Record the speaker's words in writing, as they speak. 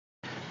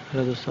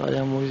Hello दोस्तों, आज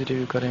हम मूवीज़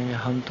रिव्यू करेंगे।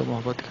 हम तो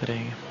मोहब्बत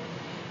करेंगे।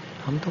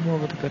 हम तो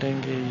मोहब्बत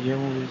करेंगे। ये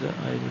मूवीज़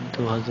आई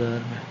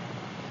 2000 में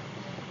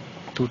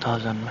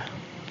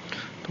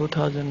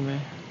 2000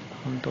 में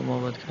हम तो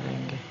मोहब्बत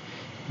करेंगे।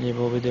 ये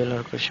बॉबी देओल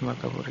और करिश्मा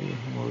कपूर की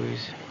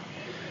movies.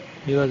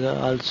 He was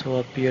also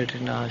appeared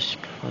in Ashq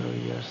for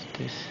years.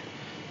 This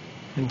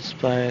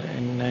inspired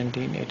in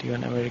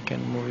 1981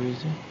 American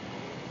movies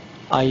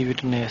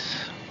Eyewitness,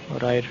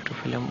 right to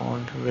film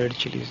on Red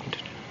Chillies.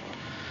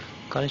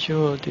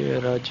 Karisma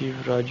Rajiv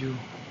Raju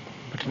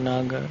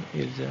Bhatnagar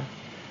is a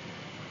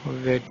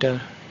waiter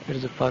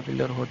at a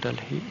popular hotel.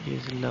 He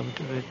is loved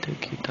with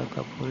Geeta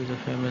Kapoor is a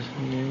famous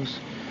news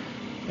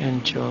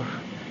anchor.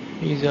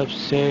 He is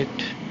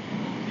upset.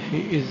 He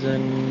is a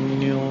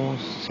new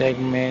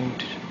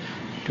segment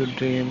to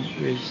dream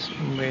with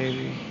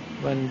Mary.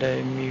 One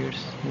day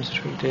meets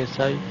Mr.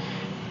 Desai,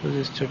 who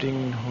is studying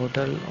in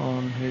hotel.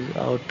 On his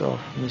out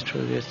of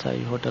Mr.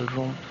 Desai hotel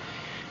room,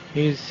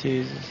 he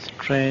sees a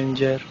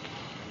stranger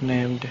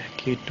named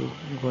Kitu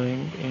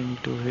going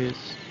into his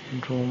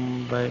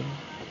room by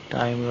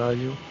time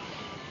Raju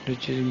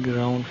reaches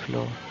ground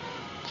floor.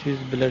 She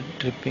is blood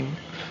dripping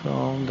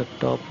from the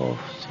top of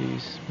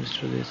sees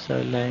Mr. Desai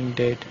lying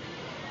dead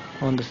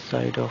on the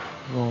side of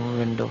room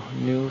window.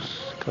 News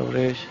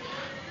coverage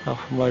of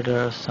murder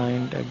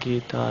assigned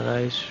Geeta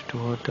arrives to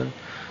hotel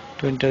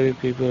to interview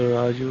people.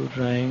 Raju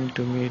trying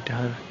to meet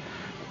her.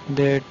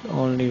 That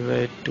only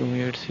way to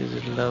meet his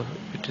love.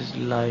 It is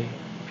lie.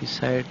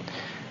 Besides,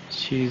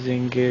 she is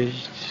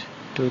engaged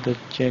to the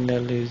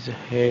channel is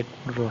head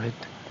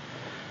Rohit.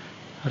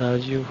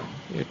 Raju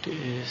it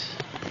is.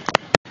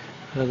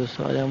 Hello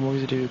दोस्तों, आज हम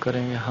movies review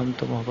करेंगे। हम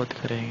तो मोहब्बत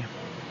करेंगे।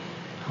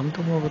 हम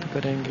तो मोहब्बत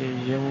करेंगे।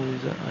 ये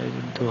मूवीज़ आई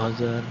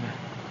 2000 में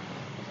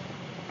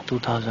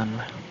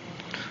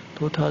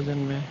 2000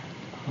 में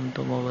हम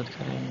तो मोहब्बत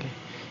करेंगे।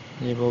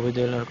 ये बॉबी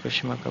देओल और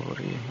करिश्मा कपूर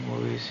की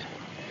movies.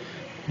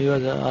 He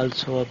was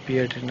also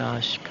appeared in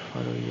Ashq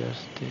for years.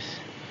 This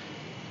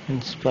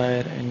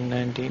inspired in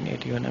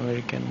 1981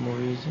 American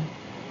movies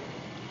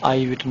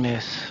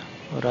Eyewitness,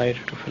 right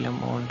to film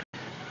on।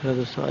 Hello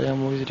दोस्तों, आज हम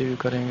मूवीज़ रिव्यू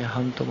करेंगे।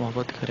 हम तो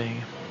मोहब्बत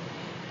करेंगे।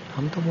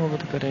 हम तो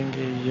मोहब्बत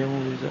करेंगे। ये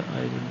मूवीज़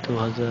आई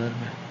 2000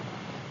 में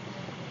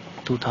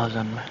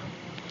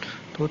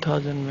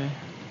 2000 में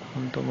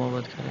हम तो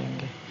मोहब्बत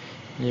करेंगे।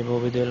 ये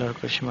बॉबी देओल और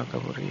करिश्मा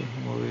कपूर की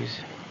movies.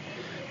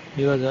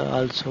 He was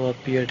also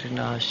appeared in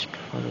Ashq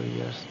for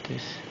years.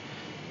 This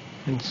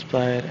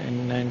inspired in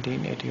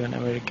 1981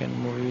 American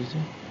movies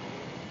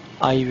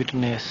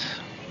Eyewitness,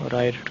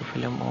 right to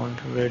film on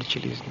Red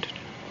Chillies.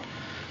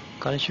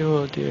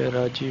 Karisma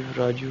Rajiv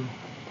Raju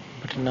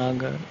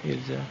Bhatnagar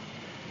is a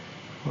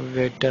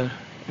waiter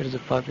at a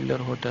popular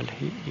hotel.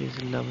 He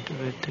is loved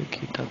with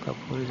Geeta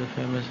Kapoor is a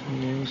famous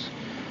news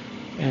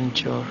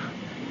anchor.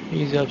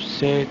 He is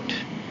upset.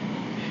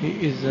 He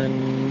is a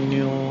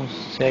new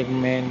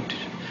segment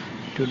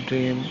to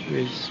dream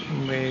with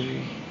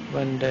Mary.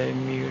 One day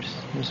meets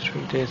Mr.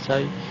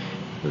 Desai,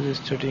 who is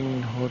studying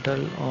in hotel.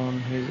 On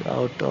his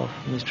out of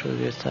Mr.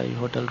 Desai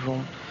hotel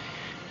room,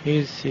 he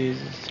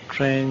sees a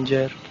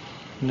stranger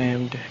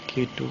named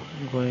Kitu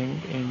going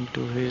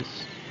into his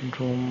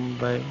room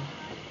by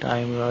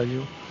time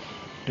Raju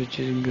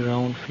reaches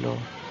ground floor.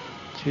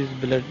 She is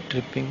blood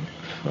dripping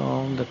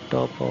from the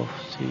top of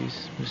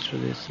sees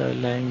Mr. Desai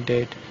lying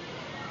dead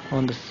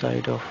on the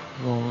side of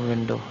room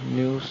window.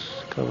 News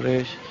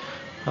coverage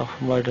of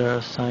murder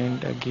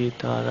assigned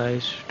Geeta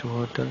arrives to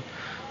hotel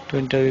to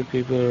interview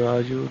people.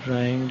 Raju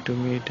trying to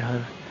meet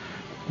her.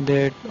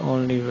 That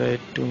only way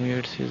to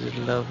meet his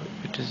love.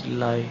 It is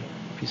lie.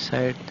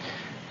 Besides,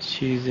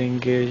 she is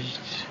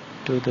engaged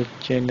to the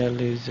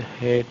channel is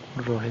head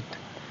Rohit.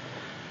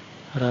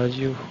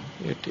 Raju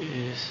it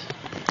is.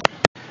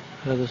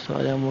 Hello दोस्तों,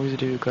 आज हम movies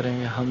review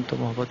करेंगे। हम तो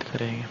मोहब्बत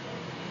करेंगे।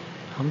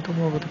 हम तो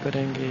मोहब्बत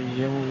करेंगे।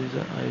 ये मूवीज़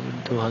आई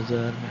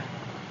 2000 में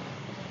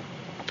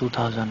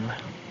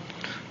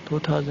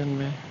 2000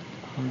 में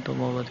हम तो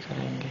मोहब्बत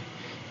करेंगे।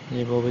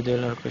 ये बॉबी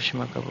देओल और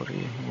करिश्मा कपूर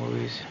की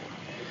movies.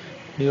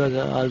 He was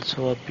also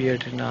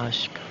appeared in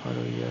Ashq for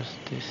years.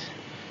 This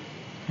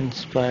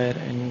inspired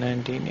in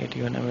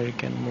 1981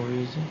 American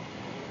movies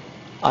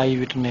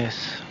Eyewitness,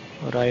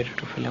 right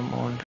to film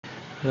on।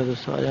 Hello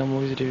दोस्तों, आज हम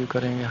मूवीज़ रिव्यू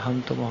करेंगे।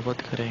 हम तो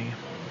मोहब्बत करेंगे।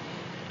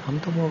 हम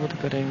तो मोहब्बत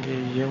करेंगे।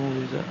 ये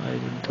मूवीज़ आई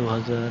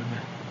 2000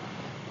 में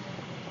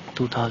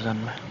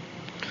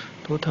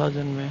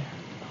 2000 में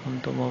हम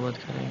तो मोहब्बत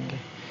करेंगे।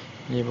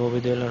 ये बॉबी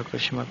देओल और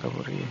करिश्मा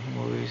कपूर की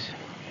movies.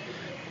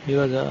 He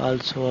was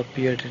also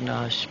appeared in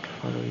Ashq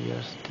for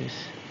years. This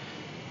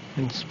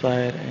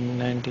inspired in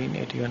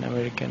 1981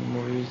 American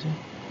movies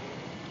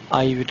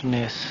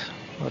Eyewitness,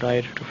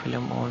 right to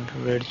film on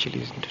Red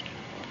Chillies.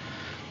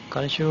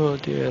 Karisma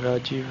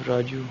Rajiv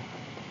Raju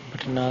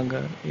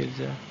Bhatnagar is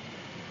a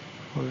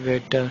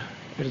waiter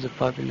at a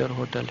popular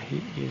hotel. He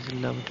is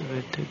loved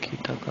with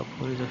Geeta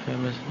Kapoor is a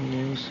famous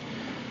news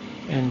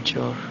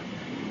anchor.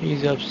 He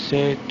is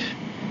upset.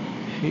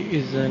 He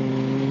is a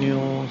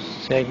new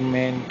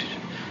segment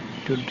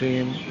to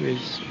dream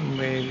with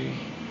Mary.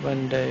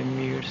 One day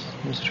meets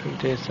Mr.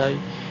 Desai,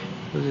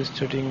 was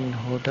studying in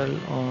hotel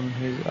on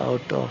his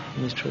out of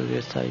Mr.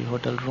 Desai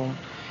hotel room.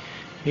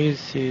 He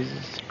sees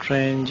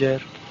stranger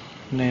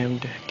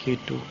named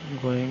Kitu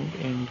going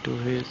into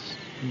his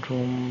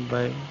room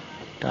by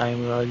time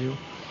Raju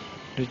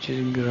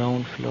reaches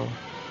ground floor.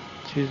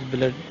 Sees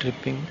blood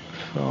dripping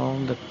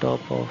from the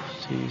top of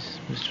sees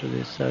Mr.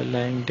 Desai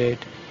lying dead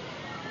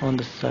on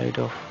the side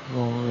of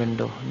room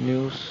window.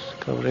 News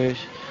coverage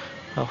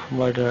of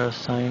murder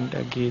assigned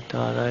a Geeta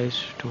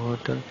arrives to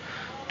hotel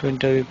to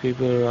interview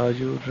people.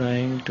 Raju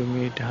trying to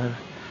meet her.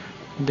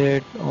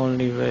 That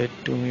only way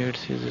to meet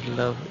his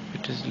love.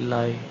 It is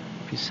lie.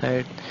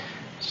 Beside,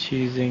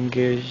 she is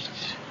engaged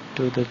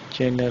to the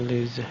channel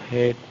is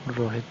head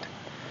Rohit.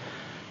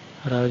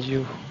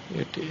 Raju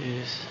it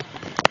is.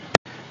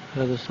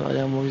 Hello दोस्तों, आज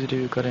हम movies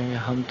review करेंगे।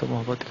 हम तो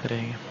मोहब्बत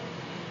करेंगे।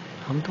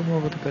 हम तो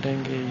मोहब्बत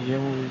करेंगे। ये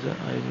मूवीज़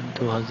आई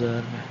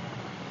 2000 में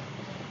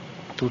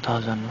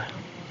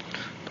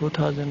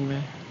 2000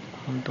 में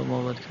हम तो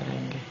मोहब्बत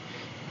करेंगे।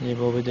 ये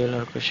बॉबी देओल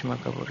और करिश्मा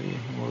कपूर की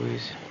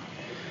movies.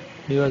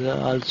 He was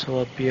also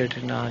appeared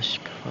in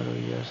Ask for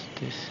years.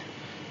 This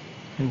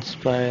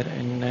inspired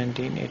in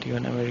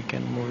 1981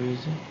 American movies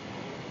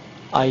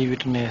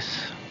Eyewitness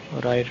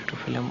right to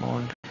film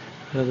on.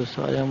 Hello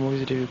दोस्तों, आज हम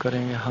मूवीज़ रिव्यू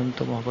करेंगे। हम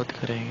तो मोहब्बत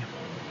करेंगे।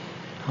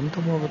 हम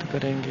तो मोहब्बत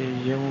करेंगे।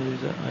 ये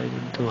मूवीज़ आई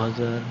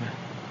 2000 में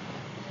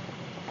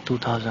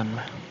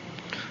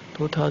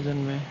 2000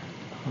 में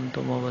हम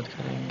तो मोहब्बत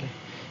करेंगे।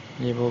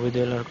 ये बॉबी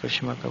देओल और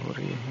करिश्मा कपूर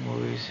की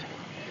movies.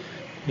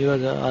 He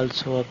was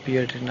also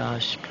appeared in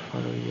Ask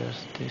for years.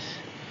 This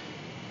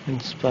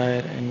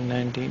inspired in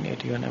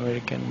 1981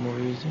 American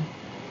movies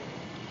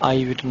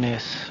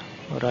Eyewitness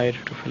right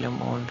to film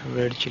on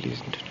Red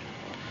Chillies.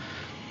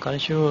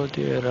 कहानी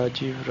होती है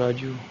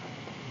Raju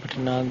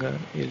Bhatnagar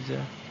is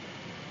a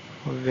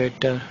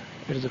waiter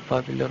at a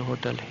popular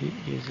hotel. He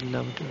is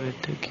loved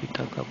with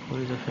Geeta Kapoor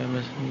is a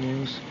famous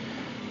news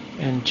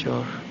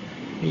anchor.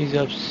 He is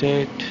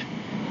upset.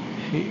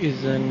 He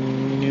is a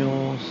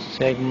new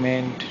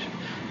segment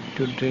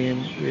to dream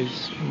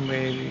with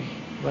Mary.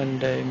 One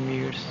day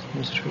meets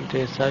Mr.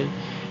 Desai,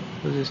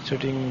 who is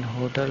studying in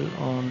hotel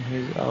on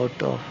his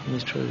out of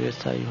Mr.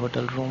 Desai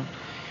hotel room.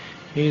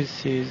 He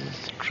sees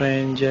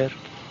stranger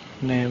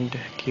named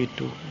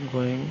Kitu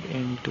going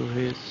into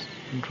his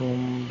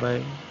room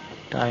by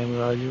time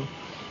Raju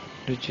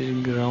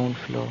reaches ground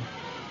floor.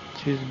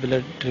 Sees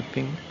blood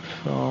dripping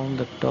from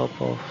the top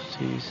of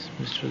sees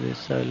Mr.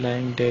 Desai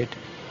lying dead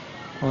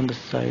on the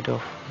side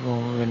of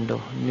room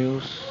window.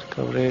 News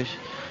coverage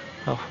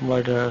of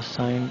murder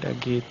assigned a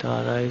Geeta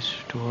arrives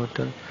to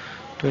hotel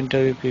to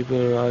interview people.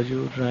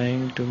 Raju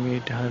trying to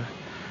meet her.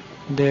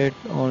 That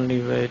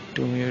only way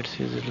to meet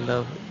his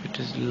love. It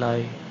is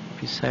lie.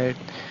 Beside,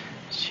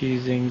 she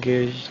is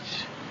engaged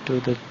to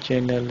the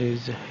channel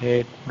is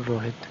head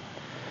Rohit.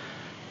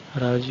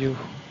 Raju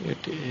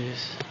it is.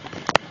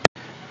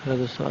 Hello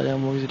दोस्तों, आज हम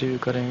movies review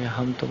करेंगे।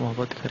 हम तो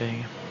मोहब्बत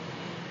करेंगे।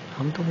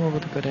 हम तो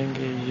मोहब्बत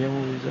करेंगे। ये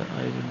मूवीज़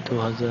आई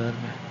 2000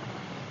 में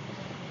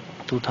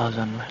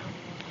 2000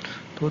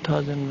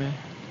 में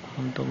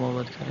हम तो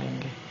मोहब्बत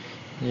करेंगे।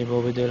 ये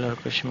बॉबी देओल और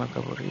करिश्मा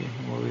कपूर की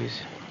movies.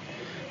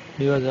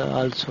 He was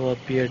also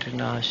appeared in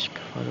Ask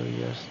for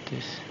years.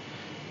 This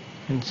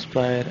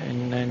inspired in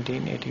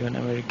 1981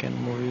 American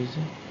movies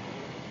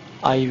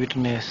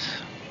Eyewitness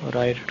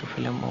right to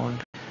film on.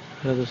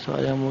 Hello दोस्तों,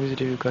 आज हम मूवीज़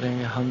रिव्यू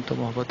करेंगे। हम तो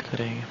मोहब्बत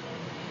करेंगे।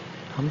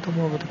 हम तो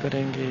मोहब्बत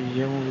करेंगे।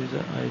 ये मूवीज़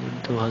आई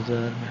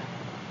 2000 में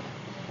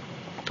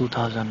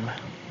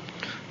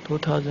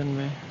 2000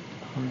 में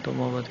हम तो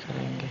मोहब्बत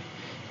करेंगे।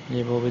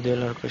 ये बॉबी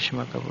देओल और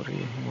करिश्मा कपूर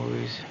की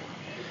movies.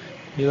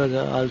 He was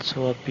also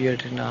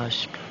appeared in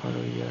Ask for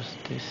years.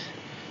 This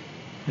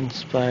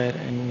inspired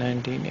in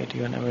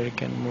 1981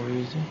 American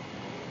movies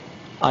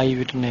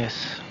Eyewitness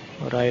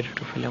right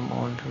to film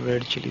on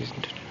Red Chillies.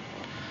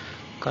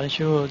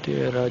 कहानी होती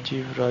है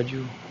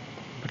Raju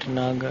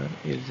Bhatnagar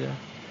is a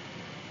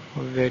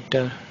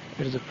waiter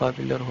at a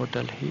popular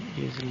hotel. He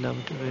is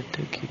loved with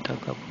Geeta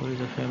Kapoor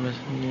is a famous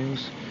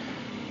news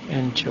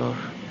anchor.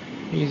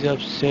 He is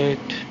upset.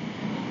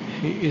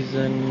 He is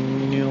a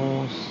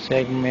new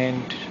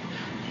segment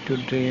to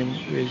dream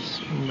with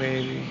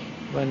Mary.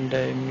 One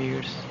day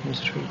meets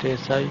Mr.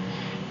 Desai,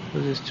 who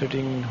is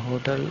studying in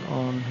hotel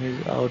on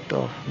his out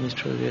of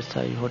Mr.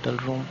 Desai hotel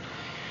room.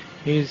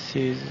 He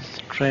sees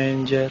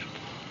stranger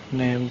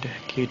named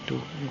Kitu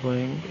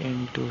going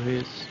into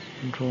his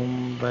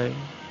room by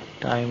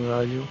time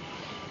Raju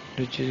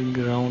reaches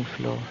ground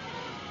floor.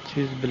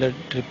 Sees blood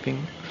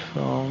dripping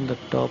from the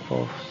top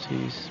of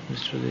sees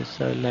Mr.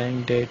 Desai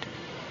lying dead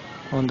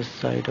on the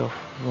side of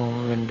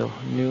room window.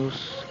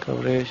 News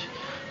coverage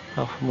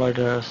of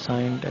murder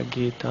assigned a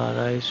Geeta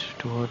arrives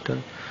to hotel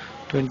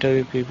to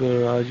interview people.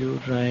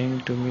 Raju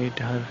trying to meet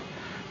her.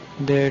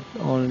 That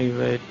only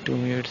way to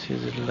meet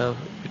his love.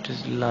 It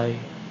is lie.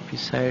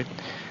 Beside,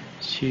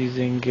 she is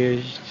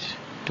engaged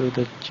to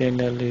the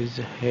channel is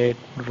head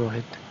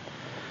Rohit.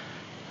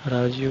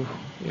 Raju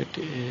it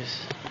is.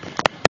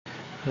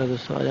 Hello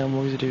दोस्तों, आज हम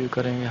movies review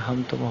करेंगे।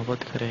 हम तो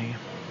मोहब्बत करेंगे।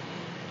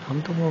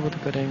 हम तो मोहब्बत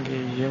करेंगे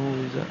ये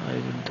मूवीज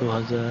आई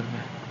 2000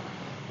 में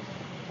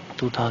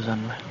 2000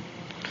 में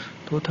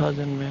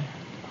 2000 में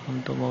हम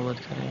तो मोहब्बत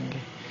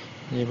करेंगे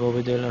ये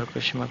बॉबी देओल और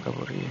करिश्मा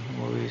कपूर की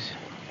movies.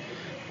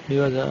 He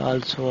was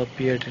also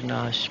appeared in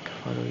Aashk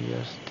for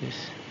years. This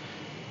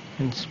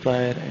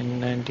inspired in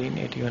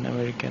 1981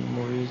 American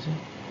movies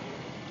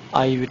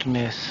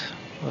Eyewitness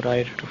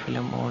right to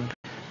film on.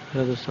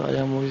 Hello दोस्तों, आज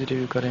हम मूवीज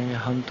रिव्यू करेंगे.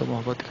 हम तो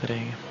मोहब्बत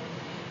करेंगे.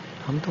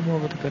 हम तो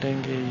मोहब्बत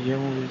करेंगे ये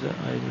मूवीज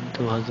आई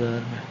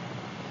 2000 में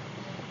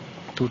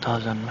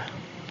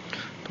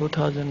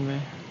 2000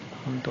 में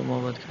हम तो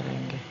मोहब्बत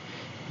करेंगे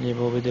ये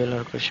बॉबी देओल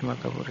और करिश्मा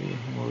कपूर की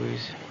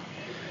movies.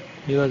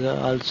 He was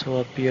also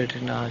appeared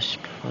in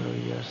Aashk for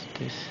years.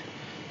 This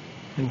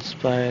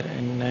inspired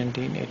in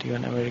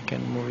 1981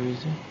 American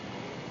movies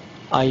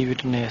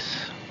Eyewitness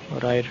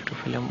right to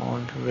film on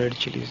Red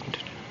Chillies.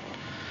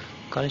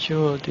 कहानी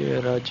होती है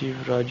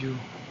Raju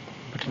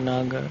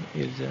Bhatnagar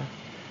is a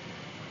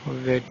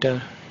waiter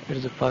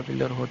at a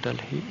popular hotel.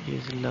 He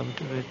is loved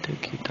with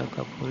Geeta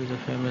Kapoor is a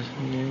famous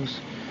news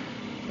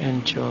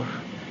anchor.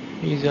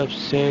 He is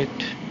upset.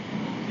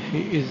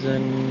 He is a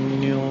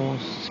new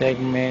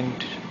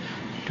segment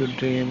to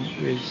dream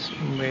with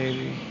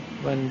Mary.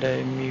 One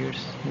day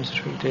meets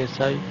Mr.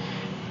 Desai,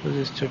 who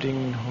is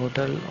studying in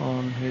hotel.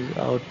 On his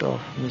out of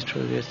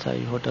Mr.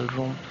 Desai hotel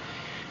room,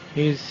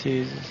 he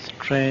sees a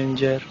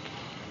stranger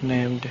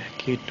named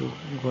Kitu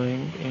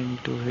going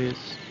into his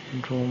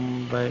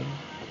room by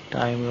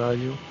time.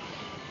 Raju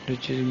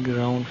reaches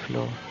ground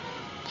floor.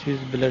 She is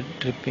blood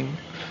dripping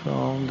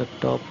from the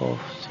top of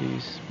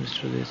sees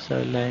Mr.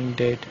 Desai lying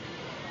dead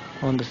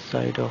on the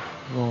side of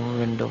room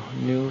window.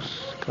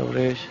 News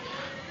coverage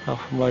of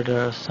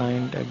murder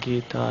assigned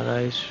Geeta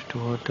arrives to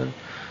hotel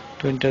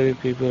to interview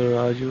people.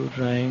 Raju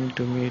trying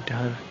to meet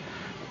her.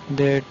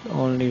 That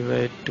only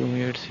way to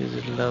meet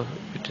his love.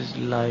 It is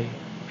lie.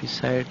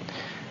 Besides,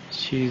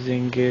 she is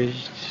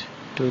engaged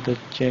to the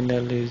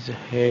channel is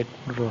head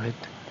Rohit.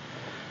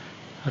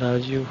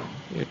 Raju,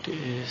 it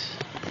is.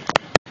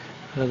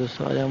 Hello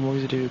दोस्तों, आज हम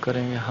movies review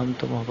करेंगे. हम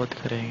तो मोहब्बत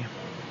करेंगे.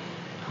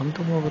 हम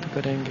तो मोहब्बत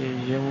करेंगे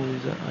ये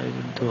मूवीज आई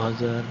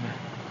 2000 में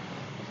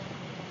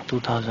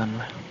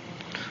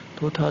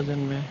 2000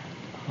 में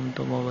हम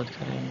तो मोहब्बत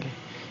करेंगे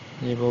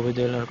ये बॉबी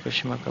देओल और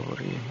करिश्मा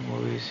कपूर की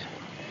movies.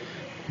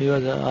 He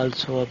was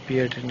also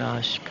appeared in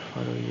Aashk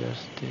for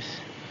years. This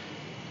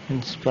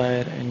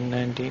inspired in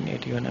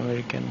 1981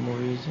 American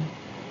movies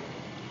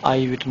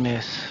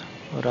Eyewitness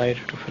right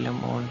to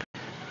film on.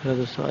 Hello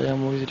दोस्तों, आज हम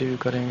मूवीज रिव्यू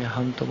करेंगे.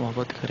 हम तो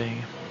मोहब्बत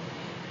करेंगे.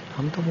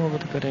 हम तो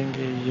मोहब्बत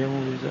करेंगे ये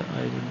मूवीज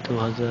आई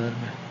 2000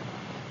 में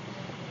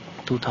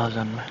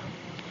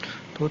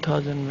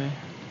 2000 में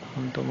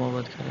हम तो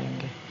मोहब्बत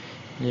करेंगे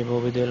ये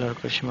बॉबी देओल और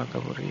करिश्मा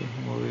कपूर की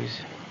movies.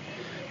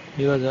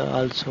 He was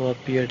also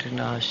appeared in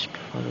Aashk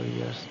for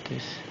years.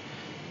 This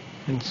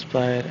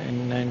inspired in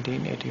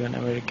 1981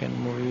 American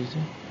movies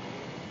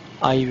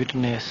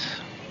Eyewitness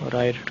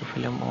right to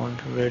film on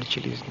Red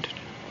Chillies.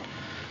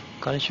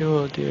 कहानी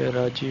होती है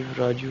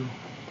Raju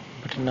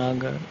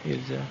Bhatnagar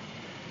is a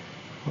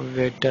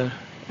waiter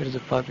at a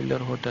popular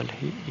hotel.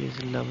 He is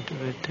loved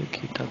with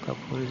Geeta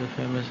Kapoor is a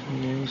famous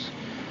news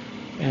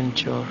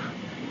anchor.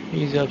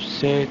 He is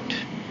upset.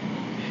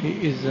 He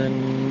is a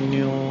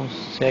new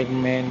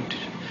segment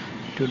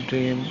to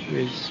dream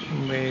with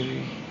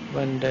Mary.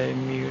 One day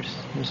meets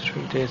Mr.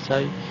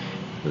 Desai,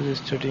 who is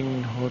studying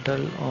in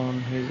hotel.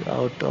 On his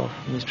out of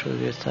Mr.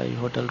 Desai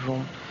hotel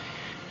room,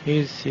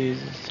 he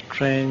sees a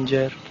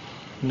stranger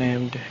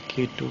named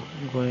Kitu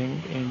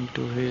going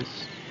into his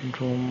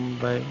room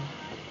by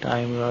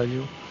time.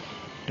 Raju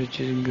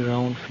reaches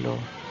ground floor.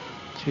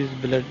 She is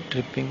blood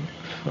dripping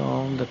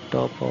from the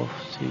top of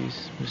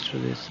sees Mr.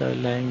 Desai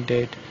lying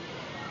dead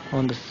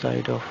on the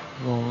side of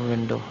room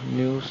window.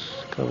 News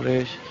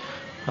coverage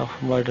of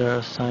murder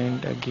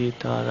assigned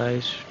Geeta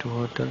arrives to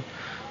hotel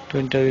to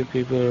interview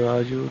people.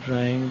 Raju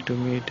trying to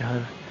meet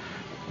her.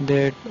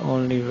 That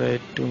only way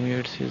to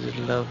meet his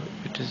love.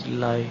 It is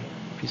lie.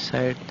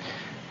 Besides,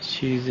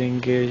 she is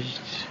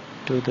engaged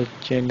to the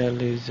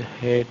channel is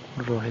head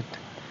Rohit.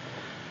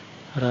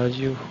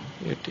 Raju,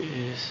 it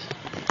is.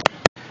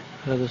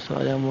 Hello दोस्तों,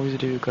 आज हम movies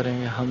review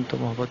करेंगे. हम तो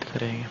मोहब्बत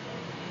करेंगे.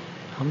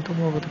 हम तो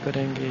मोहब्बत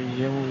करेंगे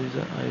ये मूवीज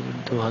आई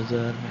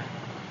 2000 में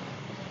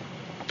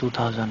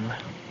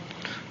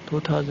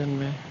 2000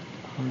 में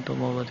हम तो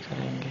मोहब्बत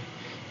करेंगे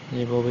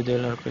ये बॉबी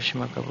देओल और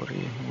करिश्मा कपूर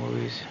की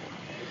movies.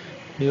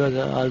 He was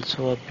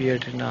also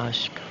appeared in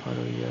Aashk for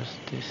years.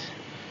 This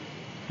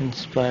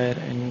inspired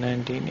in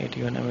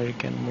 1981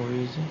 American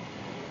movies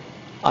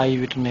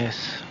Eyewitness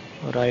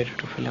right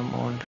to film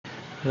on.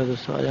 Hello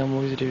दोस्तों, आज हम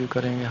मूवीज रिव्यू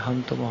करेंगे.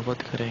 हम तो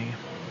मोहब्बत करेंगे.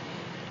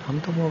 हम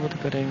तो मोहब्बत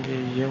करेंगे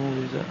ये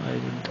मूवीज आई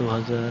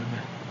 2000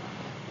 में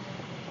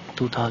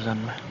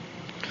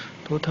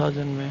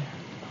 2000 में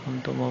हम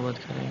तो मोहब्बत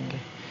करेंगे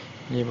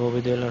ये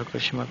बॉबी देओल और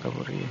करिश्मा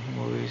कपूर की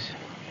movies.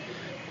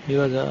 He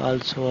was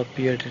also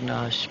appeared in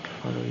Aashk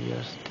for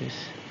years. This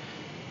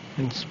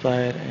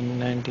inspired in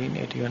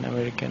 1981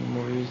 American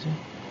movies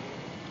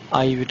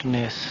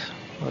Eyewitness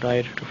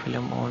right to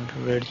film on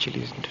Red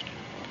Chillies.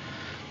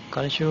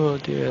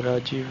 Kanishwati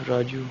Rajiv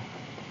Raju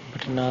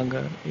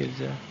Bhatnagar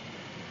is a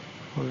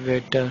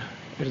waiter.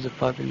 It is a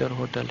popular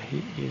hotel.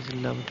 He is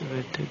loved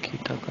with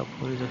Geeta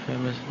Kapoor is a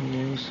famous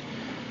news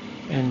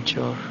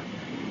anchor.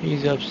 He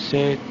is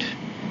upset.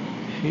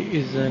 He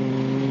is a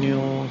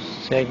new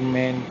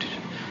segment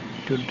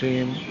to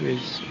dream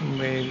with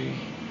Mary.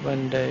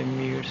 One day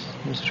meets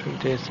Mr.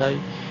 Desai,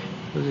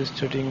 who is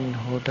studying in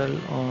hotel.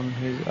 On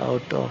his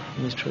out of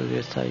Mr.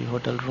 Desai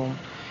hotel room,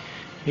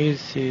 he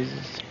sees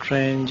a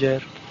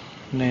stranger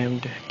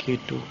named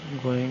Kitu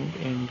going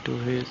into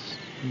his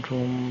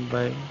room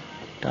by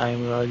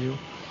time Raju,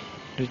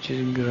 which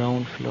is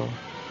ground floor.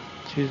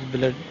 She is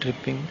blood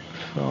dripping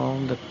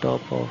from the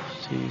top of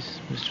sees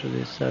Mr.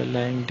 Desai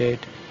lying dead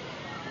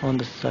on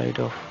the side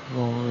of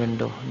room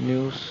window.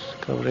 News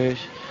coverage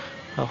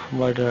of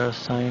murder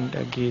assigned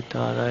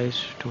Geeta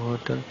arrives to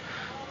hotel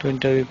to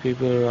interview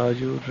people.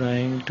 Raju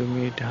trying to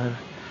meet her.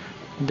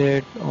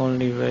 That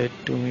only way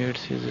to meet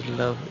his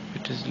love.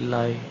 It is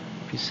lie.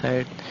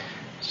 Besides,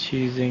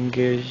 she is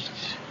engaged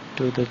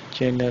to the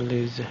channel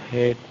is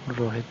head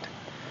Rohit.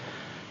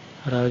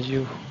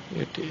 Raju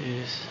it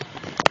is.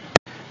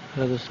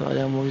 Hello दोस्तों, आज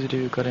हम movies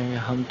review करेंगे।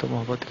 हम तो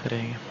मोहब्बत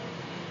करेंगे।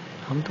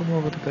 हम तो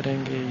मोहब्बत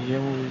करेंगे ये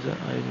मूवीज़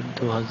आई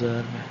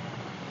 2000 में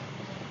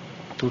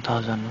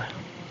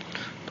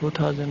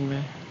 2000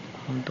 में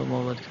हम तो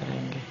मोहब्बत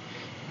करेंगे।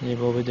 ये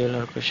बॉबी देओल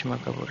और करिश्मा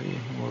कपूर की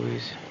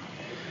movies.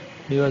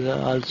 He was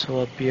also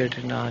appeared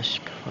in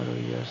Ask for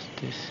years.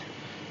 This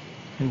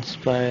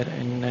inspired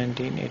in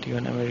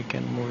 1981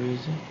 American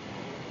movies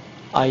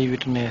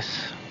Eyewitness,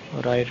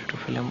 right to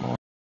film on।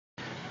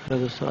 Hello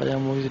दोस्तों, आज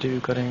हम मूवीज़ रिव्यू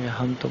करेंगे।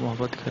 हम तो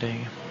मोहब्बत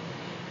करेंगे।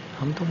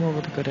 हम तो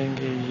मोहब्बत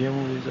करेंगे ये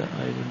मूवीज़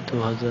आई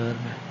 2000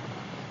 में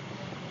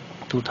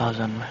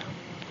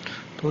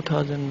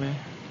 2000 में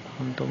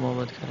हम तो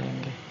मोहब्बत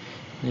करेंगे।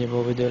 ये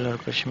बॉबी देओल और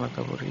करिश्मा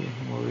कपूर की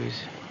movies.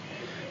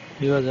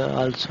 He was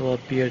also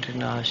appeared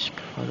in Ask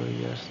for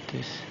years.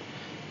 This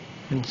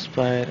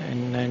inspired in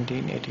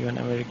 1981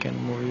 American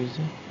movies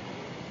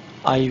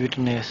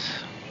Eyewitness,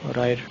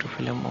 right to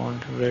film on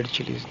Red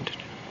Chillies.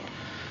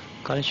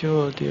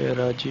 Kanishwati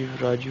Rajiv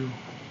Raju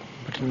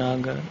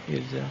Bhatnagar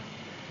is a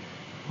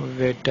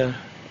waiter.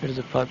 It is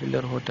a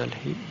popular hotel.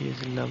 He is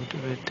loved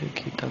with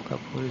Geeta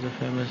Kapoor is a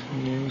famous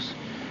news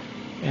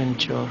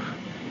anchor.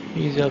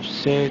 He is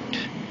upset.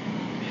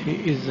 He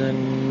is a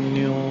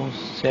new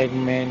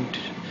segment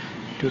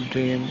to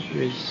dream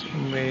with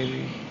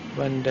Mary.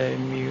 One day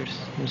meets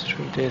Mr.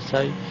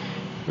 Desai,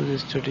 who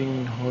is studying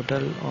in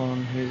hotel.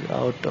 On his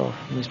out of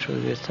Mr.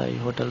 Desai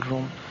hotel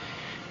room,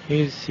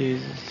 he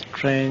sees a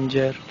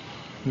stranger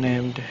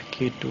named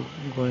Kitu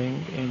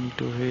going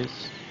into his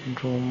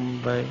room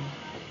by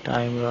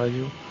time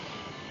Raju,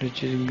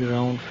 which is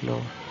ground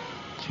floor.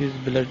 She is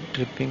blood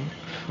dripping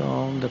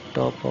from the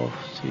top of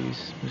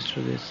sees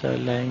Mr. Desai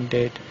lying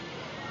dead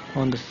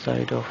on the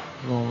side of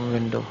room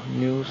window.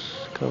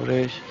 News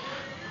coverage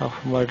of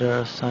murder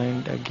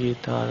assigned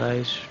Geeta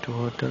arrives to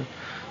hotel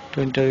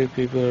to interview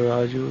people.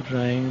 Raju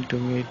trying to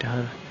meet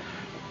her.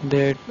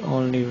 That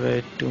only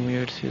way to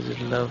meet his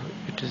love.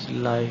 It is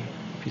lie.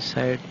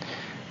 Besides,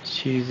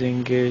 she is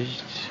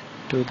engaged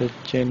to the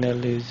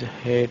channel is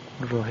head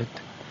Rohit.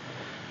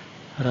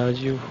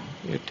 Raju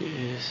it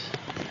is.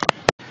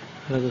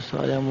 Hello दोस्तों,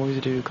 आज हम movies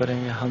review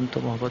करेंगे। हम तो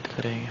मोहब्बत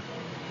करेंगे।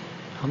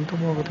 हम तो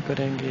मोहब्बत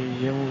करेंगे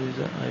ये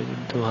मूवीज़ आई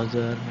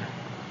 2000 में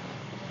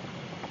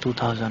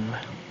 2000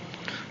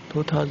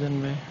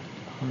 में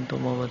हम तो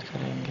मोहब्बत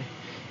करेंगे।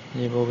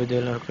 ये बॉबी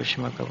देओल और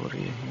करिश्मा कपूर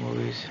की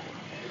movies.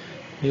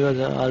 He was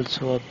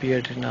also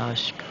appeared in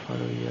Ask for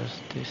years.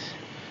 This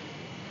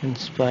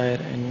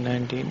inspired in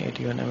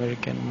 1981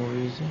 American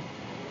movies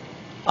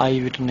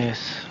Eyewitness,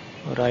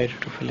 right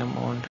to film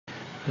on।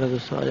 Hello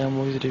दोस्तों, आज हम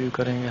मूवीज़ रिव्यू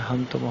करेंगे।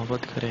 हम तो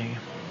मोहब्बत करेंगे।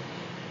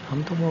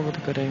 हम तो मोहब्बत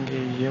करेंगे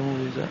ये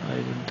मूवीज़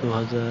आई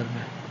 2000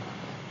 में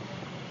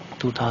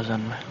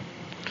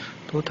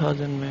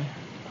 2000 में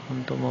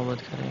हम तो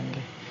मोहब्बत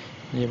करेंगे।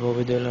 ये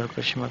बॉबी देओल और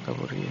करिश्मा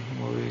कपूर की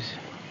movies.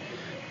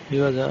 He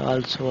was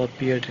also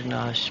appeared in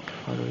Ask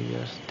for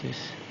years. This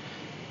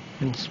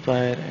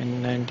inspired in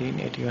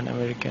 1981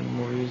 American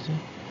movies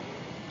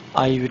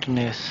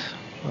Eyewitness,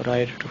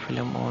 right to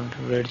film on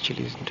Red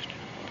Chillies.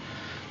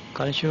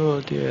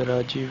 Kanishwati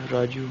Rajiv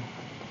Raju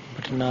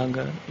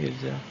Bhatnagar is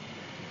a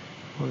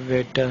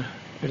waiter.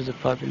 It is a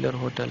popular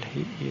hotel.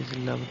 He is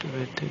loved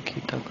with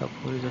Geeta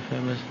Kapoor is a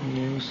famous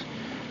news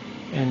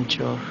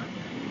anchor.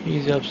 He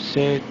is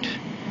upset.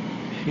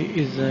 He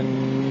is a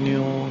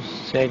new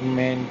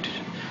segment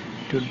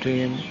to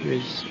dream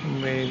with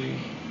Mary.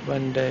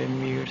 One day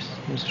meets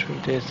Mr.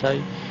 Desai,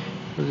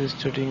 who is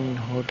studying in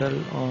hotel.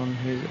 On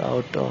his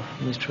out of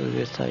Mr.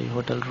 Desai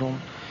hotel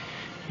room,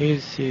 he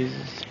sees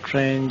a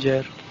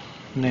stranger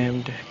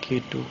named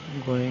Kitu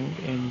going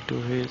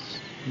into his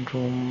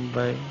room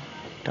by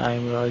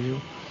time Raju,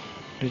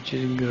 which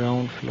is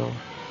ground floor.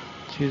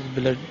 She is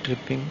blood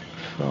dripping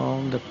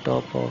from the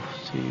top of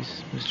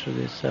sees Mr.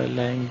 Desai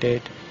lying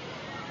dead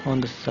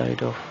on the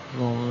side of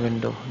room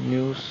window.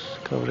 News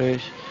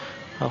coverage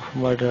of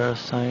murder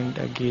assigned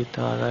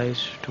Geeta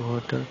arrives to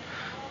hotel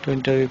to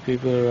interview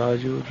people.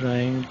 Raju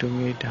trying to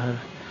meet her.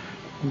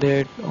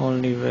 That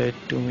only way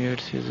to meet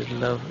his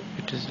love.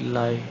 It is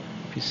lie.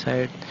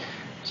 Besides,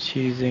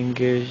 she is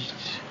engaged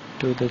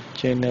to the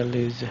channel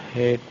is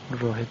hate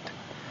Rohit.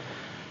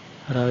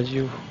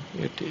 Raju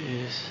it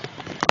is.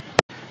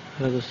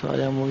 Hello दोस्तों, आज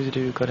हम movies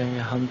review करेंगे।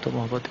 हम तो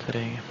मोहब्बत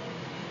करेंगे।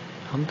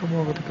 हम तो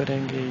मोहब्बत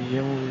करेंगे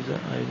ये मूवीज़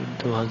आई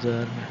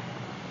 2000 में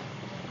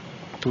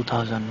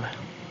 2000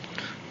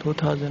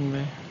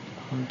 में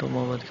हम तो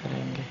मोहब्बत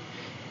करेंगे।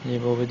 ये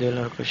बॉबी देओल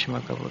और करिश्मा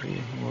कपूर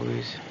की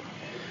movies.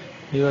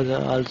 He was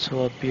also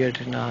appeared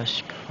in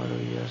Aashk for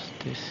years.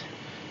 This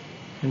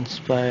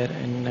inspired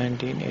in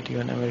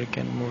 1981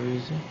 American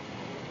movies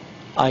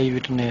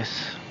Eyewitness,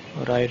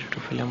 right to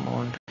film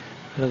on।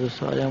 Hello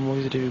दोस्तों, आज हम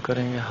मूवीज़ रिव्यू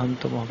करेंगे। हम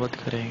तो मोहब्बत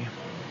करेंगे।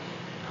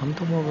 हम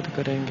तो मोहब्बत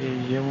करेंगे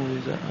ये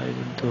मूवीज़ आई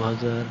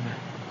 2000 में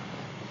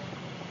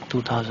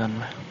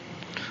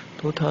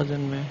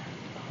 2000 में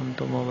हम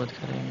तो मोहब्बत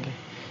करेंगे।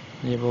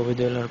 ये बॉबी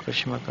देओल और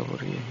करिश्मा कपूर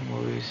की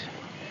movies.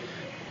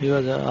 He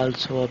was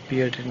also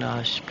appeared in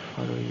Aashk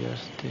for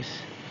years. This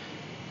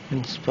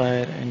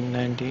inspired in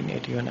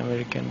 1981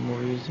 American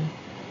movies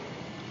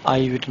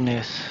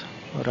Eyewitness,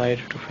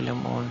 right to film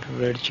on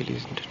Red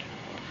Chillies Internet।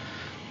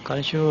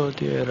 कहानी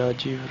होती है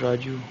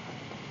Raju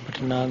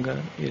Bhatnagar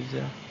is a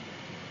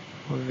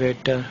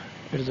waiter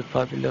at a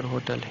popular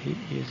hotel. He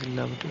is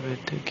loved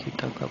with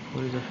Geeta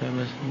Kapoor is a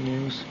famous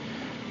news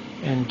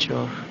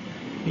anchor.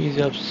 He is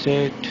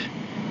upset.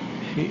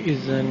 He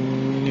is a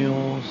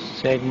new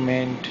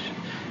segment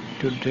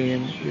to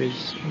dream with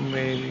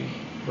Mary.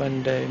 One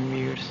day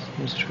meets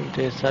Mr.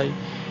 Desai,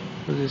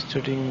 who is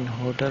studying in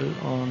hotel.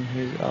 On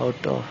his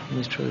out of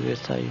Mr.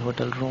 Desai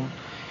hotel room,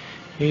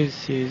 he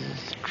sees a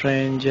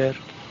stranger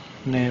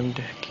named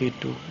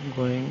Kitu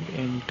going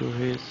into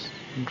his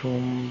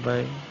room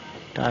by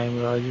time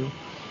Raju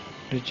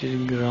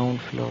reaches ground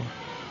floor.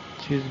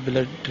 Sees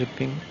blood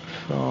dripping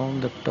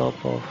from the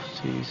top of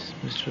sees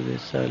Mr.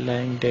 Desai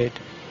lying dead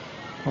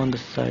on the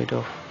side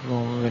of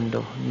room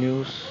window.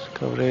 News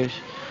coverage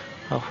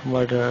of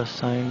murder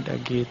assigned a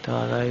Geeta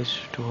arrives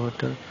to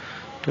hotel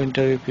to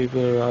interview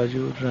people.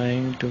 Raju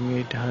trying to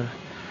meet her.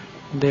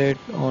 That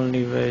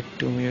only way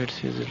to meet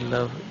his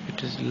love.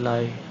 It is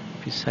lie.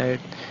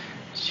 Besides,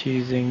 she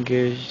is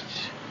engaged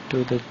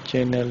to the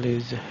channel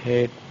is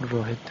hate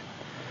Rohit।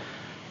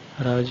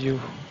 Raju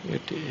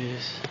it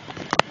is.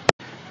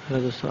 Hello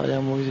दोस्तों, आज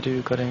हम movies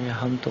review करेंगे।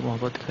 हम तो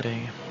मोहब्बत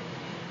करेंगे।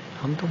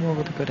 हम तो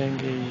मोहब्बत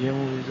करेंगे ये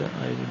मूवीज़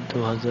आई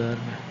 2000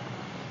 में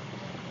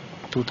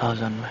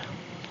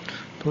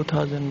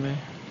 2000 में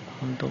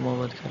हम तो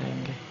मोहब्बत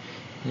करेंगे।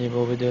 ये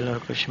बॉबी देओल और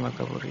करिश्मा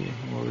कपूर की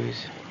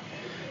movies.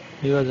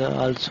 He was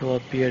also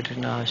appeared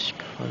in Aashk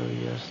for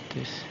years.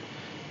 This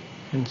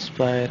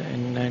inspired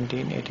in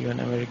 1981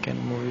 American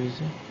movies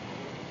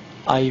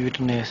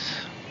Eyewitness,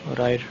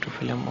 right to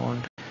film on।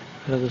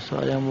 Hello दोस्तों,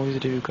 आज हम मूवीज़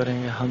रिव्यू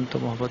करेंगे। हम तो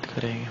मोहब्बत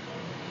करेंगे।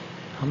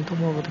 हम तो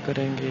मोहब्बत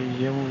करेंगे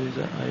ये मूवीज़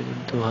आई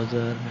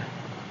 2000 में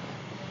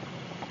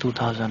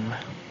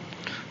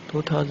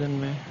 2000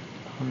 में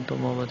हम तो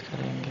मोहब्बत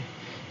करेंगे।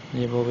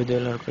 ये बॉबी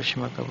देओल और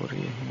करिश्मा कपूर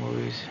की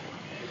movies.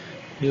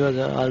 He was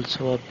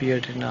also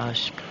appeared in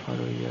Aashk for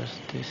years.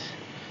 This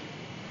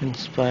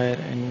inspired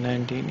in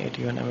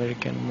 1981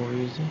 American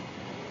movies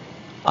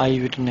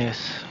Eyewitness,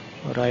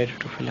 right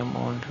to film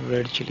on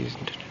Red Chillies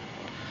Internet।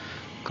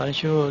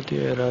 कहानी होती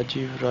है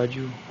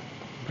Raju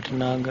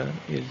Bhatnagar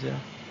is a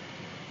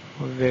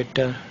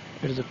waiter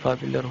at a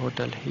popular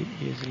hotel. He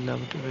is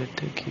loved with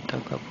Geeta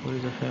Kapoor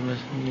is a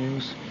famous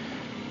news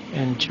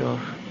anchor.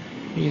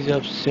 He is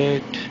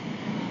upset.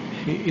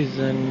 He is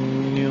a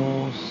new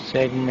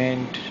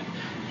segment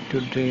to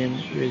dream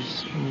with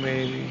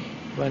Mary.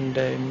 One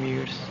day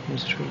meets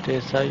Mr.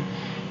 Desai,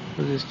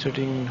 who is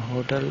studying in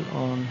hotel.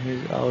 On his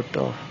out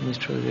of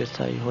Mr.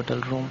 Desai hotel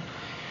room,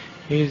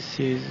 he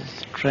sees a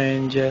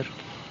stranger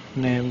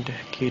named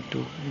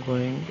Kitu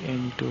going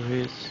into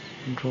his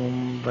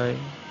room by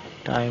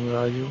time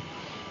Raju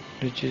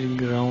reaches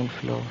ground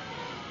floor.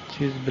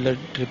 Sees blood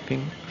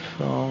dripping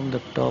from the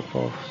top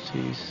of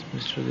sees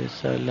Mr.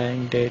 Desai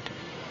lying dead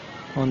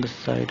on the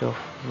side of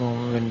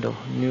room window.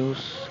 News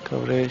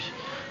coverage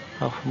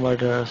of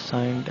murder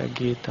assigned a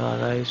Geeta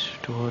arrives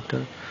to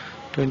hotel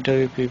to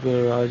interview people.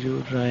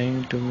 Raju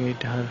trying to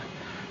meet her.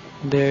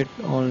 That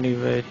only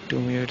way to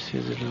meet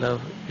his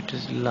love. It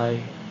is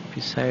lie.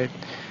 Besides,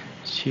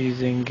 she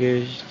is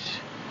engaged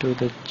to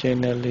the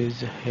channel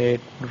is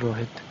hate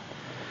Rohit।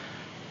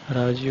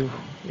 Raju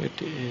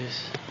it is.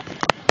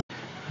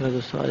 Hello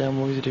दोस्तों, आज हम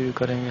movies review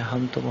करेंगे।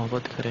 हम तो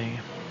मोहब्बत करेंगे।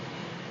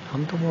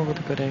 हम तो मोहब्बत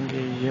करेंगे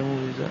ये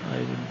मूवीज़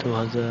आई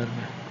 2000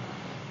 में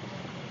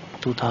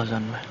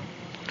 2000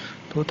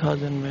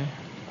 में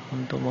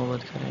हम तो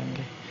मोहब्बत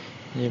करेंगे।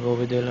 ये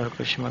बॉबी देओल और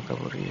करिश्मा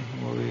कपूर की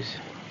movies.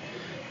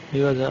 He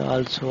was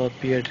also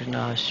appeared in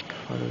Aashk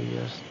for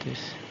years.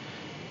 This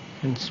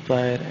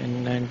inspired in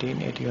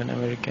 1981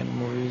 American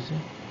movies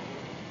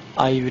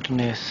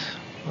Eyewitness,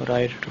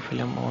 right to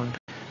film on।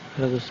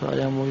 Hello दोस्तों, आज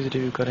हम मूवीज़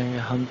रिव्यू करेंगे।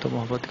 हम तो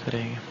मोहब्बत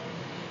करेंगे।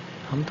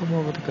 हम तो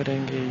मोहब्बत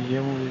करेंगे ये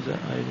मूवीज़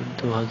आई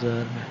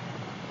 2000 में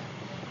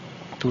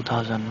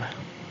 2000 में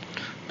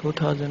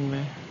 2000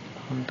 में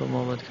हम तो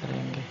मोहब्बत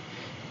करेंगे,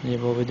 ये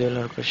बॉबी देओल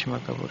और करिश्मा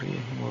कपूर की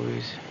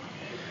movies.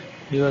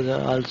 He was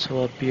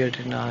also appeared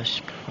in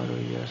Ashq for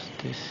years.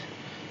 This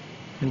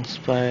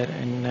inspired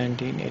in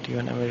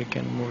 1981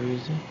 American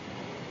movies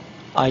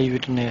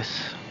Eyewitness,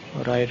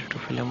 writer to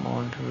film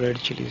on Red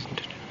Chillies.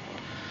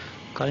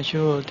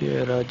 Karisma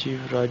Rajiv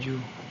Raju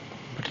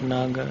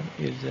Bhatnagar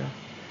is a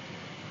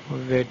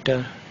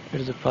waiter.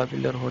 It is a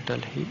popular hotel.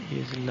 He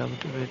is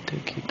loved with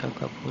Geeta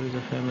Kapoor is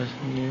a famous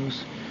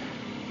news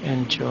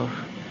anchor.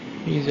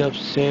 He is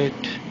upset.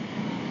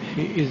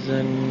 He is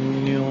a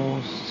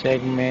new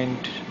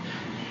segment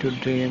to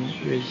dream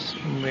with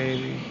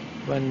Mary.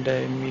 One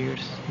day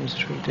meets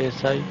Mr.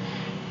 Desai,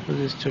 who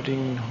is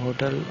studying in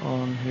hotel.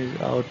 On his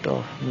out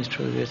of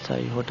Mr.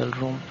 Desai hotel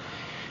room,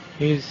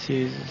 he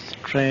sees a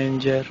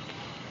stranger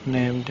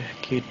named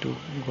Kitu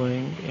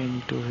going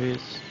into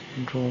his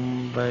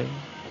room by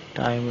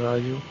time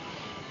Raju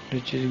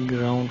reaches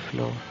ground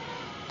floor.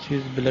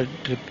 Sees blood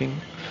dripping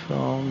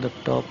from the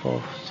top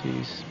of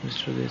sees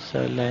Mr.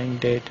 Desai lying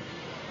dead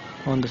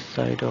on the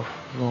side of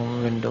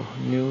room window.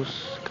 News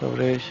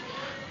coverage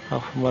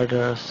of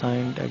murder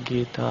assigned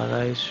Geeta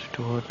arrives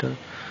to hotel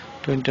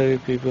to interview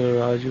people.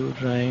 Raju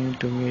trying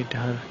to meet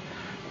her.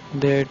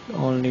 That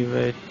only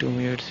way to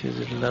meet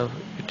his love.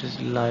 It is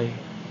lie.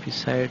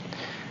 Besides,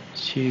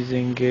 she is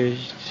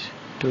engaged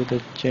to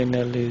the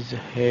channel is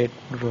head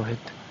Rohit.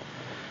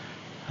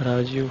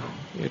 Raju,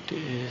 it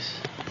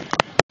is.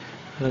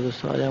 Hello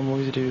दोस्तों, आज हम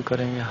movies review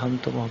करेंगे. हम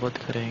तो मोहब्बत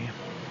करेंगे.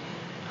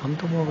 हम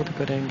तो मोहब्बत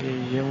करेंगे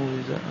ये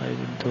मूवीज़ आई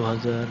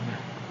 2000 में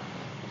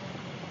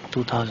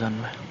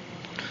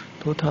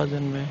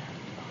 2000 में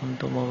हम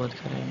तो मोहब्बत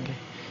करेंगे,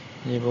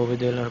 ये बॉबी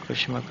देओल और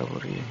करिश्मा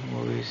कपूर की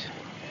movies.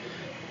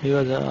 He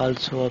was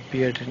also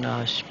appeared in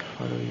Ashq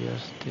for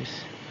years. This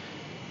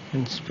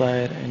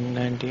inspired in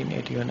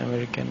 1981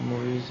 American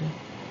movies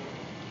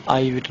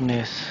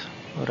Eyewitness,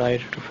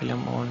 writer to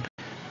film on.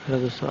 Hello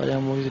दोस्तों, आज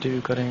हम मूवीज़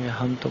रिव्यू करेंगे.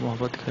 हम तो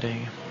मोहब्बत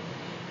करेंगे.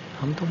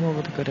 हम तो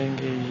मोहब्बत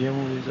करेंगे ये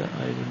मूवीज़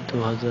आई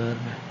 2000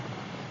 में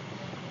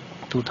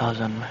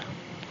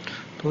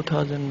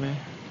 2000 में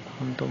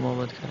हम तो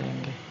मोहब्बत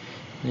करेंगे,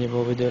 ये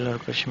बॉबी देओल और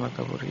करिश्मा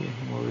कपूर की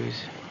movies.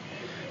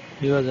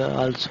 He was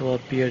also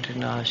appeared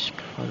in Ashq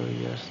for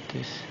years.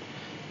 This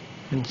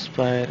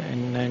inspired in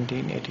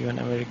 1981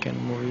 American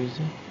movies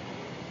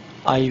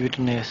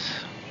Eyewitness,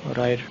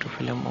 writer to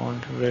film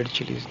on Red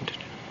Chillies.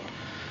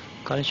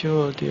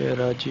 Karisma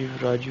Rajiv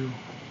Raju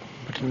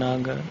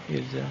Bhatnagar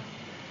is a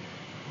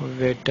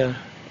waiter.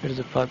 It is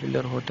a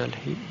popular hotel.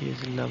 He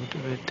is loved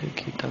with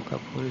Geeta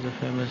Kapoor is a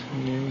famous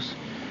news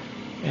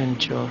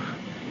anchor.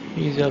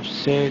 He is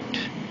upset.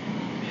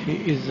 He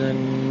is a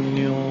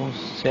new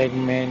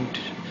segment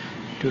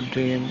to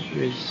dream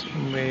with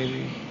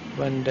Mary.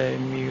 One day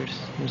meets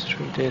Mr.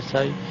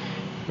 Desai,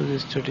 who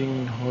is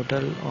studying in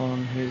hotel.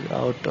 On his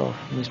out of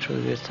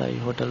Mr. Desai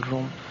hotel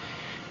room,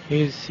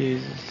 he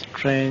sees a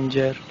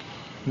stranger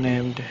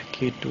named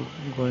Kitu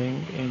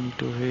going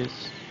into his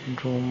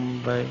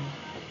room by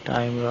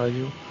time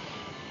Raju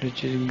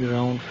reaches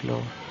ground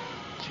floor.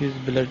 Sees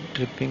blood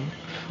dripping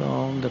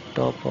from the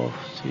top of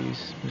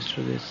sees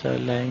Mr.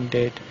 Desai lying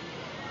dead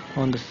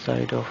on the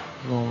side of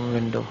room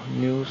window.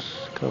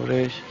 News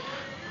coverage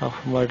of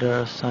murder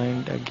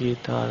assigned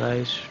Geeta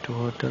arrives to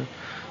hotel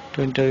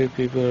to interview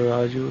people.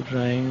 Raju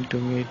trying to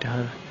meet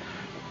her.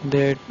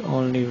 That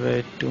only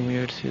way to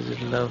meet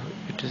his love.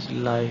 It is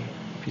lie.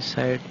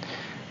 Besides,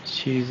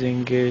 she is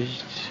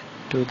engaged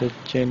to the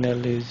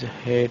channel is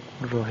head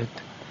Rohit.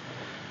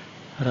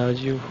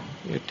 Raju,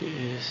 it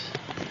is.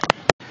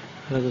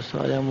 Hello दोस्तों,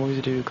 आज हम movies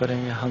review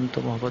करेंगे. हम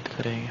तो मोहब्बत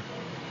करेंगे.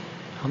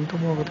 हम तो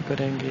मोहब्बत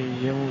करेंगे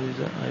ये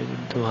मूवीज़ आई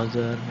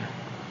 2000 में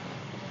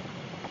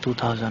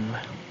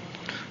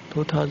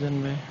 2000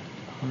 में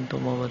हम तो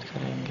मोहब्बत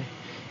करेंगे,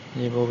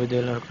 ये बॉबी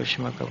देओल और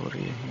करिश्मा कपूर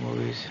की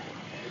movies.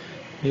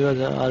 He was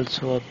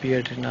also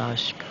appeared in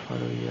Ashq for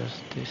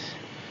years. This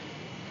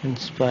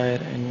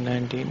inspired in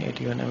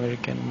 1981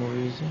 American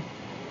movies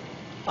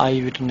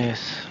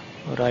Eyewitness,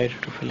 writer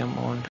to film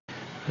on.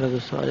 Hello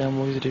दोस्तों, आज हम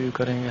मूवीज़ रिव्यू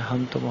करेंगे.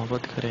 हम तो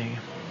मोहब्बत करेंगे.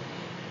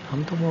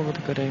 हम तो मोहब्बत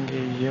करेंगे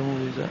ये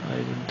मूवीज़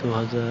आई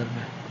 2000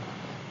 में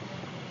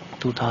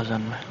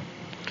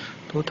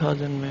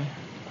 2000 में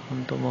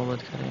हम तो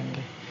मोहब्बत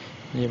करेंगे,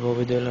 ये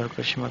बॉबी देओल और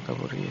करिश्मा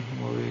कपूर की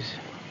movies.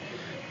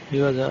 He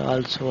was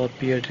also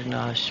appeared in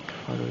Ashq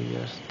for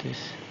years. This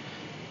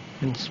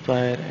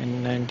inspired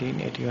in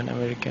 1981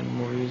 American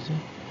movies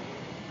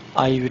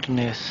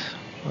Eyewitness,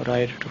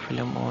 writer to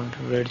film on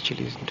Red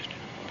Chillies.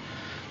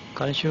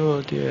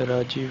 Karisma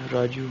Rajiv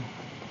Raju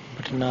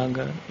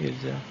Bhatnagar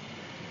is a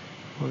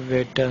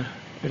waiter.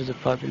 It is a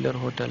popular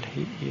hotel.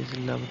 He is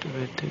loved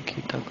with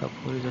Geeta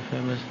Kapoor is a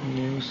famous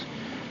news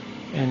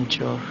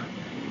anchor.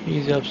 He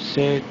is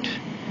upset.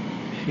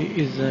 He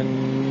is a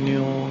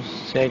new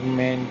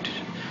segment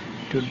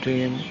to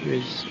dream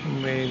with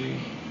Mary.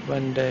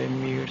 One day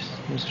meets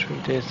Mr.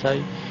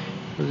 Desai,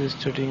 who is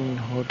studying in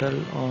hotel.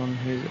 On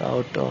his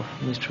out of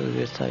Mr.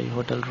 Desai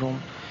hotel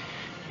room,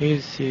 he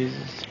sees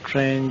a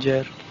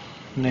stranger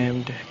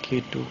named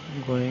Ketu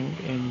going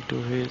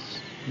into his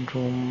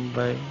room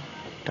by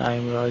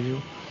time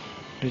Raju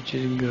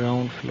reaches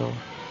ground floor.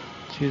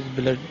 Sees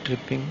blood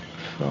dripping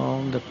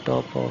from the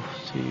top of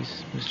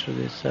sees Mr.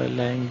 Desai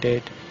lying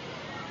dead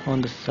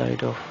on the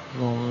side of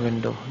room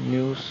window.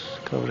 News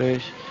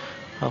coverage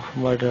of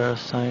murder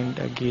assigned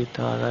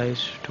Agita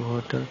arrives to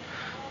hotel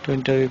to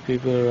interview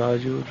people.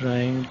 Raju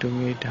trying to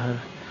meet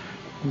her.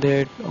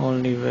 That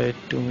only way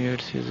to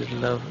meet his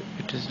love.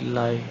 It is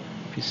lie.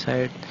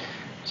 Beside,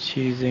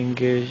 she is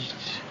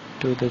engaged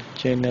to the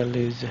channel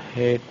is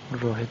head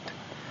Rohit.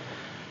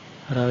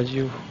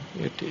 Raju,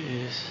 it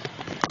is.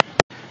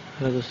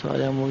 Hello दोस्तों,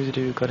 आज हम movies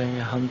review करेंगे।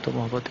 हम तो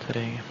मोहब्बत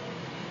करेंगे।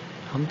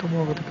 हम तो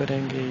मोहब्बत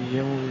करेंगे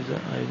ये मूवीज़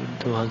आई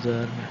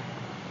 2000 में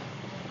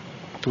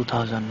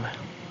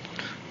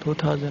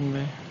 2000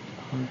 में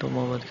हम तो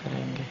मोहब्बत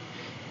करेंगे।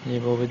 ये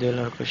बॉबी देओल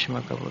और करिश्मा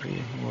कपूर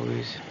की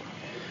movies.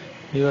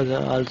 He was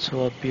also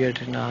appeared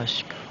in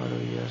Ashq for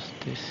years.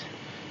 This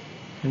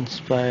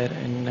inspired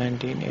in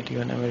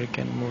 1981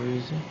 American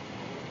movies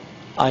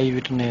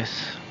Eyewitness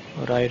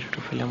right to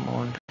film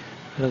on।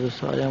 Hello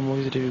दोस्तों, आज हम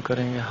मूवीज़ रिव्यू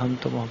करेंगे। हम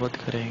तो मोहब्बत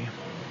करेंगे।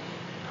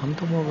 हम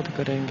तो मोहब्बत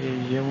करेंगे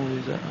ये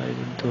मूवीज़ आई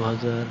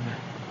 2000 में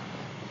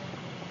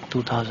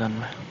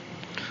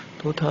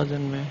 2000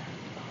 में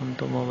हम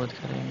तो मोहब्बत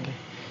करेंगे।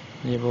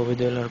 ये बॉबी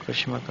देओल और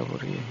करिश्मा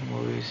कपूर की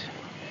movies.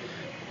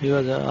 He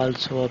was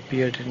also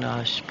appeared in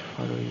Ashq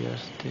for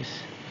years. This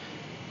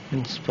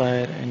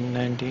inspired in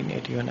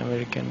 1981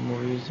 American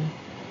movies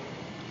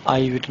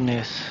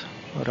Eyewitness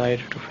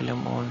right to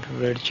film on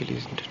Red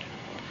Chillies।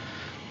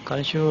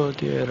 कहानी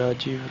होती है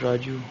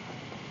Raju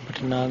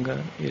Bhatnagar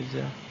is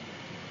a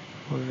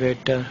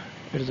waiter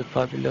at a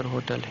popular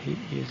hotel. He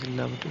is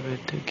loved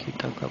with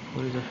Geeta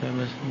Kapoor is a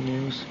famous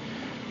news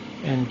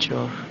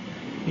anchor.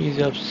 He is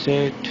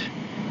upset.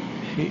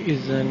 He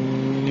is a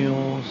new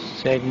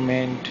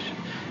segment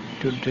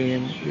to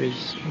dream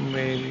with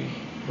Mary.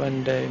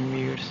 One day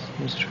meets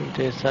Mr.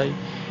 Desai,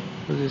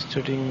 who is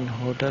studying in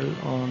hotel.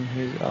 On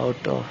his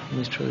out of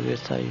Mr.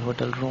 Desai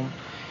hotel room,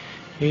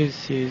 he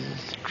sees a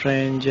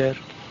stranger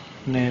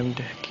named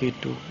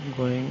Ketu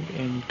going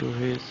into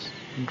his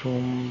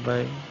room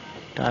by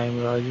time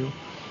Raju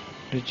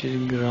reaches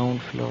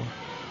ground floor.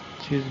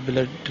 Sees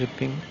blood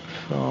dripping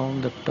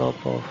from the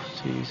top of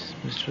sees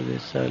Mr.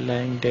 Desai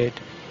lying dead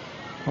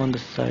on the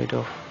side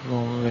of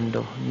room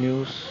window.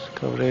 News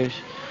coverage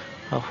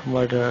of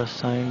murder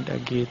assigned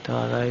Agita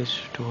arrives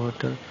to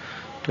hotel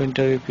to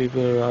interview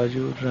people.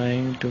 Raju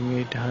trying to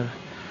meet her.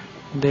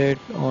 That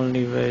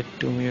only way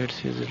to meet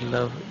his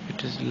love.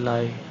 It is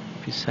lie.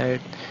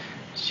 Beside,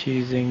 she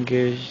is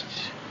engaged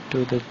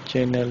to the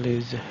channel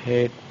is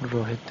head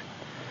Rohit.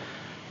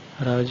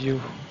 Raju,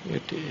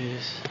 it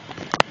is।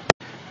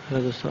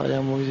 Hello दोस्तों, आज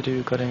हम movies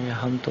review करेंगे।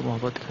 हम तो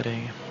मोहब्बत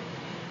करेंगे।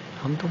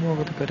 हम तो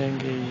मोहब्बत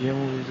करेंगे ये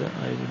मूवीज़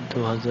आई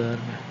 2000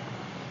 में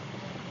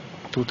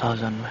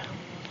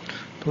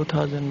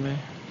 2000 में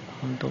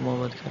हम तो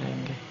मोहब्बत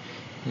करेंगे।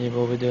 ये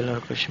बॉबी देओल और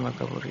करिश्मा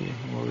कपूर की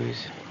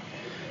movies.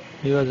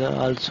 He was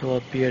also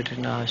appeared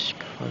in Ashq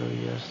for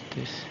years.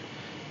 This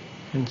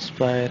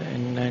inspired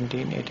in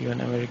 1981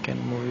 American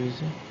movies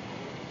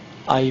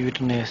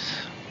Eyewitness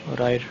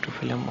right to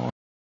film on।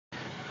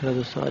 Hello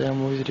दोस्तों, आज हम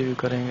मूवीज़ रिव्यू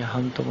करेंगे।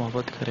 हम तो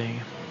मोहब्बत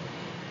करेंगे।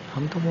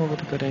 हम तो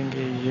मोहब्बत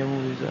करेंगे ये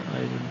मूवीज़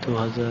आई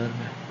 2000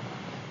 में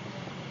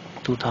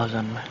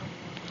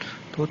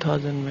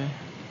 2000 में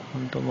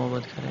हम तो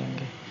मोहब्बत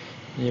करेंगे।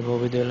 ये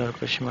बॉबी देओल और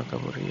करिश्मा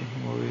कपूर की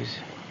movies.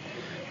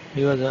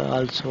 He was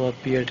also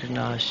appeared in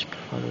Ashq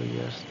for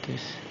years.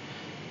 This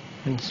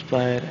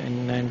inspired in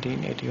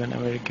 1981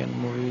 American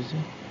movies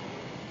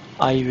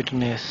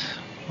Eyewitness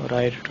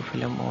right to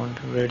film on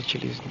Red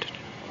Chillies।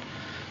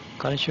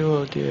 कहानी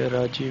होती है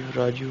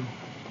Raju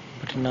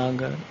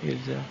Bhatnagar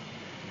is a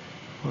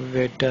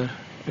waiter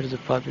at a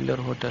popular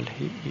hotel.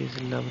 He is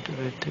loved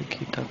with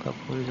Geeta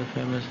Kapoor is a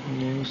famous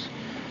news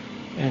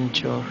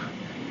anchor.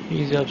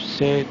 He is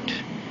upset.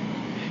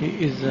 He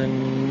is a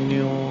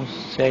new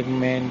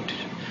segment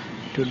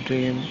to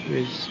dream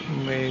with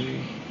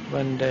Mary.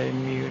 One day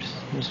meets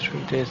Mr.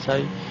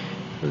 Desai,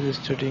 who is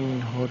studying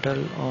in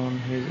hotel. On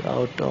his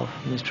out of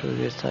Mr.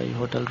 Desai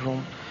hotel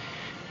room,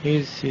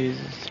 he sees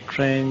a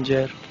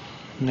stranger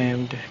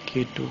named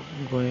Ketu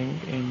going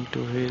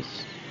into his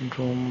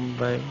room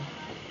by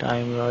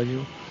time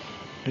Raju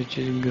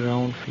reaches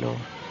ground floor.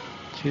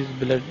 Sees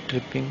blood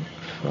dripping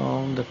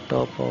from the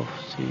top of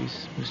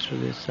sees Mr.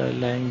 Desai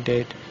lying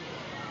dead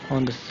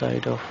on the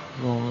side of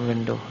room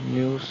window.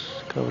 News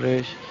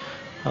coverage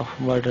of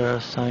murder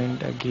assigned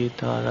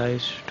Agita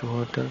arrives to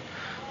hotel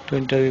to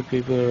interview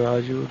people.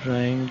 Raju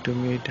trying to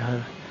meet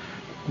her.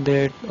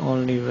 That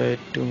only way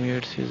to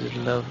meet his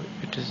love.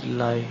 It is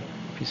lie.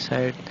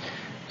 Beside,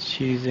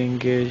 she is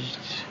engaged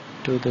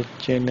to the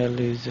channel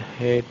is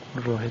head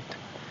Rohit.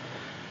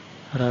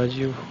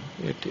 Raju,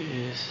 it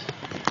is।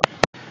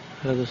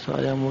 Hello दोस्तों,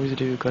 आज हम movies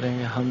review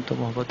करेंगे। हम तो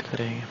मोहब्बत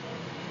करेंगे।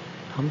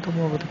 हम तो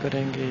मोहब्बत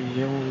करेंगे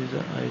ये मूवीज़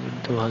आई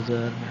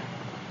 2000 में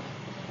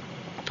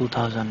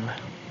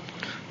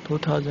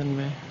 2000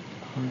 में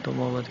हम तो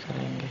मोहब्बत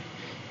करेंगे।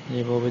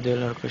 ये बॉबी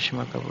देओल और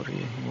करिश्मा कपूर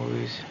की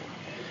movies.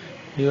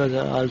 He was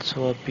also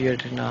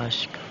appeared in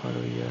Ashq for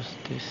years.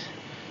 This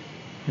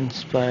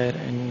inspired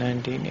in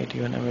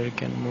 1981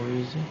 American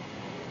movies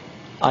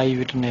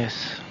Eyewitness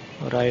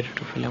right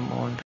to film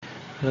on.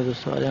 Hello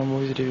दोस्तों, आज हम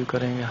मूवीज़ रिव्यू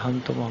करेंगे. हम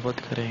तो मोहब्बत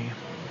करेंगे.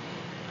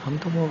 हम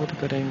तो मोहब्बत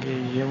करेंगे.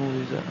 ये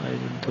मूवीज़ आई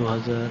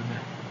 2000 में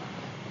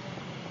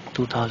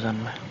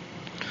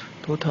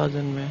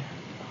 2000 में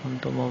हम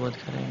तो मोहब्बत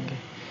करेंगे.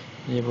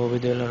 ये बॉबी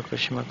देओल और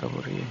करिश्मा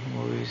कपूर की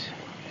movies.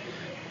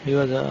 He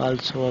was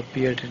also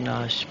appeared in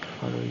Ashq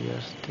for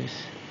years. This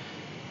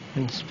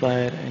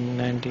inspired in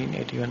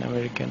 1981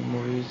 American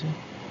movies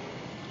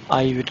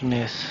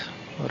Eyewitness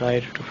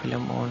right to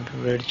film on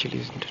red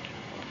chillies.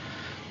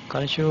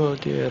 Karisma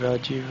होती है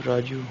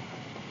Raju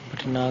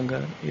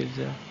Bhatnagar is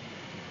a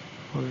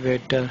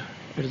waiter.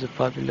 It is a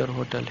popular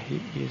hotel. He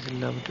is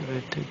loved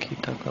with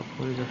Geeta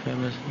Kapoor is a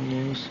famous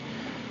news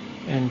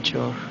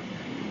anchor.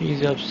 He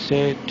is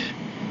upset.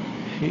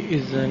 He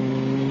is a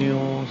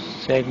new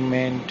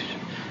segment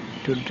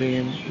to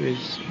dream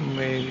with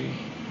Mary.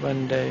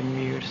 One day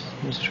meets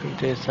Mr.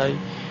 Desai,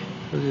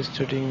 who is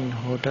studying in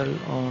hotel.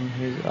 On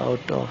his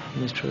out of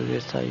Mr.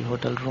 Desai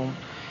hotel room,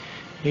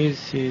 he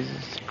sees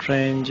a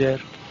stranger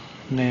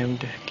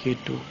named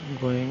Kitu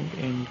going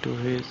into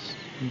his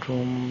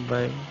room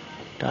by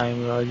time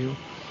Raju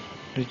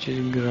reaches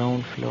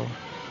ground floor.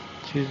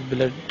 Sees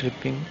blood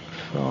dripping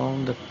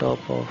from the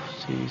top of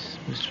sees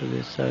Mr.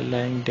 Desai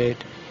lying dead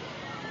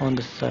on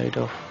the side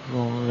of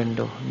room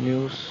window.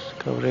 News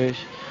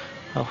coverage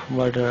of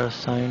murder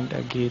assigned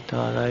Geeta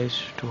arrives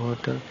to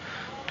hotel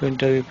to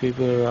interview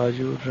people.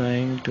 Raju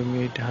trying to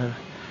meet her.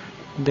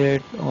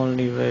 That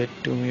only way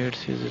to meet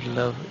his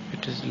love.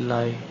 It is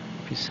lie.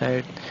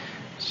 Besides,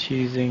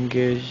 she is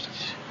engaged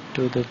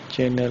to the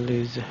channel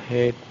is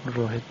head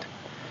Rohit.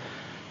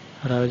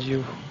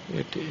 Raju,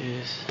 it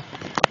is.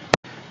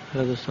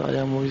 Hello दोस्तों, आज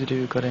हम movies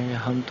review करेंगे.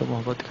 हम तो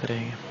मोहब्बत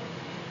करेंगे.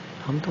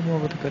 हम तो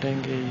मोहब्बत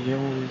करेंगे. ये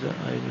मूवीज़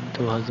आई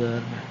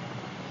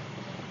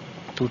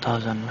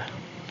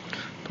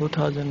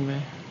 2000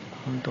 में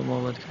हम तो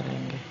मोहब्बत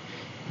करेंगे.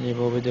 ये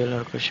बॉबी देओल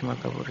और करिश्मा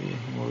कपूर की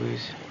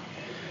movies.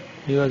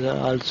 He was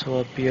also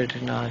appeared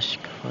in Ashq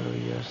for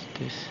years.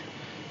 This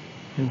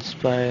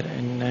inspired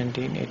in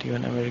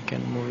 1981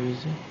 American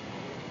movies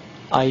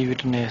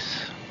Eyewitness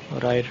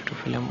right to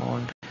film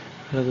on.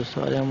 Hello दोस्तों,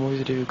 आज हम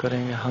मूवीज़ रिव्यू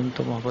करेंगे. हम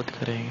तो मोहब्बत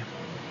करेंगे.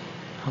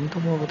 हम तो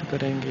मोहब्बत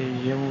करेंगे.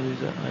 ये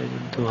मूवीज़ आई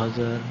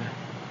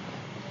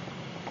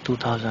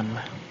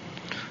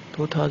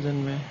 2000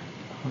 में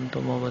हम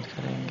तो मोहब्बत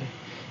करेंगे.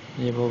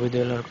 ये बॉबी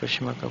देओल और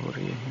करिश्मा कपूर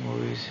की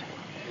movies.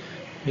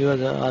 He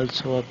was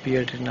also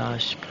appeared in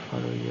Ashq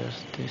for years.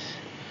 This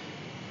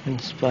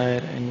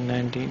inspired in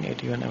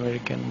 1981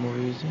 American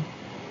movies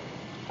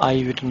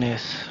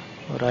Eyewitness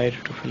right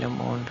to film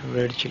on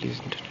red chillies.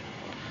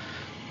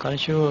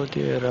 Karisma होती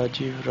है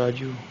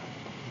Raju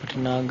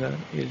Bhatnagar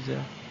is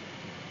a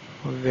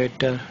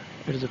waiter.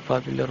 It is a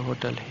popular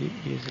hotel. He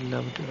is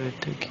loved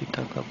with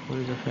Geeta Kapoor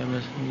is a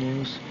famous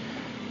news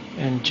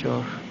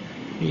anchor.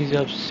 He is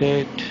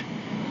upset.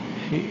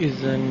 He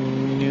is a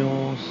new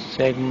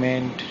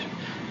segment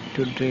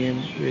to dream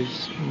with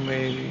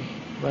Mary.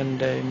 One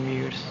day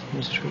meets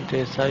Mr.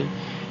 Desai,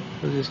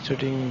 who is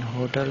studying in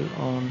hotel.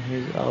 On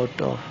his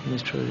out of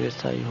Mr.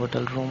 Desai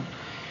hotel room,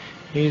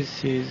 he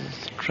sees a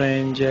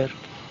stranger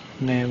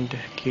named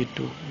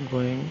Kitu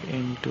going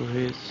into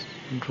his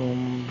room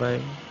by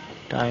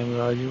time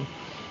Raju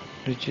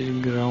reaches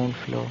ground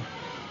floor.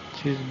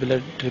 Sees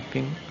blood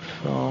dripping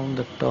from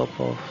the top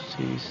of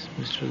sees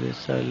Mr.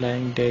 Desai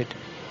lying dead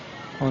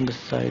on the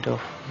side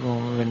of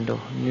room window.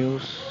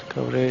 News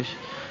coverage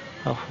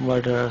of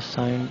murder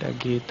assigned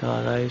Geeta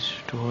arrives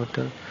to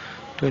hotel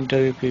to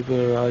interview people.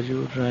 Raju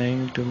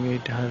trying to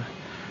meet her.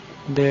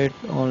 That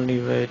only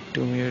way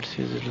to meet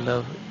his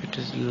love. It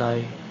is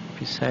lie.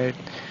 Besides,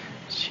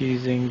 she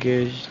is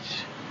engaged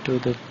to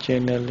the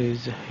channel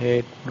is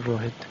head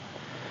Rohit.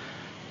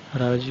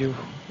 Raju,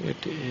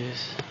 it is.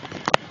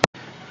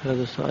 Hello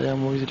दोस्तों, आज हम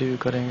movies review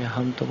करेंगे.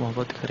 हम तो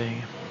मोहब्बत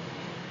करेंगे.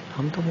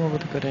 हम तो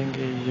मोहब्बत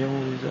करेंगे. ये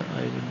मूवीज़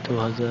आई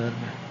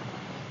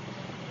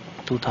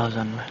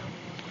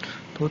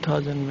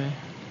 2000 में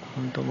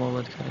हम तो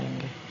मोहब्बत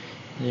करेंगे.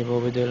 ये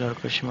बॉबी देओल और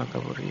करिश्मा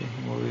कपूर की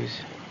movies.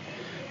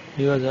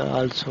 He was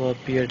also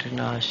appeared in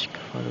Ashq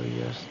for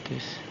years.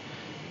 This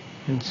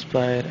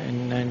inspired in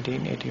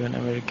 1981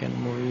 American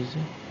movies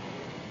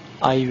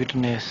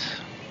Eyewitness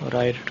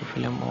right to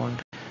film on.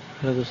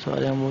 Hello दोस्तों,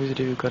 आज हम मूवीज़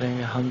रिव्यू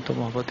करेंगे. हम तो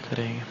मोहब्बत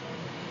करेंगे.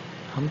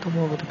 हम तो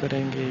मोहब्बत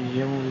करेंगे.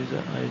 ये मूवीज़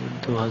आई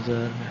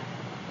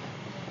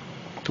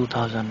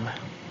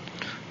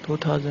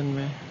 2000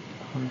 में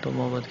हम तो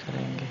मोहब्बत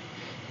करेंगे.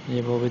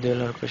 ये बॉबी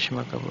देओल और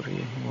करिश्मा कपूर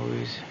की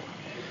movies.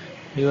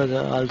 He was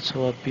also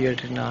appeared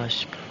in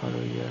Ashq for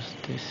years.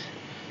 This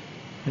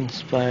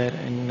inspired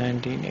in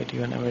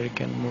 1981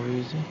 American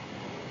movies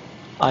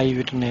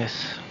Eyewitness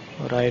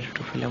right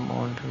to film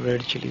on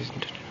red chillies.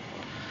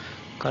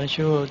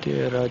 Karisma होती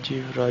है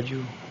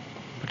Raju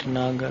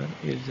Bhatnagar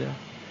is a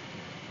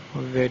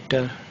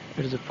waiter.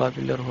 It is a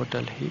popular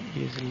hotel. He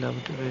is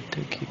loved with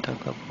Geeta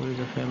Kapoor is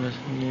a famous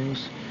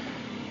news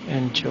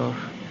anchor.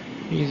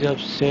 He is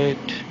upset.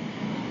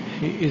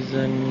 He is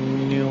a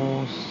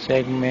new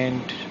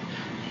segment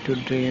to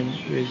dream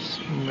with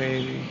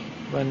Mary.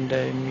 One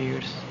day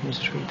meets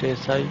Mr.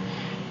 Desai,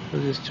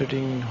 who is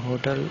studying in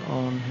hotel.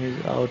 On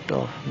his out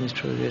of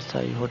Mr.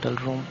 Desai hotel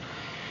room,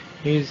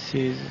 he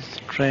sees a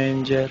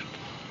stranger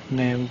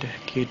named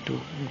Kitu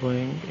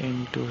going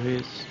into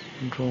his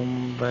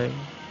room by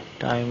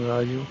time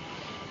Raju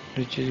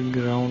reaches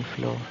ground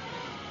floor.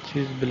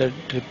 Sees blood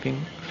dripping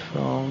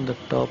from the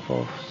top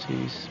of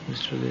sees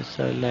Mr.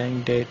 Desai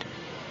lying dead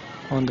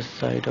on the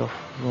side of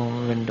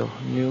room window.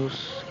 News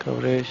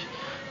coverage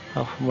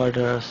of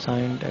murder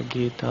assigned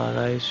Geeta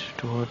arrives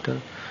to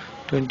hotel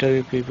to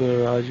interview people.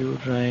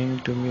 Raju trying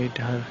to meet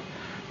her.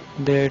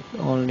 That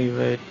only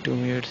way to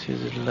meet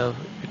his love.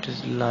 It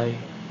is lie.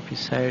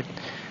 Besides,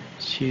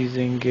 she is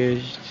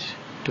engaged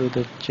to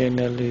the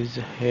channel is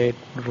head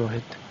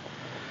Rohit.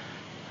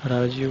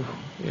 Raju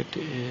it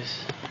is.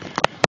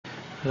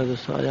 Hello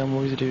दोस्तों, आज हम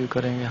movies review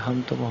करेंगे।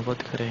 हम तो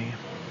मोहब्बत करेंगे।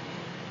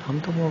 हम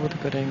तो मोहब्बत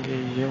करेंगे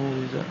ये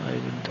मूवीज़ आई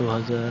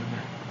 2000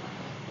 में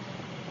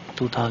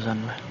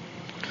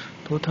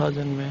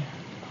 2000 में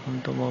हम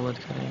तो मोहब्बत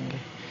करेंगे।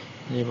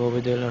 ये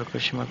बॉबी देओल और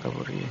करिश्मा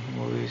कपूर की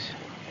movies.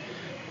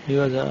 He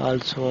was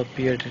also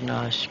appeared in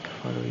Aashk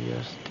for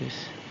years. This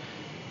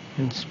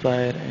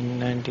inspired in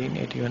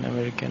 1981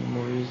 American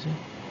movies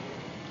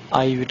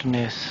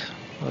Eyewitness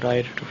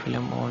right to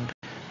film on।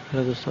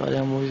 Hello दोस्तों, आज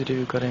हम मूवीज़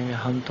रिव्यू करेंगे।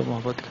 हम तो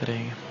मोहब्बत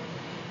करेंगे।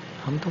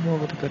 हम तो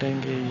मोहब्बत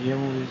करेंगे ये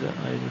मूवीज़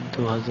आई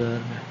 2000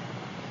 में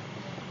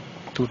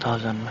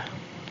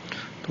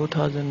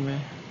 2000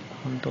 में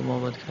हम तो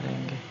मोहब्बत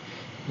करेंगे।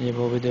 ये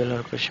बॉबी देओल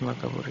और करिश्मा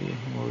कपूर की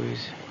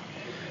movies.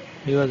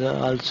 He was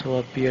also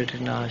appeared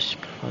in Aashk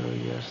for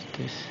years.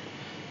 This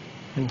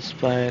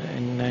inspired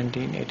in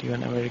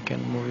 1981 American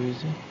movies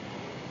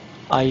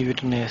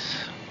Eyewitness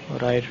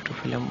right to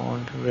film on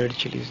Red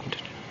Chillies।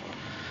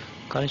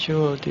 कहानी शुरू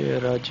होती है।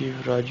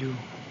 Raju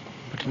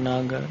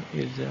Bhatnagar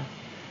is a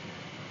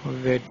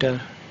waiter.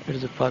 It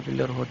is a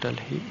popular hotel.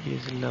 He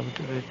is loved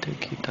with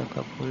Geeta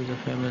Kapoor is a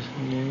famous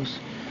news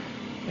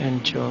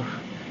anchor.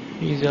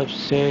 He is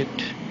upset.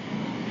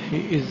 He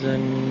is a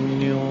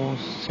new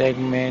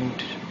segment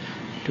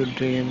to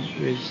dream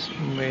with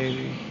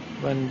Mary.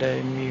 One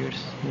day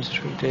meets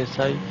Mr.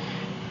 Desai,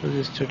 who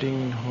is studying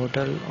in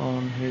hotel.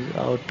 On his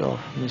out of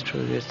Mr.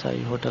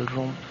 Desai hotel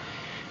room,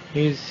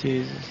 he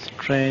sees a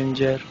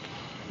stranger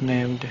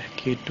named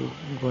Kitu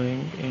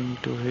going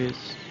into his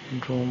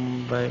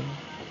room by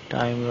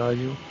time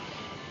Raju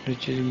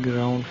reaches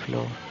ground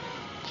floor.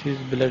 Sees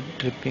blood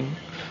dripping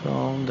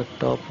from the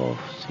top of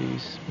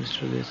sees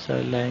Mr. Desai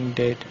lying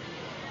dead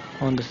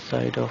on the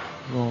side of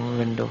room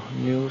window.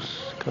 News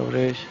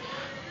coverage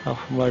of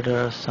murder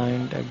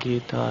assigned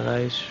Geeta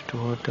arrives to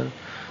hotel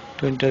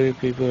to interview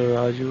people.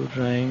 Raju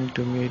trying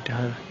to meet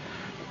her.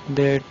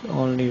 That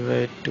only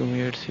way to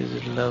meet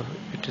his love.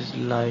 It is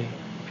lie.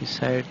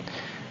 Besides,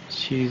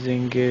 she is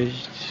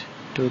engaged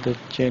to the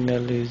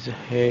channel is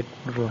head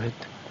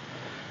Rohit.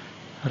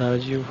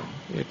 Raju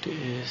it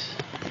is.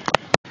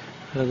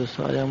 Hello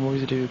दोस्तों, आज हम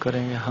movies review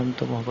करेंगे। हम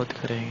तो मोहब्बत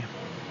करेंगे।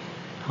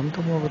 हम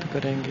तो मोहब्बत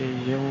करेंगे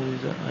ये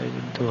मूवीज़ आई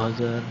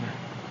 2000 में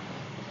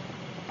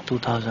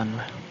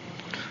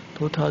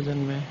 2000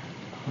 में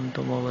हम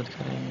तो मोहब्बत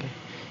करेंगे।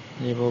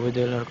 ये बॉबी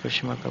देओल और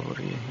करिश्मा कपूर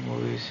की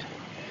movies.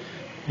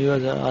 He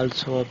was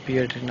also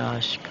appeared in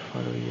Aashk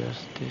for years.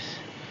 This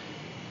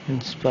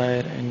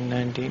inspired in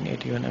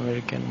 1981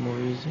 American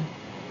movies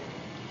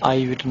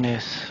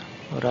Eyewitness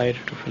right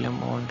to film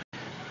on।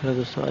 Hello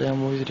दोस्तों, आज हम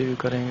मूवीज़ रिव्यू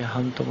करेंगे।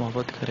 हम तो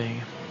मोहब्बत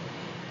करेंगे।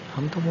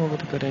 हम तो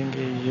मोहब्बत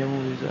करेंगे ये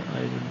मूवीज़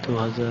आई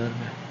 2000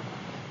 में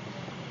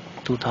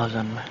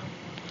 2000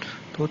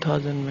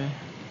 में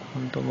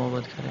हम तो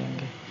मोहब्बत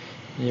करेंगे।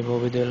 ये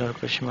बॉबी देओल और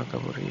करिश्मा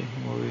कपूर की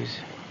movies.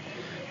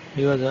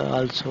 He was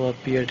also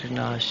appeared in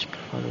Aashk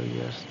for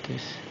years.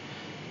 This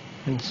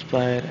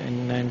inspired in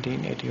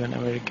 1981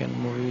 American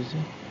movies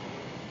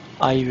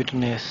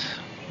Eyewitness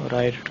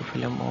right to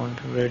film on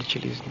Red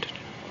Chillies।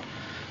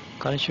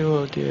 कहानी शुरू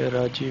होती है।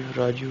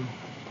 Raju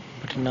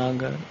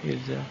Bhatnagar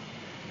is a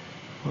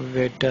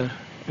waiter.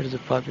 It is a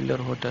popular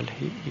hotel.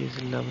 He is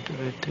loved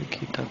with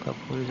Geeta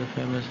Kapoor is a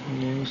famous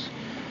news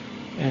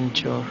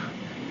anchor.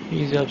 He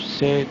is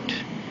upset.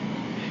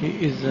 He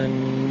is a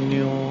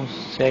new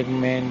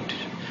segment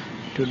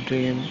to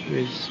dream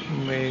with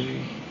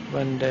Mary.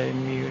 One day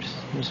meets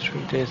Mr.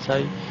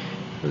 Desai,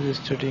 who is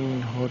studying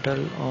in hotel.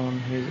 On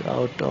his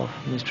out of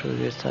Mr.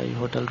 Desai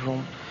hotel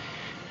room,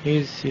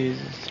 he sees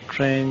a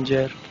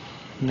stranger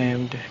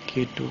named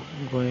Kitu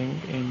going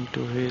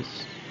into his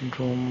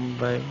room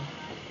by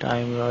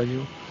time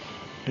Raju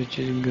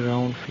reaches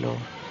ground floor.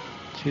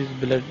 Sees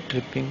blood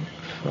dripping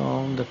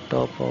from the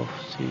top of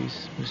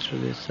sees Mr.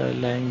 Desai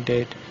lying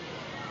dead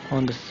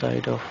on the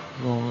side of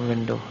room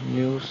window.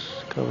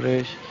 News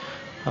coverage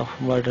of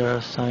murder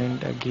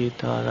assigned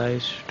Geeta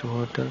arrives to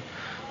hotel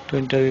to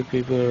interview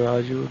people.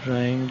 Raju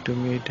trying to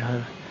meet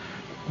her.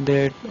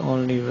 That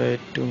only way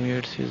to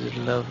meet his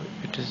love,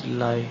 it is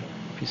lie.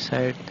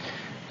 Beside,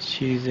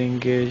 she is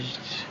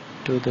engaged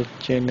to the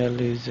channel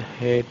is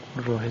hate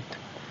Rohit.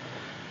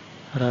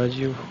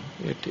 Raju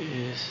it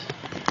is।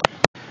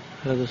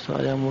 Hello दोस्तों,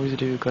 आज हम movies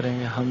review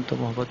करेंगे। हम तो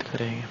मोहब्बत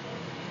करेंगे।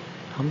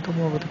 हम तो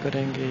मोहब्बत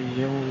करेंगे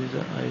ये मूवीज़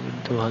आई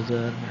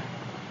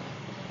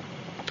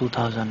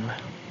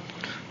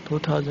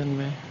 2000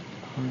 में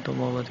हम तो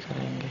मोहब्बत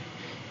करेंगे।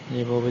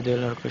 ये बॉबी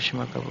देओल और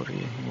करिश्मा कपूर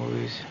की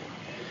movies.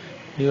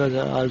 He was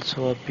also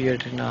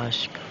appeared in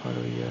Ashk for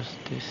years.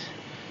 This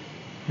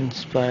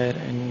inspired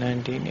in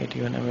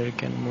 1981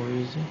 American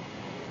movies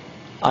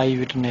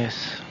Eyewitness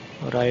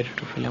right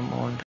to film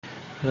on।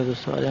 Hello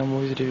दोस्तों, आज हम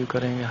मूवीज़ रिव्यू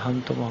करेंगे। हम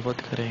तो मोहब्बत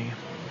करेंगे।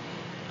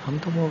 हम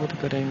तो मोहब्बत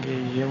करेंगे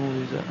ये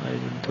मूवीज़ आई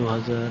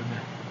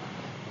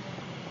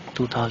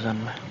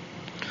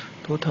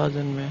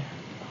 2000 में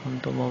हम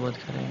तो मोहब्बत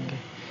करेंगे।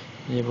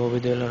 ये बॉबी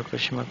देओल और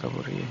करिश्मा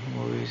कपूर की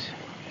movies.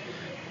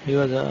 He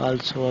was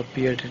also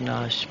appeared in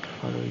Ashk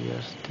for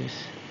years. This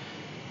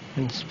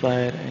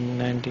inspired in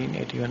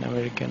 1981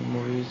 American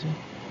movies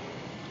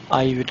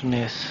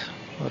Eyewitness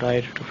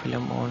right to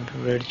film on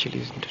Red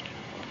Chillies।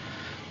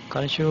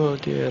 कहानी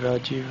होती है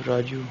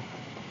Raju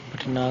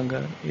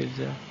Bhatnagar is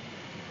a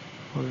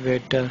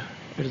waiter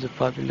at a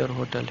popular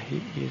hotel. He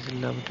is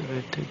loved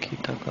with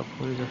Geeta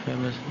Kapoor is a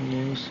famous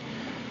news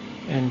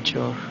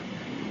anchor.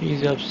 He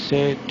is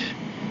upset.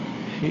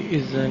 He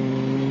is a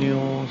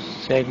new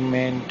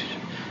segment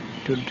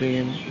to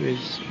dream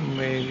with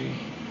Mary.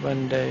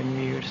 One day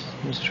meets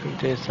Mr.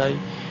 Desai,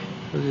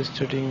 who is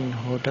studying in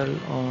hotel.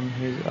 On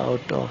his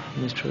out of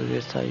Mr.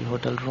 Desai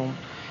hotel room,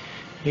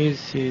 he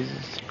sees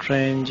a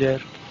stranger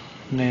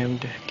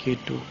named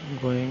Kitu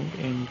going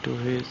into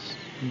his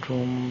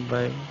room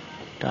by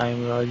time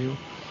Raju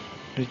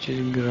reaches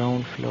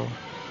ground floor.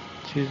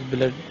 She is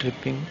blood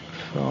dripping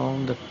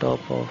from the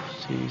top of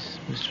sees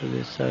Mr.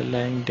 Desai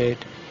lying dead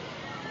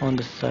on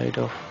the side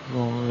of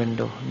room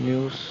window.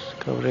 News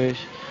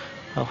coverage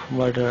of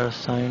murder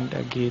assigned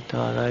Geeta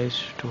arrives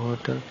to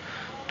hotel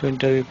to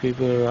interview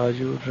people.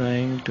 Raju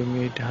trying to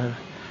meet her.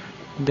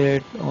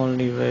 That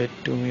only way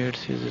to meet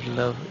his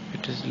love,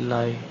 it is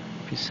lie.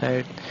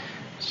 Beside,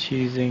 she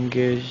is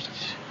engaged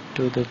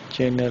to the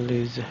channel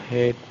is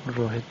hate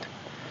Rohit।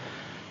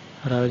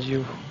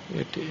 Raju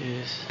it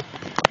is।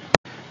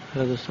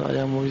 Hello दोस्तों, आज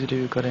हम movies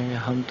review करेंगे।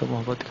 हम तो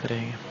मोहब्बत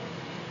करेंगे।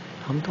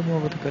 हम तो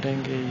मोहब्बत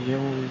करेंगे ये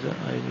मूवीज़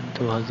आई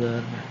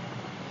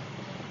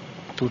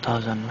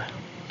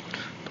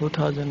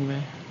 2000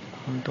 में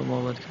हम तो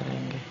मोहब्बत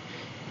करेंगे।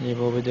 ये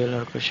बॉबी देओल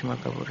और करिश्मा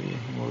कपूर की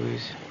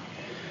movies.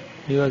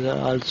 He was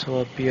also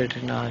appeared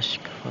in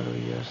Ashk for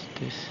years.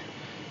 This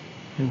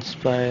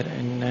inspired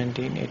in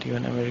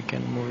 1981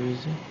 American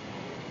movies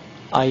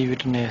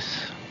Eyewitness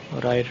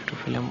right to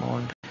film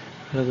on।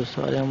 Hello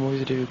दोस्तों, आज हम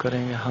मूवीज़ रिव्यू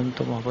करेंगे। हम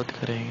तो मोहब्बत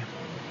करेंगे।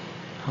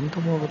 हम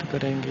तो मोहब्बत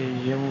करेंगे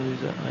ये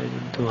मूवीज़ आई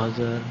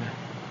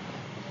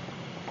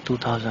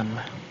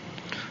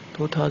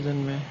 2000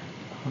 में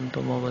हम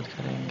तो मोहब्बत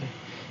करेंगे।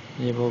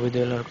 ये बॉबी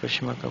देओल और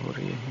करिश्मा कपूर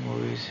की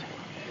movies.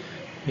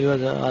 He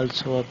was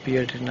also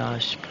appeared in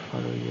Ashk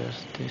for years.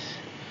 This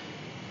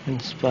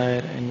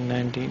inspired in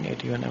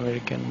 1981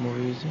 American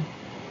movies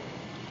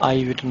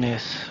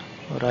Eyewitness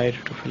right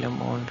to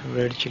film on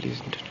Red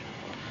Chillies।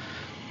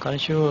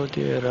 कहानी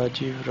होती है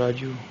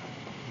Raju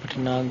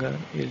Bhatnagar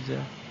is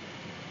a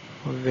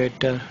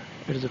waiter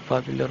at a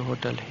popular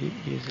hotel. He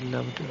is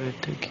loved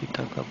with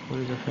Geeta Kapoor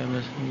is a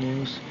famous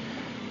news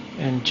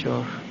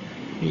anchor.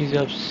 He is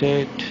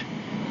upset.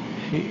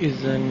 He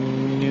is a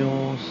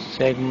new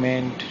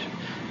segment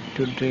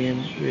to dream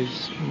with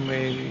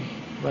Mary.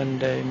 One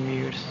day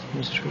meets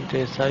Mr.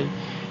 Desai,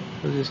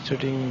 who is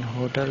studying in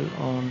hotel.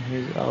 On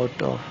his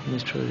out of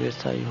Mr.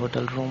 Desai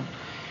hotel room,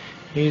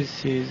 he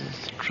sees a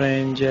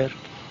stranger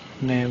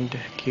named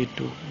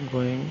Kitu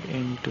going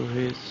into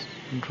his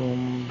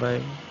room by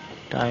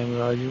time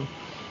Raju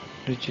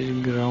reaches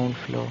ground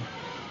floor.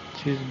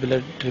 She is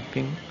blood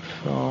dripping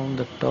from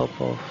the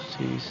top of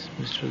sees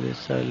Mr.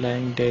 Desai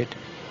lying dead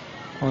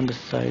on the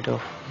side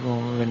of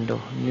room window.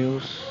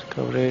 News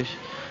coverage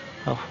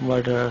of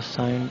murder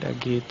assigned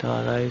Geeta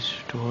arrives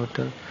to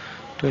hotel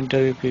to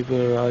interview people.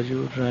 Raju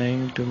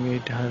trying to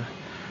meet her.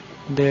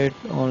 That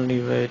only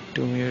way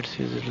to meet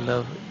his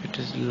love, it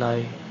is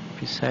lie.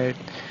 Beside,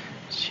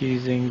 she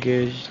is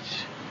engaged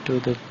to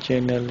the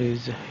channel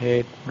is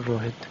hate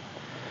Rohit।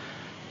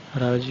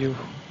 Raju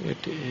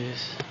it is।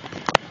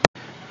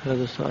 Hello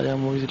दोस्तों, आज हम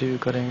movies review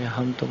करेंगे।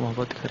 हम तो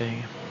मोहब्बत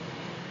करेंगे।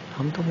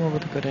 हम तो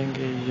मोहब्बत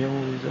करेंगे ये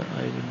मूवीज़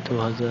आई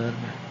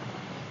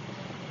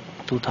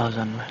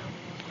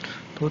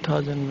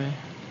 2000 में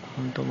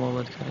हम तो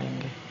मोहब्बत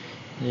करेंगे।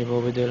 ये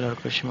बॉबी देओल और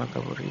करिश्मा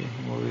कपूर की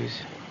movies.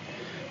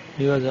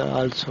 He was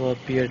also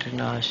appeared in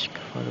Ashk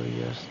for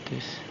years.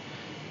 This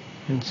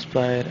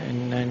inspired in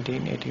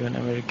 1981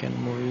 American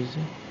movies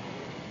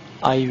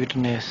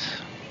Eyewitness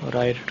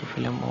right to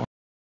film on।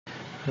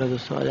 Hello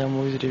दोस्तों, आज हम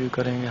मूवीज़ रिव्यू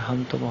करेंगे।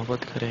 हम तो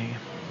मोहब्बत करेंगे।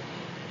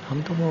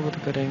 हम तो मोहब्बत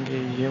करेंगे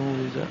ये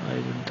मूवीज़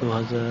आई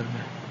 2000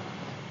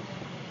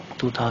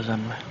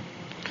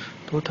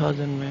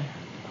 में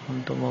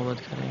हम तो मोहब्बत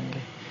करेंगे.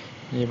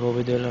 ये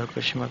बॉबी देओल और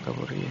करिश्मा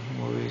कपूर की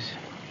movies.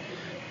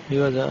 He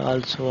was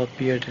also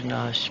appeared in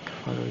Aashk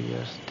for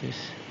years. This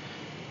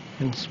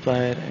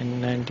inspired in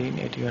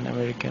 1981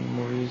 American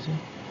movies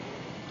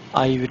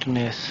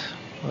Eyewitness,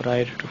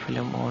 right to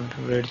film on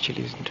Red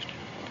Chillies.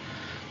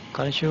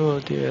 Karisma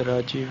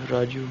Rajiv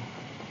Raju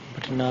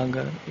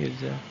Bhatnagar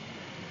is a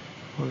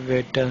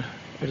waiter.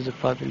 It's a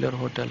popular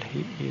hotel.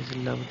 He is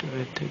loved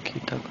with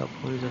Geeta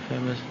Kapoor is a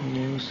famous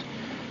news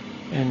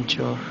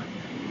anchor.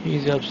 He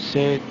is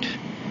upset.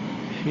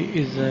 He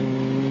is a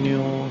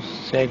new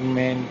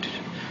segment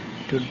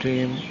to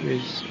dream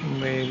with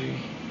Mary.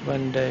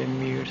 One day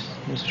meets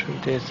Mr.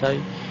 Desai,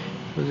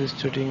 who is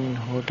studying in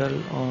hotel.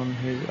 On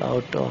his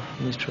out of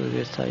Mr.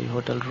 Desai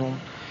hotel room,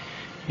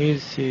 he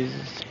sees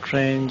a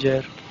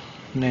stranger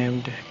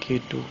named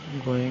Kitu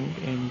going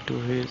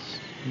into his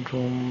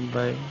room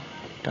by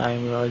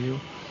time Raju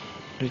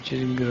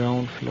reaches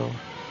ground floor.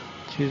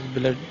 She is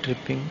blood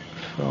dripping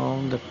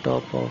from the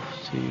top of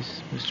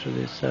sees Mr.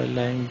 Desai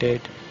lying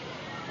dead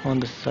on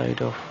the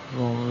side of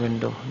room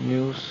window.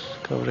 News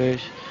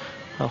coverage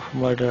of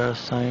murder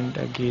assigned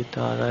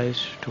Geeta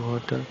arrives to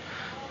hotel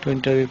to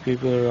interview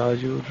people.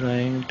 Raju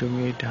trying to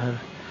meet her.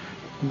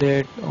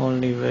 That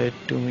only way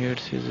to meet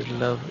his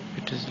love.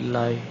 It is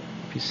lie.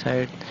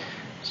 Besides,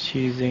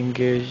 she is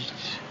engaged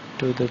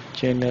to the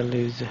channel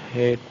is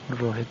head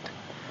Rohit.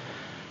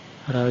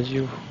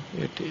 Raju,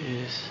 it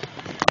is.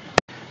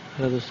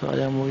 Hello दोस्तों, आज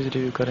हम movies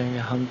review करेंगे.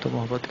 हम तो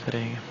मोहब्बत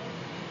करेंगे.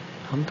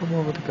 हम तो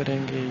मोहब्बत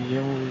करेंगे.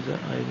 ये मूवीज़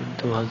आई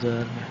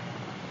 2000 में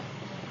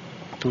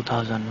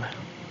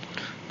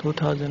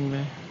 2000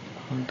 में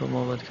हम तो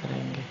मोहब्बत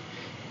करेंगे.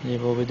 ये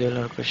बॉबी देओल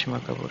और करिश्मा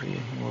कपूर की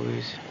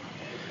movies.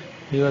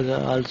 He was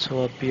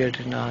also appeared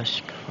in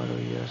Aashk for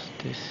years.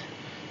 This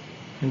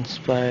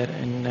inspired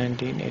in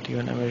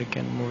 1981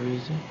 American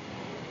movies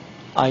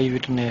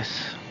Eyewitness,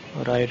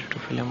 right to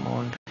film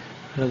on.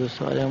 Hello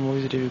दोस्तों, आज हम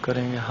मूवीज़ रिव्यू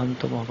करेंगे. हम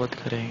तो मोहब्बत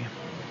करेंगे.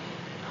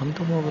 हम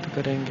तो मोहब्बत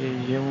करेंगे.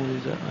 ये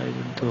मूवीज़ आई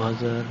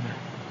 2000 में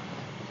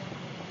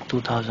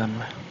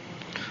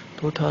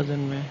 2000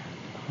 में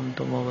हम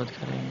तो मोहब्बत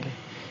करेंगे.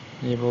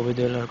 ये बॉबी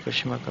देओल और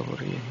करिश्मा कपूर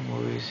की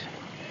movies.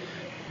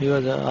 He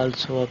was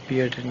also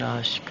appeared in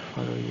Aashk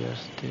for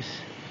years. This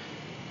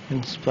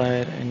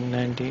inspired in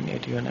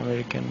 1981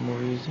 American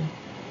movies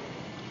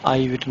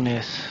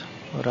Eyewitness,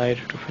 right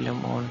to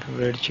film on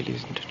Red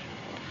Chillies.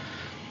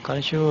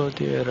 Karisma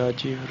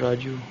Rajiv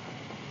Raju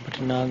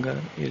Bhatnagar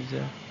is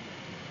a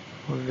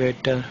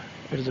waiter.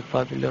 It's a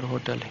popular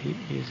hotel. He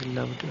is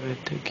loved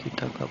with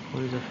Geeta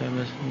Kapoor is a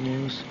famous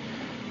news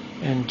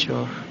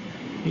anchor.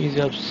 He is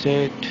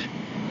upset.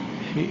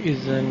 He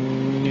is a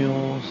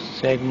new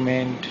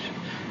segment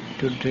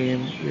to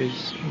dream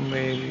with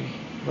Mary.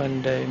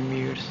 One day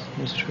meets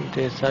Mr.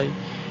 Desai,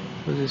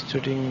 who is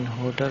studying in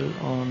hotel.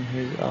 On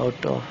his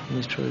out of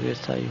Mr.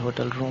 Desai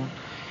hotel room,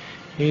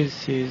 he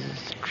sees a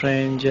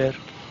stranger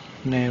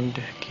named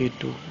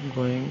Kitu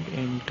going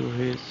into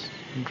his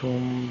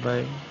room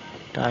by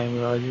time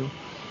Raju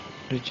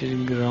reaches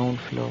ground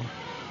floor.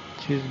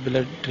 She is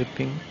blood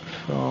dripping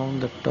from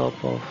the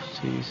top of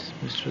sees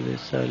Mr.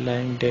 Desai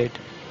lying dead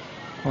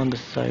on the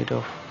side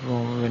of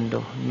room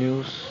window.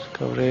 News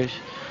coverage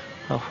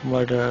of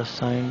murder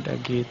assigned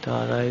Geeta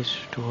arrives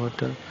to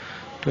hotel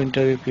to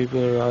interview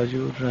people.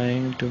 Raju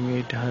trying to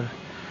meet her.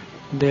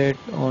 That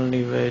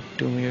only way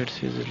to meet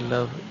his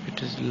love.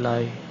 It is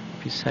lie.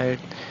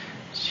 Besides,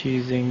 she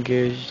is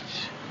engaged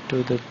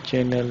to the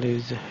channel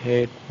is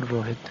head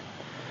Rohit.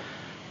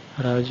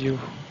 Raju,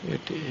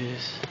 it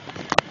is.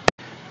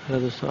 Hello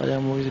दोस्तों, आज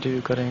हम movies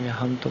review करेंगे.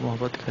 हम तो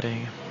मोहब्बत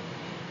करेंगे.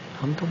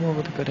 हम तो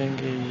मोहब्बत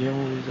करेंगे. ये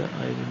मूवीज़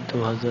आई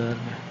 2000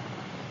 में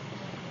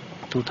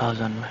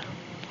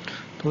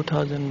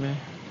 2000 में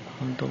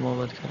हम तो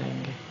मोहब्बत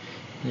करेंगे.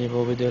 ये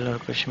बॉबी देओल और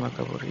करिश्मा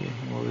कपूर की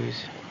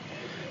movies.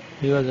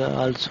 He was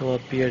also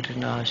appeared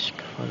in Aashk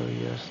for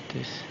years.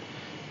 This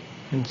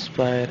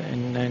inspired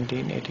in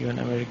 1981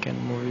 American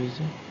movies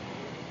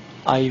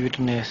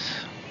Eyewitness,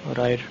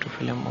 right to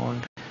film on.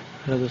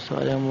 Hello दोस्तों,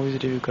 आज हम मूवीज़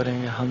रिव्यू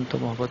करेंगे. हम तो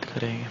मोहब्बत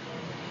करेंगे.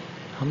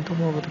 हम तो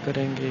मोहब्बत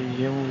करेंगे.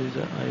 ये मूवीज़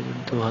आई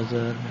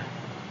 2000 में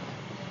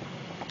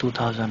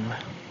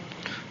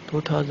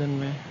 2000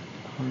 में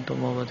हम तो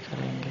मोहब्बत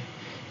करेंगे.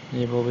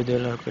 ये बॉबी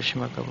देओल और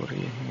करिश्मा कपूर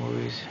की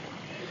movies.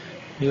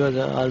 He was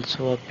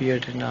also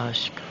appeared in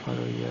Aashk for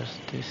years.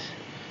 This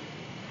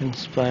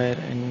inspired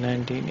in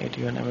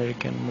 1981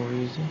 American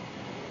movies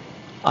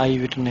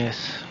Eyewitness,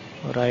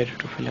 right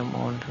to film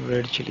on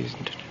Red Chillies.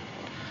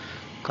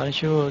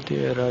 Karisma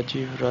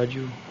Rajiv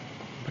Raju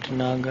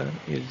Bhatnagar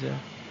is a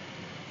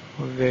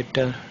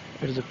waiter.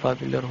 It's a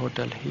popular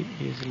hotel. He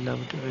is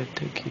loved with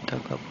Geeta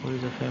Kapoor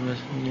is a famous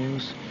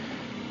news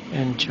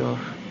anchor.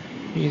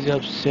 He is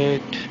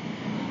upset.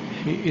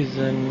 He is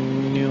a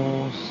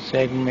new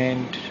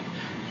segment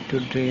to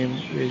dream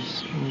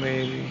with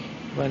Mary.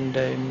 One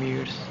day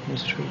meets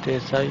Mr.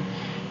 Desai,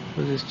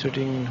 who is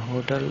studying in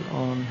hotel.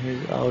 On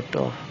his out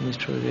of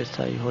Mr.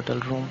 Desai hotel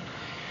room,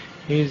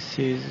 he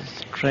sees a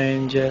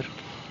stranger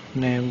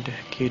named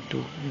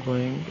Kitu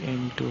going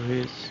into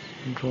his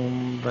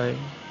room by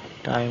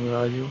time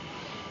Raju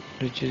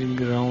reaches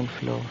ground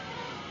floor.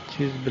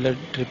 Sees blood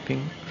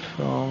dripping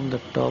from the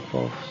top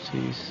of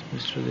sees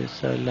Mr.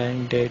 Desai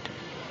lying dead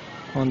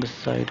on the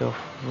side of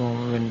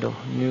room window.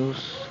 News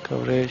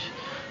coverage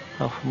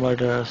of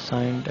murder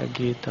assigned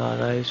Agita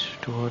arrives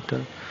to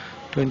hotel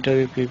to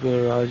interview people.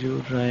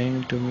 Raju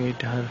trying to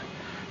meet her.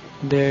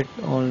 That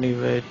only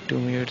way to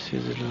meet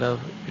his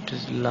love. It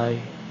is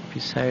lie.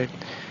 Besides,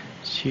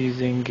 she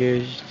is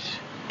engaged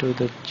to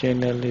the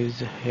channel is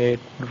head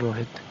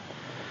Rohit.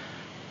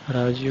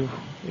 Raju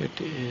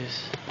it is.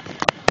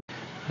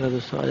 Hello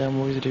दोस्तों, आज हम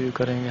movies review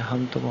करेंगे।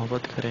 हम तो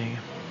मोहब्बत करेंगे।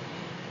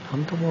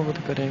 हम तो मोहब्बत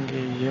करेंगे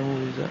ये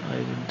मूवीज़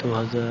आई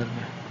 2000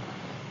 में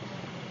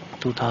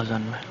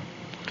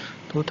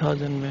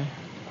 2000 में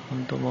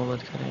हम तो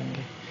मोहब्बत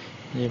करेंगे।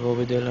 ये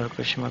बॉबी देओल और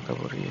करिश्मा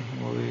कपूर की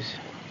movies.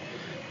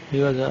 He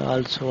was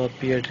also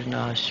appeared in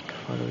Aashk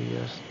for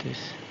years.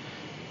 This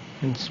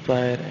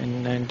inspired in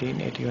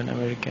 1981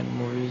 American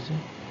movies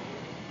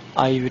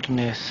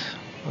Eyewitness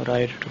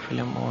right to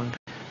film on।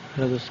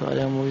 Hello दोस्तों, आज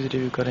हम मूवीज़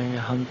रिव्यू करेंगे।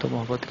 हम तो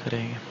मोहब्बत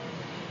करेंगे।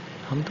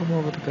 हम तो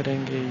मोहब्बत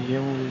करेंगे ये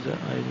मूवीज़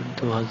आई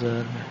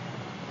 2000 में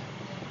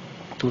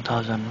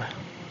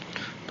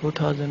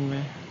 2000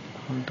 में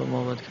हम तो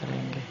मोहब्बत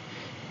करेंगे।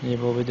 ये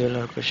बॉबी देओल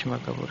और करिश्मा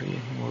कपूर की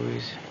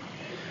movies.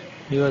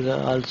 He was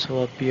also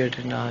appeared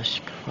in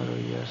Aashk for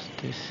years.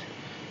 This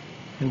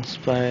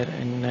inspired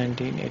in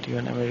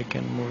 1981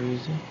 American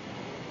movies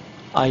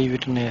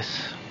Eyewitness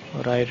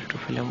right to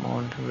film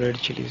on Red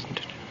Chillies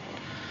Internet।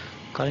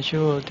 Karisma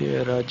होती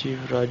है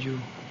Raju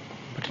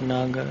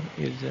Bhatnagar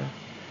is a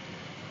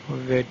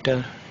waiter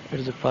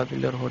at a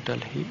popular hotel.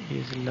 He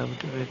is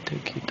loved with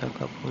Geeta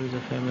Kapoor is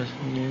a famous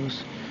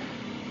news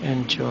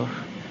anchor.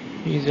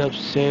 He is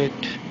upset.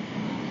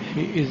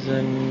 He is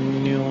a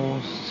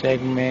new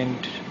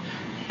segment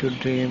to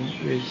dream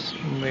with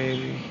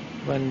Mary.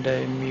 One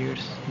day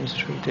meets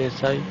Mr.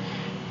 Desai,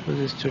 who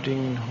is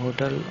studying in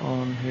hotel.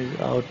 On his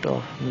out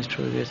of Mr.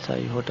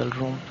 Desai hotel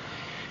room,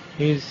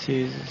 he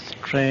sees a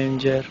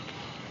stranger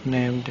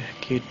named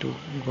Kitu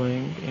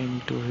going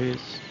into his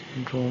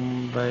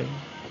room by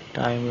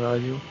time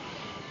Raju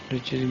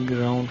reaches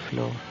ground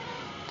floor.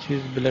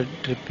 Sees blood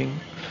dripping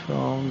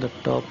from the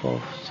top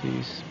of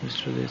sees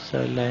Mr.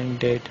 Desai lying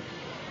dead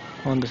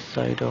on the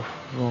side of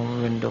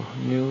room window.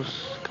 News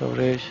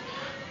coverage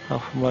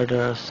of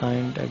murder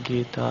assigned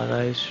Agita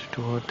arrives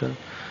to hotel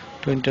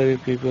to interview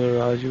people.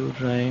 Raju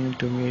trying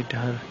to meet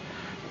her.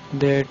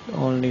 That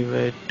only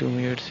way to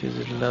meet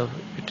his love.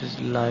 It is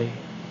lie.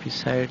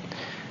 Besides,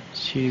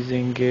 she is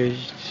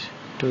engaged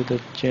to the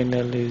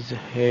channel is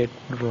head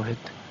Rohit.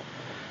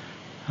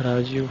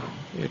 Raju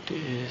it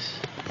is.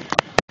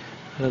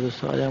 Hello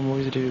दोस्तों, आज हम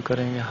movies review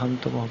करेंगे। हम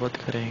तो मोहब्बत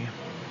करेंगे।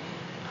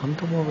 हम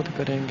तो मोहब्बत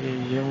करेंगे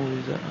ये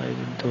मूवीज़ आई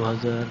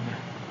 2000 में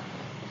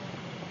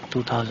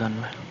 2000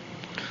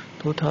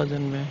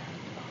 में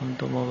हम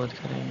तो मोहब्बत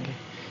करेंगे।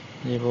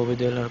 ये बॉबी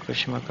देओल और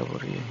करिश्मा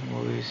कपूर की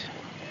movies.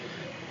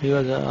 He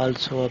was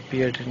also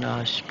appeared in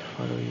Aashk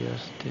for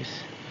years. This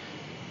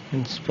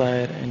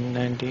inspired in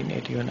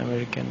 1981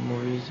 American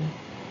movies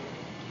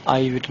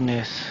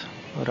Eyewitness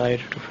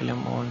right to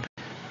film on।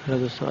 Hello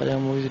दोस्तों, आज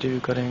हम मूवीज़ रिव्यू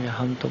करेंगे।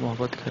 हम तो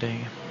मोहब्बत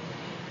करेंगे।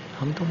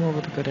 हम तो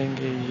मोहब्बत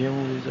करेंगे ये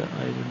मूवीज़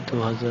आई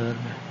 2000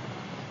 में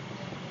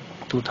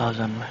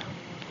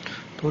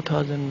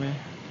 2000 में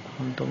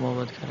हम तो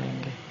मोहब्बत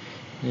करेंगे।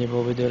 ये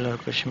बॉबी देओल और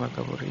करिश्मा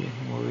कपूर की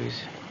movies.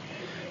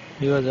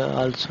 He was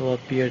also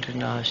appeared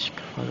in Aashk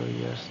for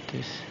years.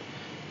 This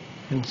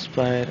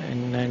inspired in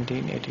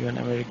 1981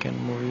 American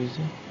movies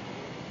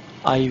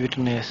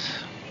Eyewitness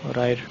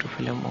right to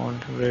film on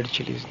Red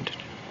Chillies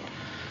Internet।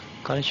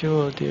 Karisma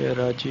होती है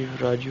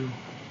Raju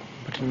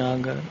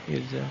Bhatnagar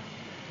is a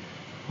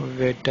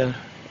waiter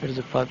at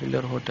a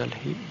popular hotel.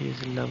 He is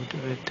loved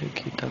with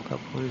Geeta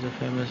Kapoor is a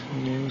famous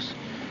news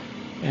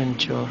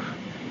anchor.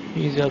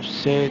 He is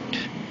upset.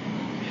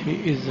 He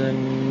is a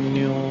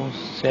new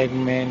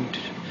segment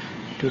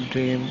to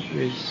dream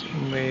with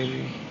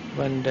Mary.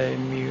 One day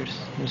meets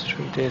Mr.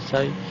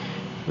 Desai,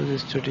 who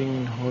is studying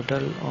in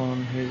hotel. On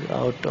his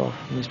out of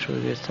Mr.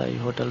 Desai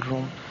hotel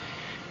room,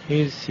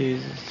 he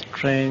sees a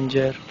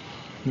stranger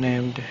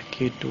named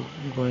Kitu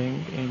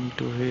going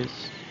into his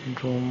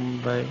room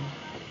by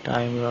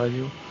time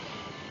Raju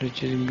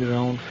reaches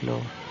ground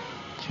floor.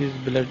 Sees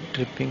blood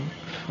dripping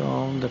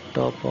from the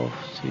top of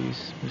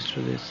sees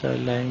Mr. Desai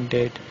lying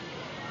dead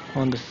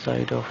on the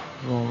side of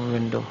room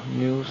window.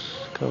 News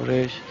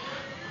coverage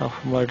of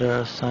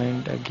murder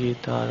assigned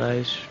Agita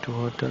arrives to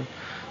hotel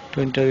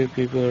to interview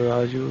people.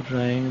 Raju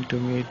trying to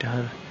meet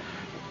her.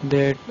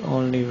 That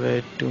only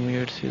way to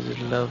meet his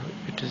love.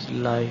 It is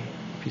lie.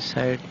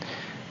 Besides,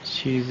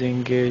 she is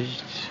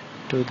engaged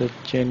to the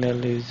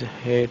channel is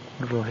head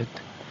Rohit.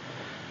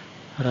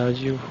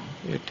 Raju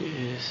it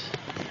is.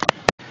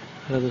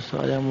 Hello दोस्तों,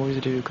 आज हम movies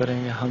review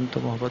करेंगे। हम तो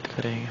मोहब्बत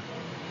करेंगे।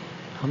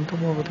 हम तो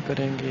मोहब्बत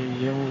करेंगे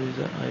ये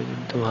मूवीज़ आई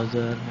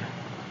 2000 में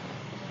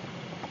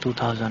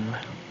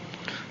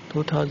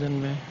 2000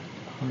 में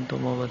हम तो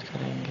मोहब्बत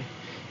करेंगे।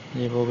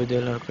 ये बॉबी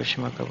देओल और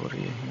करिश्मा कपूर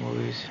की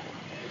movies.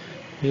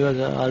 He was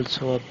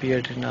also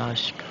appeared in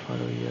Ask for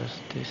years.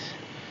 This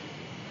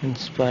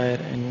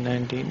inspired in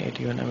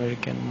 1981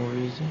 American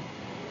movies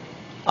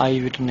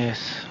Eyewitness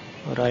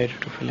right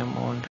to film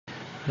on.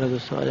 Hello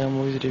दोस्तों, आज हम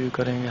मूवीज़ रिव्यू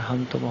करेंगे।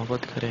 हम तो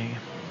मोहब्बत करेंगे।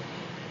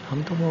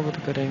 हम तो मोहब्बत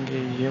करेंगे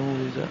ये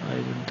मूवीज़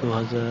आई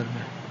 2000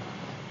 में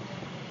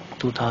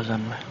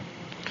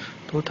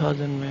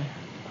 2000 में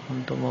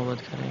हम तो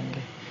मोहब्बत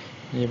करेंगे।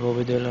 ये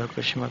बॉबी देओल और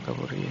करिश्मा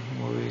कपूर की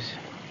movies.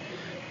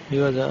 He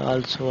was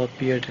also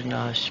appeared in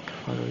Ask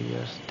for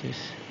years. This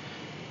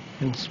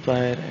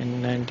inspired in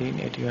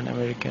 1981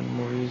 American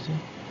movies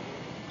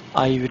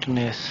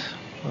Eyewitness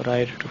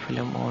right to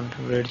film on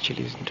red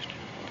chillies.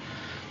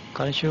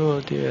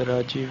 Karisma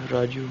Rajiv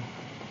Raju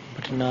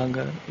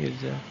Bhatnagar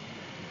is a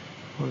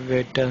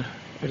waiter.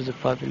 It's a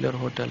popular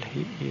hotel.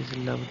 He is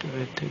loved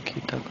with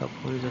Geeta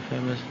Kapoor is a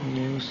famous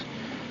news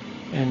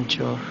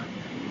anchor.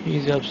 He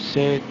is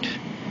upset.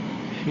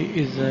 He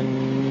is a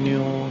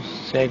new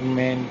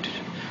segment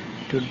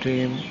to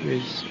dream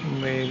with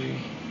Mary.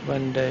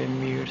 One day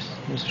meets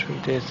Mr.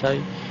 Desai,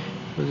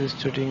 who is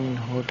studying in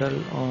hotel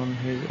on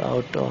his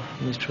out of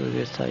Mr.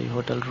 Desai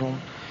hotel room.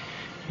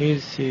 He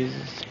sees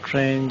a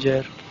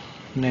stranger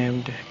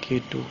named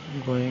Kitu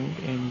going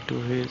into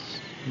his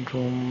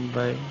room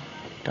by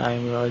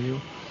time Raju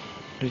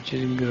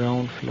reaches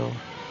ground floor.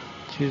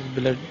 Sees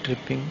blood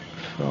dripping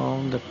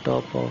from the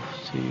top of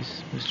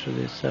sees Mr.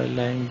 Desai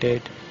lying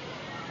dead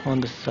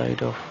on the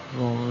side of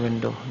room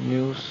window.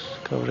 News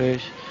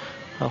coverage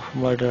of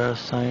murder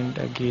assigned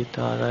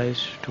Agita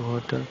arrives to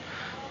hotel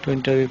to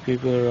interview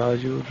people.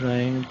 Raju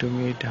trying to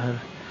meet her.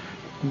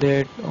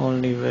 That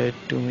only way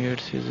to meet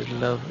his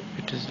love.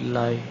 It is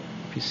lie.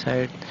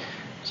 Besides,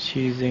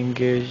 she is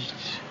engaged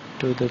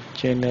to the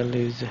channel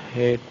is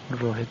head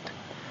Rohit.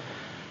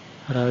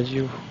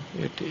 Raju,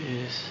 it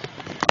is.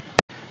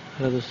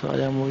 Hello दोस्तों, आज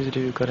हम movies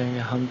review करेंगे।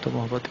 हम तो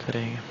मोहब्बत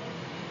करेंगे।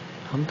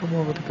 हम तो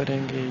मोहब्बत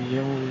करेंगे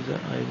ये मूवीज़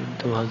आई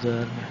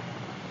 2000 में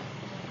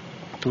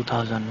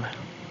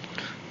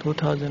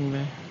 2000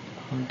 में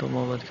हम तो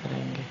मोहब्बत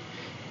करेंगे।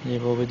 ये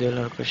बॉबी देओल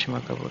और करिश्मा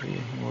कपूर की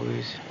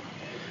movies.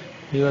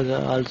 He was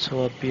also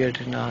appeared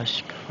in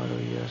Ask for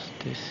years.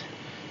 This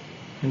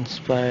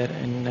inspired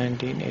in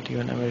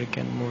 1981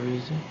 American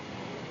movies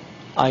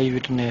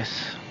Eyewitness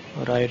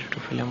right to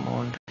film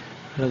on.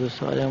 Hello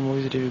दोस्तों, आज हम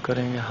मूवीज़ रिव्यू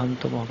करेंगे। हम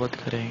तो मोहब्बत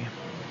करेंगे।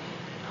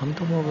 हम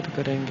तो मोहब्बत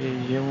करेंगे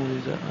ये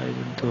मूवीज़ आई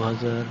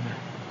 2000 में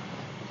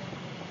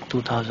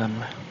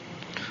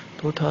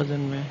 2000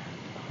 में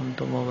हम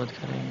तो मोहब्बत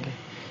करेंगे।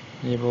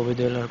 ये बॉबी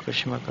देओल और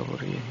करिश्मा कपूर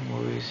की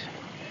movies.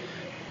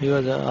 He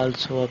was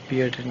also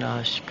appeared in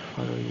Ask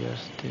for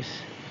years. This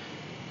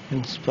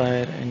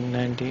inspired in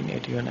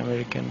 1981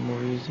 American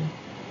movies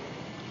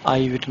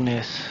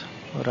Eyewitness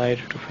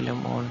right to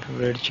film on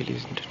red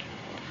chillies.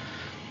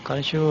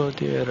 Karisma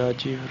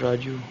Rajiv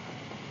Raju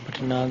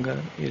Bhatnagar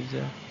is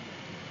a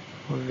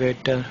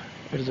waiter.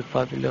 It's a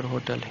popular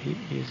hotel. He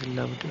is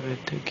loved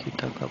with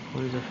Geeta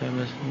Kapoor is a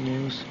famous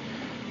news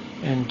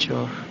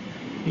anchor.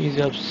 He is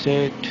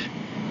upset.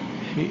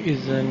 He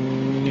is a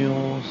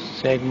new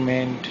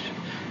segment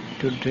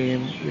to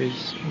dream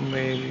with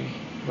Mary.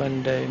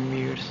 One day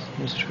meets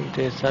Mr.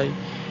 Desai,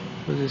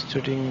 who is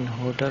studying in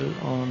hotel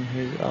on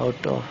his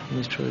out of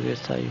Mr.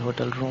 Desai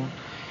hotel room.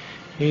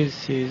 He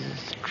sees a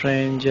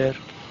stranger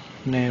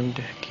named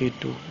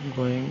Kitu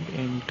going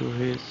into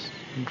his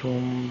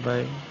room by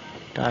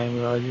time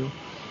Raju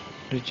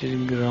reaches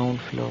ground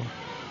floor.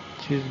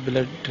 Sees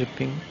blood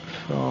dripping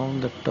from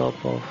the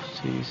top of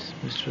sees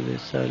Mr.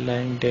 Desai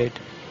lying dead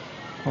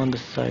on the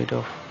side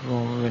of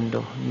room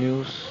window.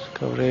 News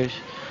coverage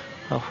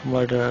of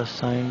murder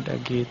assigned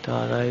Agita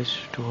arrives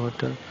to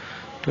hotel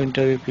to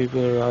interview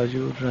people.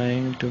 Raju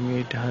trying to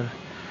meet her.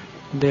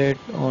 That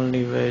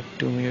only way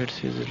to meet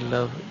his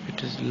love.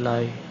 It is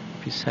lie.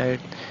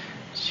 Besides,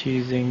 she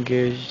is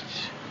engaged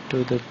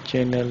to the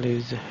channel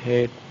is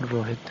head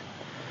Rohit.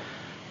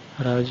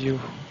 Raju,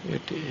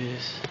 it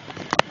is.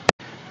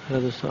 Hello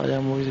दोस्तों, आज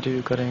हम movies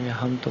review करेंगे।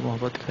 हम तो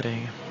मोहब्बत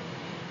करेंगे।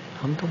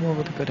 हम तो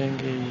मोहब्बत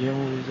करेंगे ये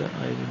मूवीज़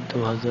आई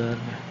 2000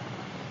 में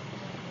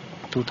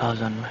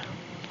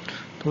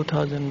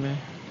 2000 में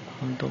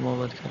हम तो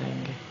मोहब्बत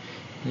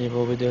करेंगे। ये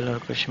बॉबी देओल और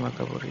करिश्मा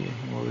कपूर की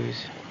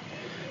movies.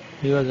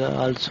 He was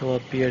also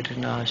appeared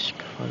in Ask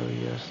for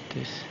years.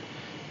 This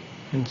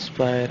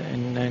inspired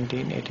in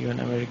 1981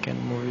 American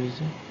movies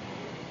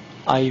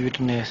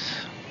Eyewitness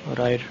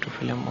right to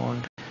film on.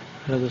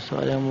 Hello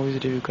दोस्तों, आज हम मूवीज़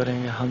रिव्यू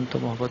करेंगे। हम तो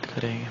मोहब्बत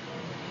करेंगे।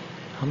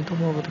 हम तो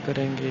मोहब्बत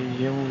करेंगे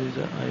ये मूवीज़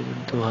आई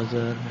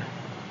 2000 में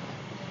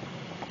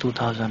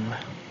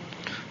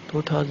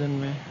 2000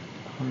 में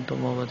हम तो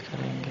मोहब्बत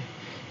करेंगे।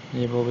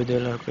 ये बॉबी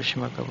देओल और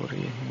करिश्मा कपूर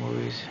की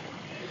movies.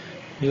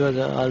 He was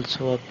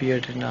also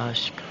appeared in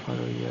Ask for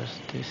years.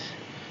 This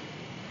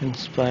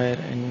inspired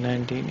in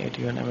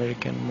 1981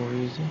 American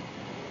movies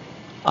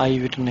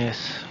Eyewitness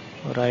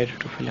right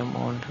to film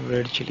on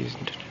red chillies.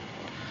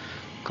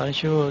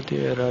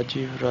 Karisma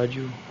Rajiv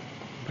Raju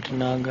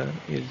Bhatnagar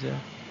is a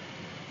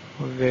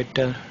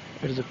waiter.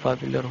 It's a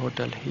popular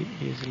hotel. He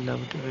is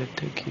loved with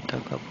Geeta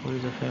Kapoor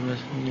is a famous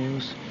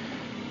news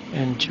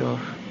anchor.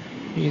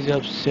 He is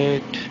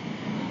upset.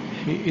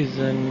 He is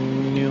a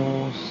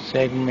new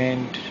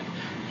segment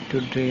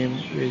to dream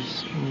with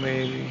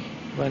Mary.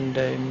 One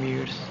day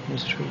meets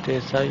Mr.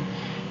 Desai,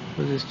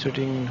 who is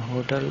studying in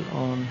hotel.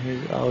 On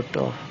his out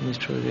of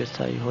Mr.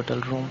 Desai hotel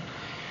room,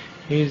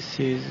 he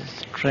sees a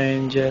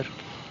stranger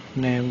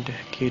named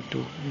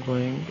Kitu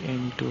going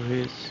into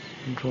his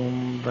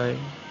room by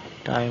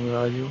time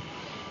Raju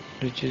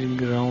reaches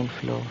ground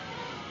floor.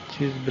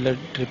 She is blood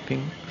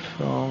dripping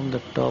from the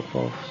top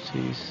of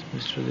sees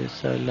Mr.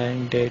 Desai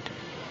lying dead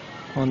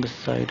on the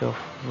side of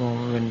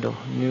room window.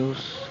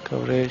 News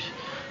coverage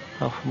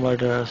of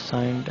murder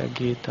assigned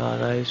Agita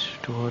arrives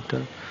to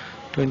hotel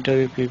to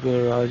interview people.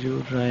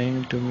 Raju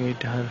trying to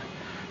meet her.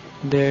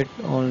 That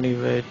only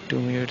way to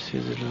meet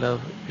his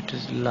love. It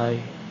is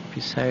lie.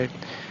 Besides,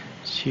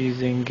 she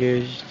is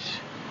engaged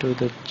to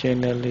the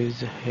channel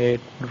is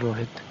head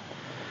Rohit.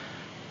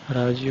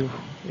 Raju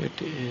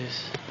it is.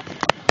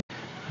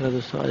 Hello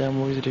दोस्तों, आज हम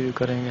movies review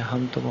करेंगे।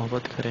 हम तो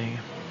मोहब्बत करेंगे।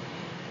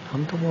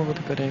 हम तो मोहब्बत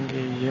करेंगे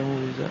ये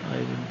मूवीज़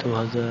आई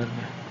 2000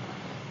 में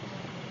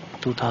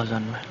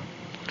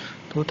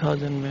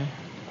 2000 में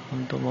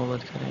हम तो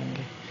मोहब्बत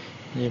करेंगे।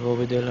 ये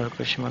बॉबी देओल और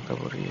करिश्मा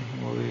कपूर की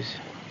movies.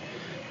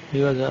 He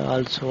was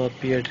also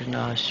appeared in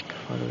Ashk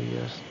for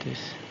years.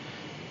 This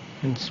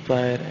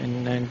inspired in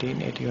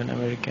 1981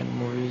 American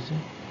movies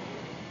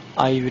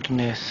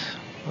Eyewitness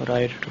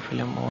right to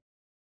film on।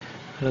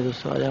 Hello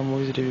दोस्तों, आज हम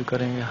मूवीज़ रिव्यू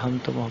करेंगे। हम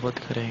तो मोहब्बत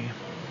करेंगे।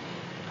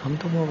 हम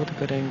तो मोहब्बत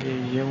करेंगे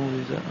ये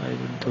मूवीज़ आई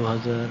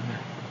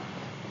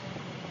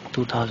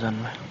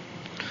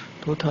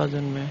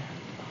 2000 में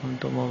हम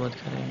तो मोहब्बत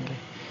करेंगे।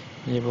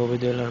 ये बॉबी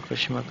देओल और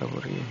करिश्मा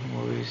कपूर की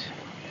movies.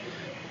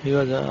 He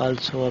was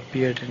also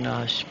appeared in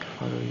Ashk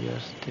for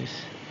years. This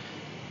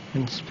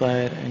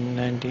inspired in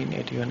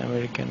 1981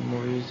 American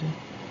movies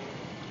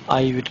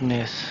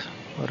Eyewitness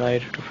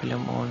right to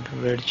film on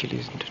Red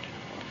Chillies.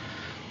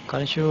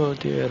 Karisma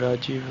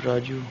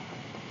Raju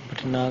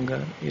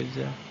Bhatnagar is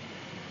a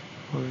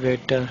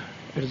waiter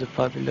at the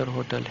popular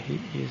hotel. He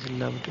is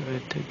loved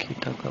with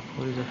Geeta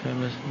Kapoor is a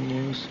famous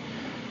news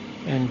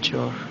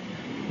anchor.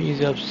 He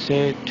is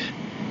upset.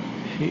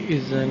 He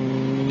is a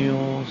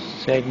new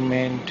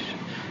segment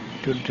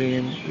to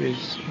dream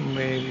with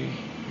Mary.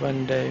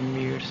 One day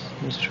meets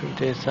Mr.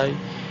 Desai,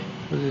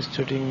 who is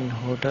studying in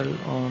hotel.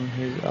 On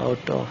his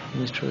out of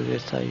Mr.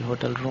 Desai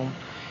hotel room,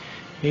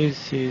 he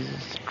sees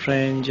a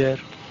stranger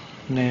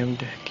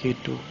named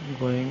Kitu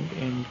going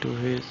into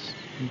his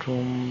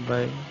room by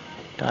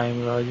time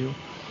Raju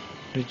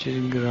reaches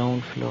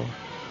ground floor.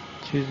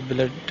 She is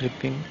blood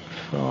dripping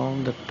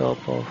from the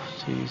top of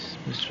sees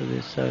Mr.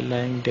 Desai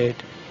lying dead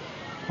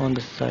on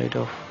the side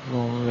of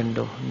room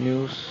window.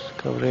 News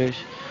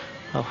coverage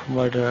of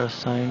murder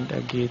assigned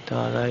Agita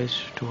arrives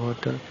to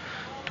hotel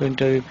to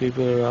interview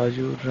people.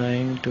 Raju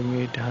trying to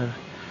meet her.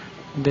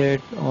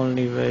 That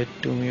only way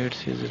to meet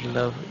his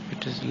love.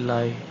 It is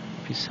lie.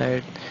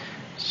 Besides,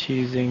 she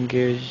is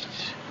engaged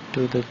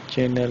to the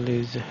channel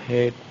is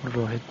head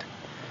Rohit.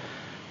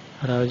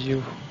 Raju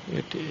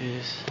it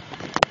is.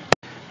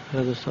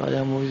 Hello दोस्तों, आज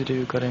हम movies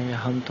review करेंगे।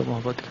 हम तो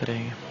मोहब्बत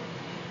करेंगे।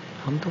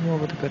 हम तो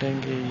मोहब्बत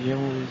करेंगे ये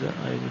मूवीज़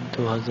आई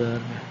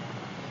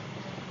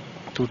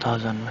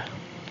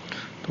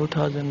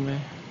 2000 में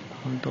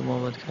हम तो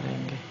मोहब्बत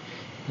करेंगे।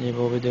 ये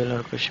बॉबी देओल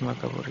और करिश्मा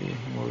कपूर की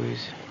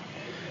movies.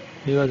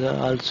 He was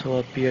also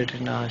appeared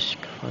in Ashk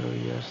for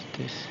years.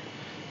 This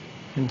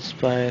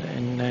inspired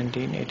in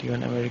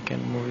 1981 American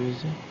movies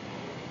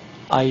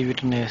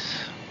Eyewitness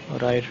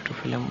right to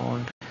film on।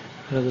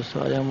 Hello दोस्तों,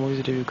 आज हम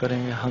मूवीज़ रिव्यू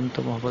करेंगे। हम तो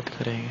मोहब्बत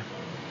करेंगे।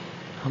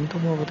 हम तो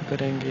मोहब्बत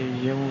करेंगे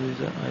ये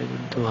मूवीज़ आई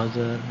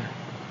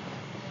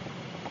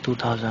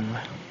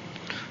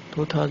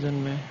 2000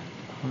 में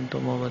हम तो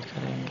मोहब्बत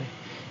करेंगे।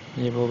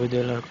 ये बॉबी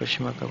देओल और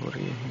करिश्मा कपूर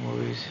की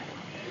movies.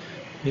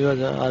 He was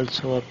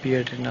also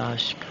appeared in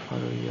Ashk for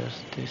years.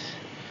 This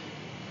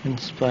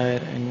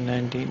inspired in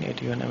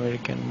 1981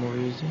 American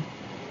movies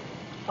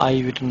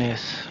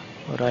Eyewitness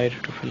right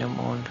to film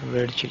on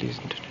Red Chillies.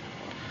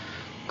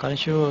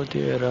 Karisma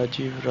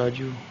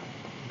Raju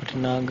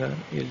Bhatnagar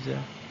is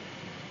a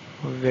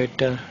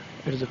waiter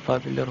at the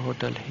popular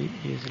hotel. He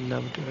is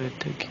loved with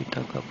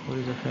Geeta Kapoor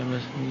is a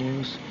famous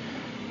news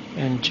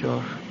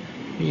anchor.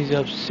 He is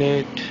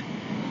upset.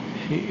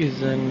 He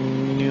is a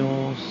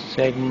new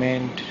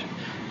segment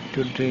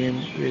to dream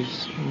with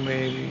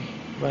Mary.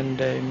 One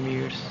day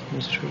meets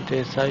Mr.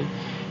 Desai,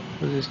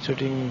 who is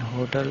studying in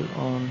hotel.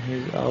 On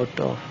his out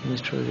of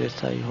Mr.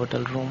 Desai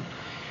hotel room,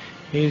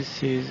 he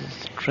sees a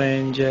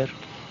stranger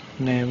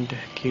named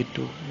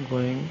Kitu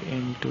going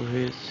into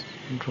his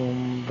room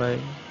by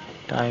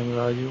time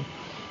Raju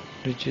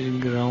reaches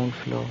ground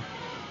floor.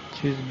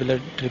 She is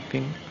blood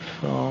dripping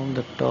from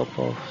the top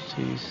of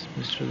sees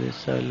Mr.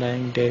 Desai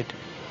lying dead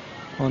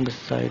on the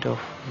side of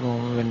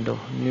room window.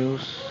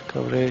 News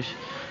coverage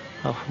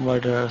of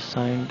murder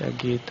assigned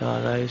Agita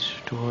arrives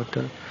to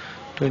hotel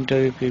to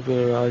interview people.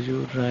 Raju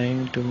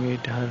trying to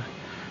meet her.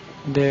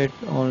 That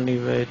only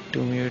way to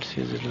meet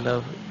his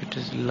love. It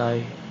is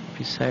lie.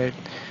 Besides,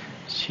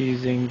 she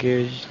is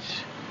engaged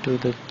to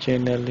the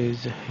channel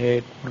is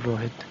head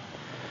Rohit.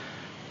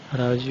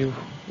 Raju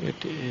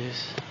it is.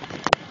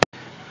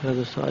 Hello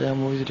दोस्तों, आज हम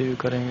movies review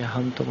करेंगे।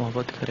 हम तो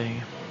मोहब्बत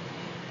करेंगे।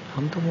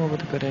 हम तो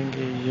मोहब्बत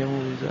करेंगे ये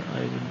मूवीज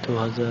आई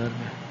 2000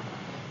 में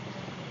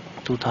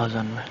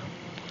 2000 में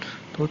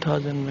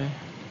 2000 में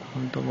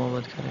हम तो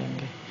मोहब्बत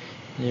करेंगे।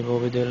 ये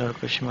बॉबी देओल और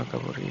करिश्मा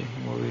कपूर की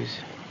movies.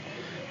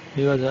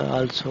 He was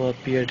also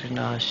appeared in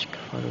Aashk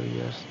for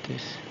years.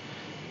 This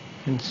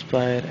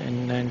inspired in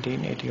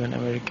 1981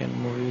 American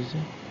movies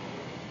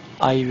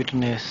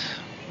Eyewitness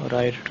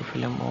right to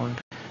film on.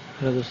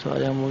 Hello दोस्तों,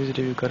 आज हम मूवीज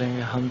रिव्यू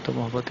करेंगे। हम तो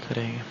मोहब्बत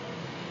करेंगे।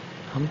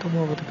 हम तो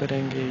मोहब्बत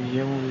करेंगे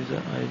ये मूवीज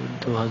आई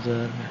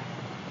 2000 में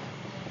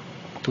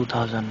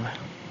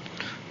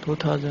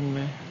 2000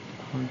 में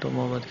हम तो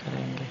मोहब्बत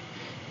करेंगे।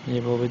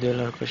 ये बॉबी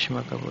देओल और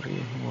करिश्मा कपूर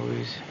की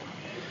movies.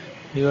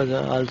 He was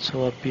also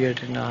appeared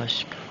in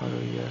Aashk for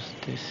years.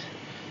 This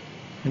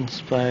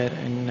inspired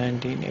in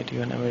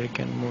 1981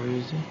 American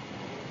movies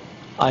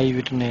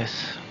Eyewitness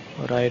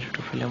right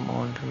to film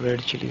on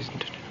red chillies.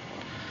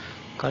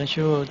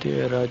 कहानी होती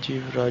है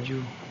Raju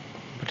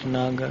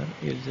Bhatnagar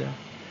is a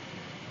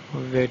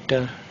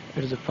waiter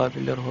at a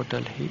popular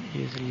hotel. He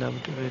is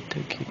loved with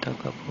Geeta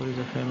Kapoor is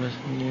a famous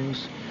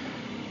news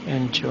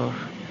anchor.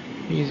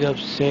 He is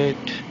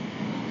upset.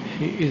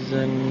 He is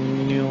a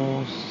new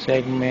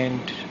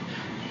segment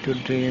to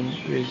dream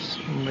with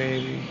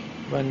Mary.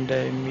 One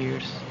day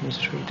meets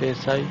Mr.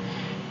 Desai,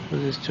 who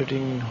is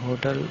studying in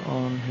hotel.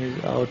 On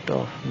his out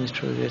of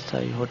Mr.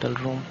 Desai hotel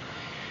room,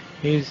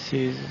 he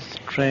sees a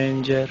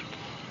stranger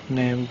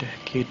named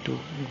Kitu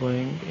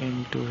going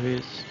into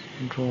his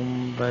room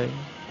by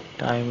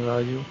time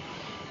Raju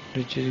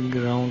reaches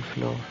ground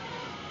floor.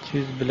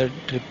 Sees blood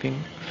dripping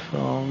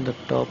from the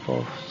top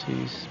of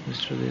sees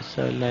Mr.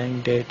 Desai lying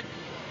dead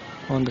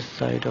on the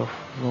side of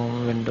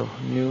room window.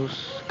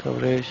 News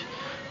coverage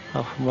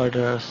of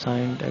murder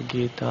assigned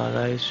Geeta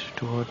arrives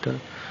to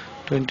hotel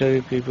to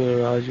interview people.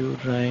 Raju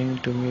trying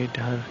to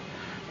meet her.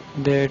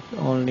 That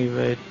only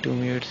way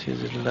to meet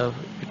his love.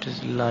 It is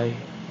lie.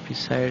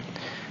 Beside,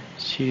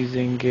 she is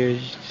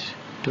engaged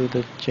to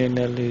the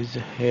channel is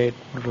head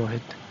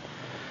Rohit.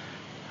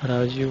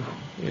 Raju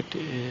it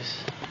is.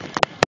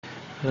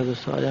 Hello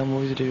दोस्तों, आज हम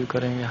movies review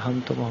करेंगे। हम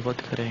तो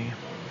मोहब्बत करेंगे।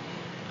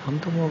 हम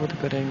तो मोहब्बत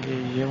करेंगे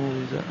ये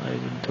मूवीज आई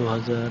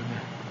 2000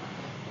 में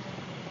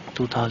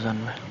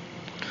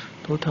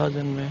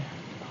 2000 में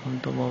हम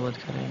तो मोहब्बत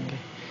करेंगे।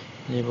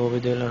 ये बॉबी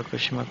देओल और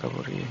करिश्मा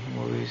कपूर की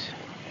movies.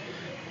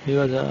 He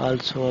was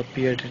also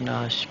appeared in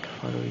Aashk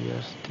for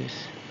years. This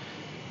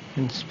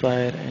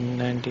inspired in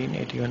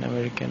 1981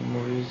 American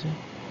movies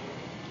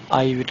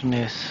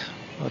Eyewitness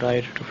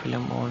right to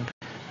film on.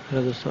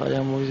 Hello दोस्तों, आज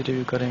हम मूवीज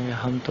रिव्यू करेंगे।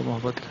 हम तो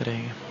मोहब्बत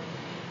करेंगे।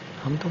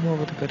 हम तो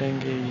मोहब्बत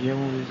करेंगे ये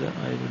मूवीज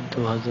आई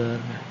 2000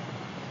 में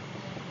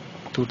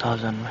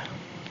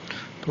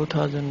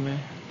 2000 में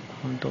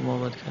हम तो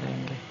मोहब्बत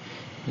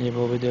करेंगे। ये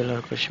बॉबी देओल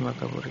और करिश्मा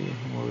कपूर की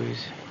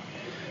movies.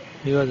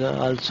 He was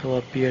also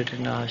appeared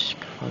in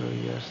Aashk for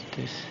years.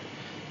 This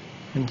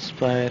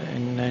inspired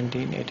in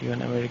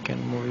 1981 American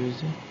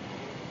movies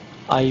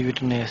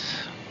Eyewitness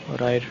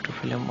right to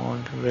film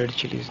on red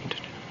chillies.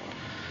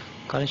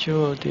 कहानी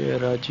होती है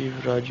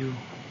Raju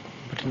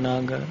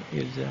Bhatnagar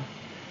is a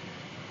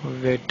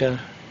waiter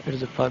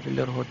at a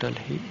popular hotel.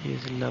 He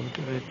is loved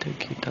with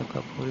Geeta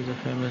Kapoor is a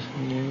famous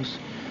news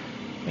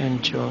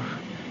anchor.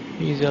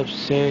 He is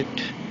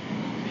upset.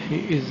 He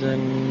is a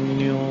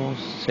new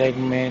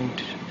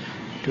segment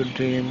to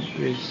dream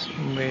with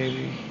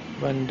Mary.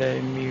 One day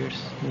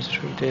meets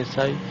Mr.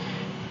 Desai,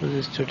 who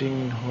is studying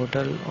in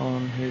hotel.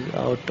 On his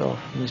out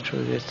of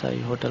Mr. Desai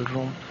hotel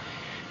room,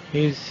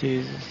 he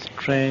sees a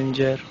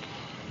stranger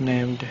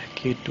named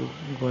Kitu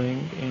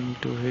going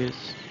into his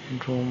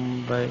room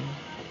by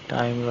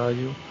time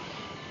Raju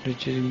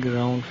reaches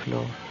ground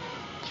floor.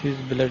 Sees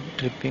blood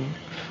dripping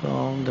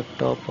from the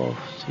top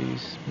of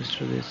sees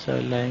Mr. Desai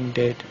lying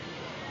dead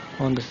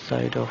on the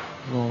side of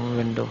room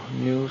window.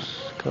 News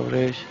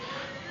coverage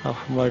of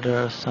murder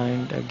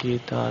assigned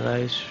Geeta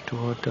arrives to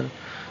hotel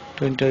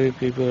to interview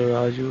people.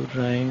 Raju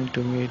trying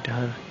to meet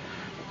her.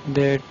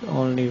 That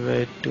only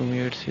way to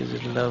meet his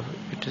love.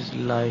 It is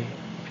lie.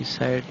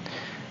 Beside,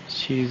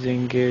 she is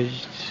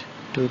engaged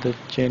to the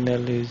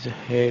channel is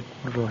head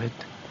Rohit.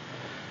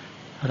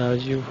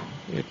 Raju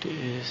it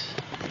is.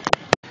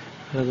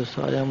 Hello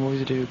दोस्तों, आज हम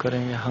movies review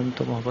करेंगे। हम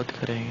तो मोहब्बत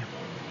करेंगे।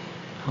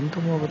 हम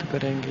तो मोहब्बत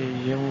करेंगे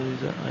ये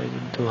मूवीज आई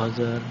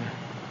 2000 में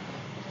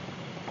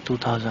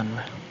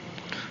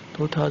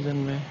 2000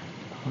 में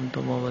हम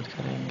तो मोहब्बत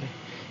करेंगे।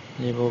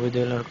 ये बॉबी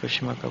देओल और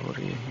करिश्मा कपूर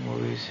की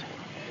movies.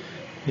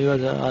 He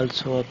was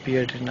also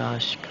appeared in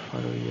Aashk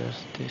for years.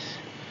 This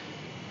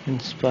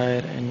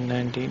inspired in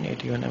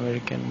 1981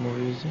 American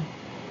movies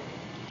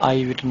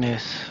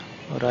Eyewitness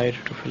right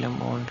to film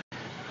on.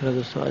 Hello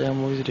दोस्तों, आज हम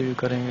मूवीज रिव्यू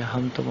करेंगे।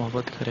 हम तो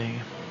मोहब्बत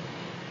करेंगे।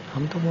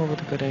 हम तो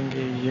मोहब्बत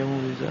करेंगे ये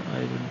मूवीज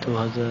आई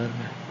 2000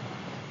 में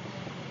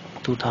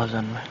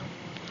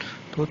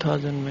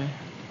 2000 में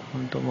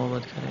हम तो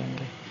मोहब्बत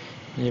करेंगे।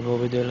 ये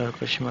बॉबी देओल और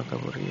करिश्मा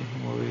कपूर की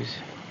movies.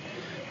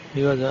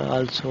 He was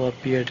also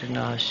appeared in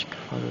Aashk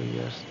for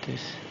years.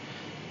 This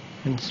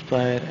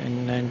inspired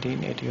in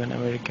 1981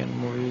 American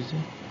movies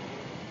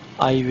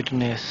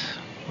Eyewitness,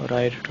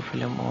 writer to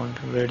film on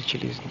Red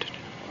Chillies.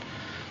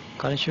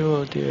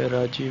 Kanishwarti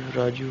Rajiv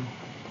Raju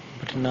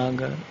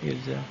Bhatnagar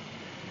is a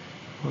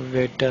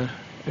waiter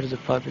at the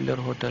popular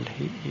hotel.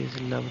 He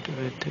is loved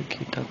with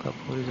Geeta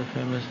Kapoor is a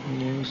famous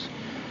news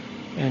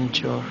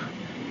anchor.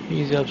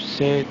 He is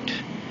upset.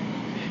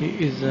 He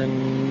is a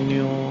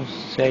new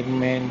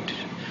segment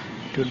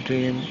to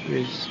dream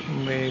with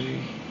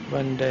Mary.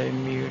 One day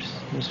meets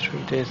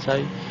Mr.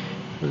 Desai,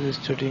 who is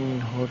studying in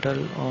hotel.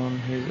 On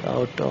his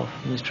out of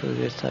Mr.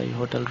 Desai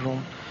hotel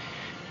room,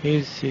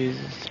 he sees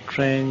a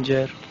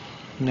stranger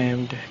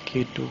named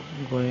Kitu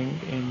going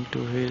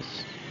into his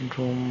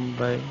room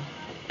by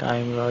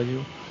time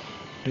Raju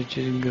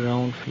reaches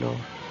ground floor.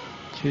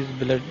 Sees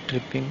blood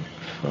dripping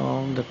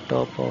from the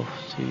top of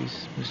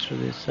sees Mr.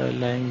 Desai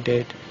lying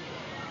dead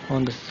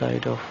on the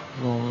side of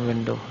room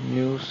window.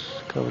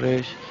 News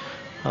coverage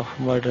of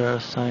murder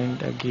assigned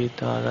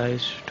Geeta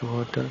arrives to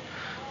hotel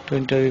to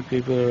interview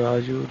people.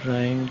 Raju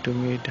trying to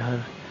meet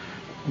her.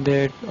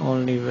 That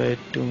only way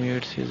to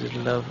meet his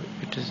love.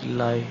 It is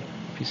lie.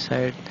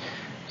 Besides,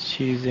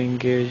 she is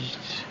engaged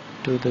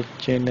to the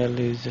channel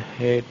is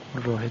head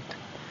Rohit.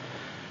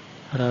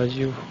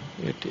 Raju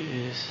it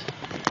is.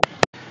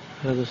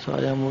 Hello दोस्तों,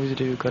 आज हम movies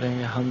review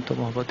करेंगे। हम तो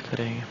मोहब्बत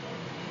करेंगे।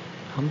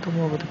 हम तो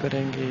मोहब्बत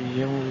करेंगे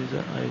ये मूवीज़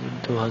आई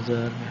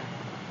 2000 में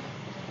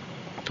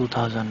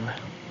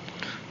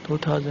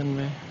 2000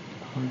 में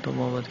हम तो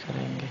मोहब्बत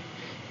करेंगे।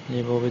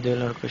 ये बॉबी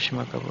देओल और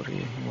करिश्मा कपूर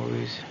की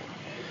movies.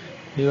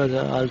 He was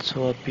also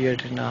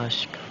appeared in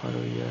Aashk for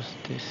years.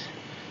 This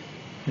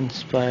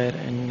inspired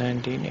in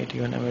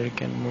 1981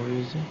 American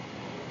movies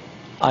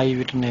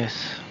Eyewitness,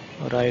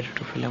 writer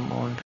to film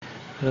on।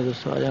 Hello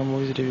दोस्तों, आज हम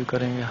मूवीज़ रिव्यू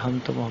करेंगे। हम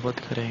तो मोहब्बत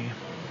करेंगे।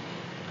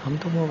 हम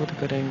तो मोहब्बत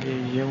करेंगे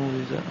ये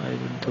मूवीज़ आई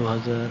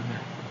 2000 में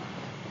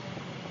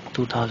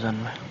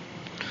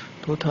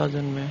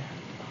 2000 में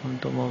हम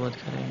तो मोहब्बत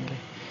करेंगे।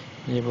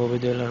 ये बॉबी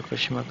देओल और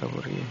करिश्मा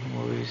कपूर की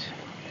movies.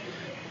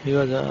 He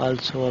was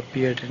also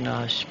appeared in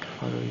Aashk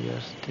for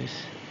years. This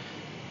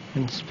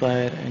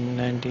inspired in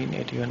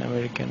 1981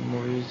 American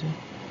movies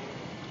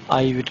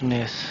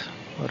Eyewitness,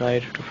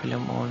 writer to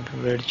film on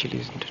Red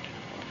Chillies.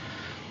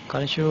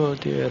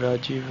 Kanishwarti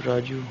Rajiv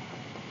Raju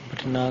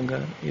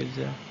Bhatnagar is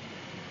a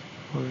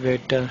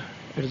waiter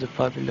at the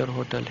popular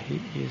hotel. He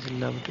is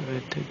loved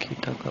with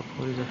Geeta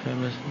Kapoor is a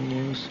famous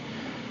news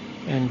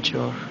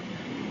anchor.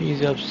 He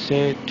is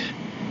upset.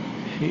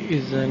 He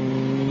is a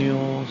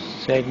new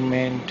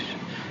segment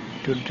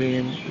to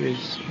dream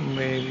with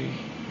Mary.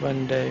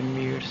 One day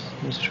meets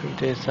Mr.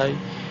 Desai,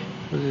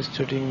 who is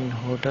studying in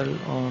hotel.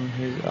 On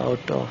his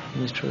out of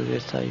Mr.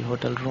 Desai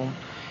hotel room,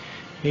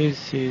 he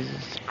sees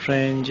a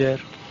stranger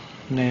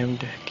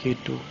named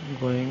Kitu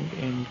going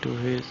into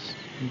his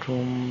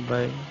room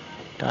by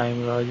time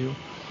Raju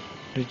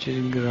reaches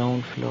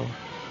ground floor.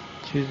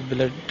 Sees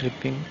blood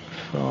dripping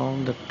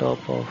from the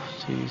top of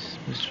sees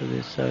Mr.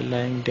 Desai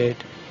lying dead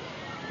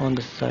on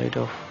the side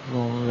of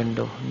room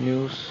window.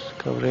 News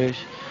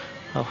coverage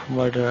of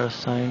murder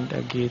assigned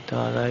Geeta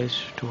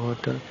arrives to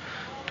hotel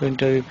to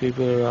interview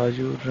people.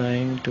 Raju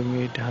trying to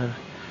meet her.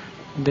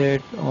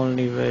 That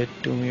only way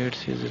to meet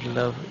his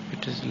love.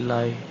 It is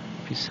lie.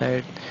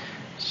 Besides,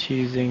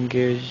 she is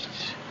engaged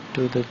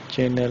to the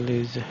channel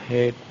is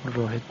head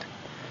Rohit.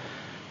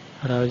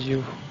 Raju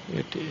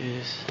it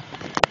is.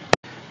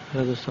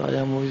 Hello दोस्तों, आज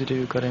हम movies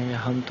review करेंगे।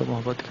 हम तो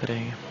मोहब्बत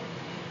करेंगे।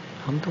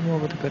 हम तो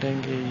मोहब्बत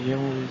करेंगे ये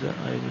मूवीज़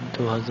आई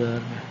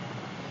 2000 में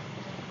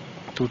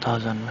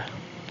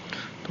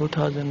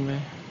 2000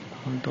 में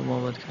हम तो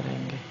मोहब्बत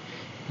करेंगे।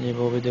 ये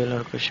बॉबी देओल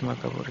और करिश्मा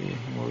कपूर की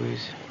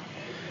movies.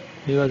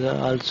 He was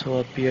also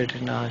appeared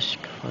in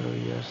Aashk for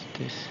years.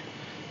 This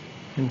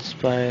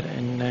inspired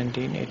in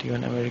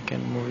 1981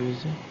 American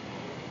movies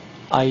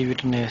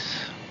Eyewitness,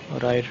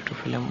 writer to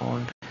film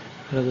on।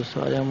 Hello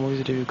दोस्तों, आज हम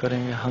मूवीज़ रिव्यू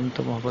करेंगे। हम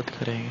तो मोहब्बत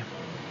करेंगे।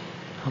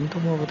 हम तो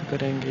मोहब्बत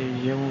करेंगे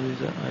ये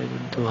मूवीज़ आई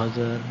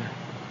 2000 में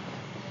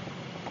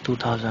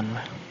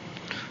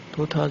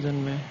 2000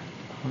 में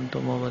हम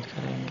तो मोहब्बत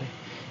करेंगे।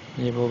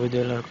 ये बॉबी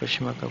देओल और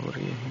करिश्मा कपूर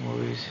की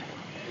movies.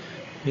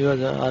 He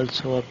was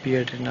also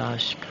appeared in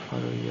Aashk for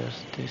years.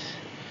 This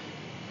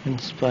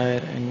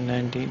inspired in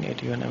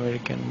 1981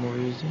 American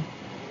movies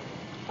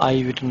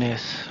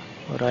Eyewitness,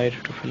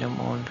 writer to film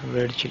on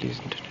Red Chillies.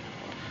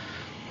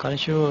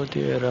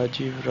 Kanishwarti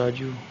Rajiv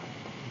Raju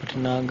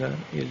Bhatnagar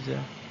is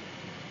a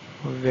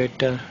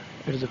waiter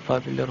at the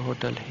popular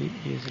hotel. He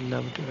is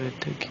loved with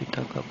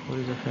Geeta Kapoor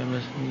is a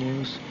famous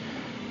news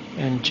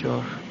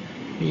anchor.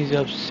 He is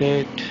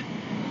upset.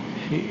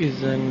 He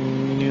is a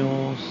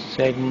new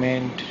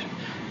segment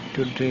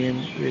to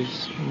dream with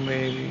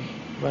Mary.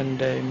 One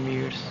day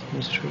meets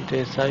Mr.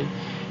 Desai,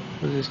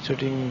 who is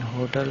studying in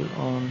hotel.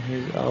 On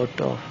his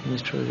out of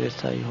Mr.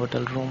 Desai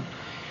hotel room,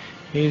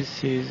 he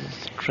sees a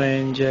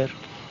stranger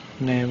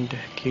named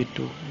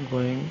Kitu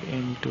going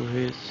into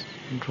his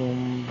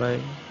room by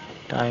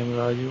time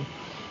Raju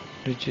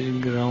reaches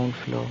ground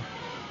floor.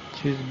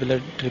 Sees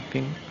blood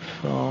dripping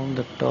from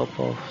the top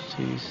of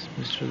sees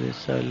Mr.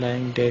 Desai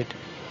lying dead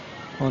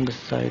on the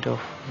side of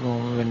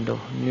room window.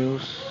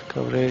 News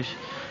coverage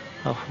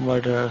of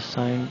murder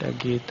signed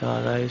Geeta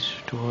arrives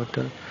to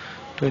hotel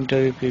to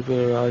interview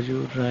people. Raju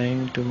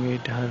trying to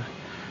meet her.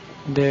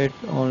 That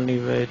only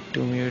way to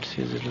meet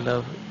his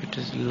love. It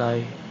is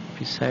lie.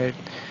 Besides,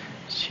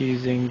 she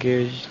is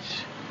engaged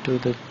to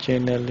the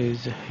channel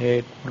is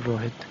head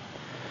Rohit.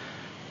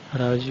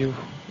 Raju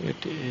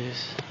it is.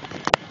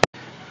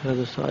 Hello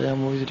दोस्तों, आज हम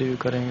movies review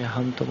करेंगे।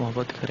 हम तो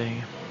मोहब्बत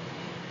करेंगे।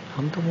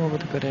 हम तो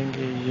मोहब्बत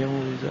करेंगे ये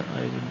मूवीज़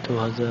आई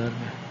 2000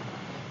 में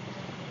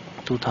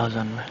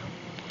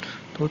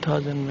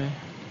 2000 में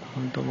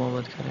हम तो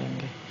मोहब्बत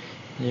करेंगे।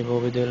 ये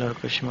बॉबी देओल और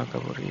करिश्मा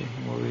कपूर की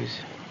movies.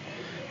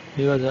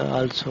 He was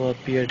also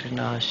appeared in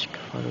Aashk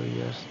for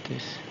years.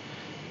 This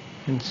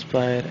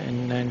inspired in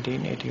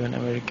 1981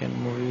 American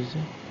movies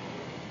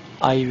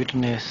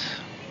Eyewitness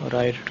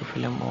right to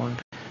film on।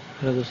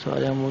 Hello दोस्तों,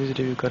 आज हम मूवीज़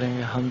रिव्यू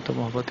करेंगे। हम तो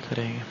मोहब्बत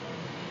करेंगे।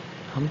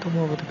 हम तो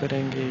मोहब्बत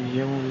करेंगे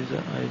ये मूवीज़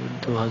आई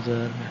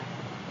 2000 में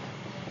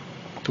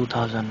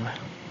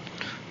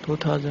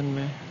 2000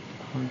 में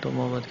हम तो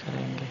मोहब्बत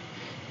करेंगे।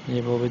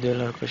 ये बॉबी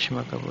देओल और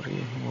करिश्मा कपूर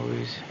की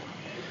movies.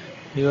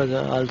 He was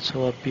also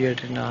appeared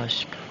in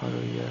Aashk for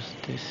years.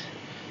 This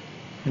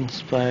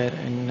inspired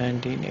in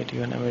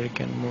 1981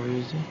 American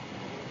movies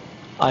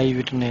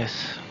Eyewitness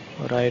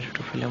right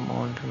to film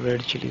on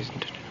Red Chillies.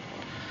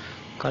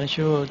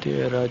 Karisma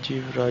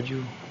Raju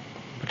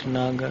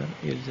Bhatnagar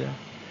is a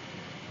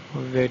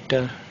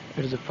waiter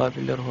at a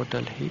popular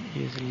hotel. He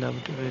is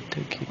loved with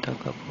Geeta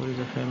Kapoor is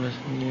a famous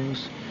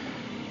news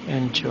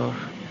anchor.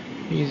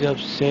 He is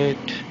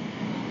upset.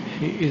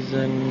 He is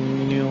a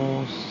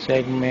new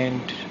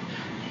segment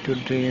to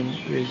dream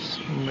with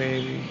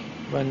Mary.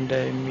 One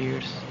day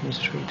meets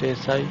Mr.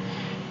 Desai,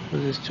 who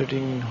is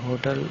studying in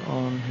hotel.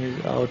 On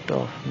his out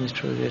of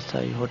Mr.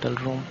 Desai hotel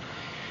room,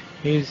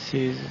 he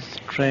sees a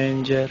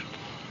stranger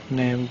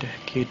named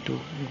Kitu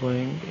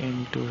going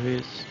into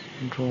his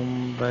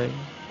room. By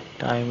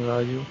time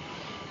Raju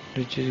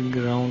reaches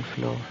ground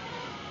floor,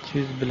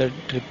 sees blood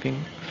dripping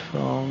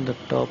from the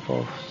top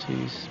of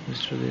sees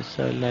Mr.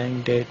 Desai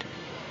lying dead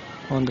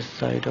on the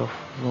side of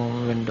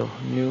room window.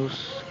 News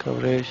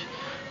coverage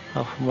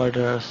of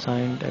murder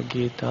signed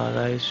Geeta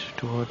arrives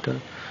to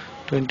hotel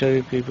to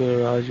interview people.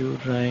 Raju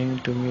trying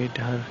to meet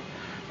her.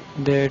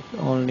 That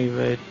only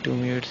way to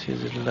meet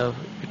his love.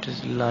 It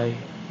is lie.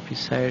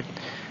 Besides,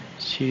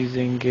 she is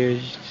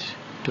engaged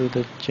to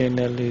the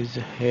channel is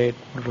head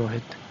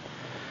Rohit.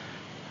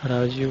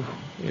 Raju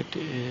it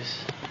is.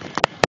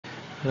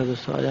 Hello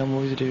दोस्तों, आज हम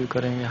movies review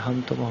करेंगे।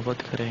 हम तो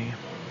मोहब्बत करेंगे।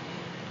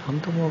 हम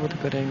तो मोहब्बत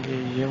करेंगे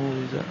ये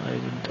मूवीज़ आई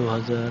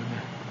 2000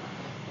 में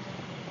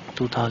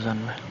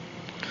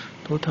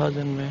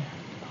 2000 में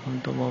हम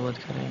तो मोहब्बत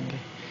करेंगे।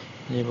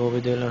 ये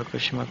बॉबी देओल और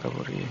करिश्मा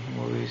कपूर की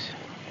movies.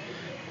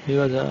 He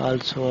was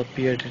also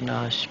appeared in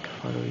Aashk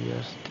for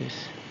years. This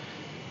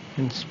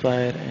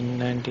inspired in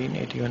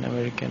 1981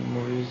 American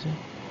movies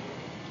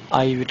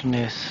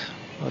Eyewitness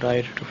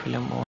right to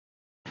film on।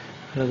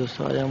 Hello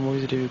दोस्तों, आज हम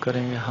मूवीज़ रिव्यू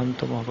करेंगे। हम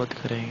तो मोहब्बत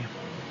करेंगे।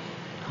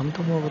 हम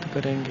तो मोहब्बत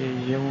करेंगे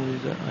ये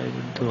मूवीज़ आई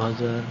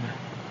 2000 में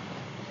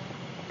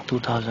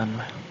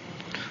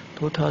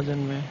 2000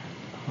 में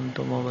हम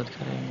तो मोहब्बत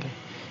करेंगे।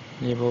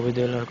 ये बॉबी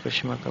देओल और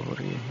करिश्मा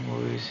कपूर की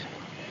movies.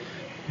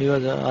 He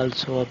was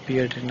also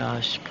appeared in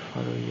Aashk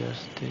for years.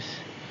 This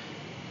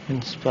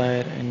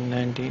inspired in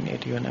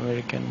 1981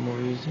 American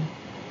movies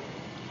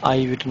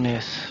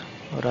Eyewitness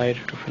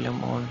right to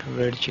film on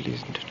Red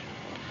Chillies.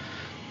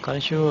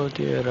 Karisma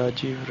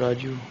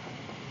Raju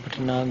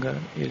Bhatnagar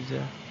is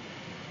a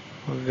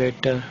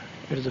waiter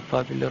at a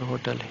popular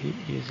hotel. He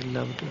is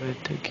loved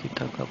with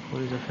Geeta Kapoor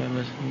is a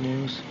famous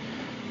news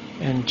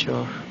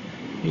anchor.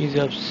 He is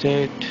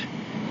upset.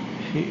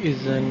 He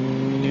is a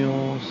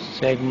new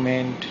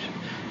segment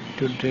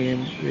to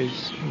dream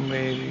with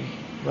Mary.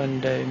 One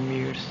day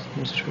meets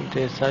Mr.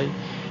 Desai,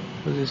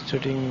 who is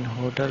studying in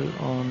hotel.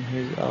 On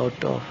his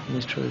out of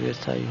Mr.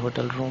 Desai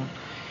hotel room,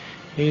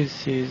 he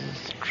sees a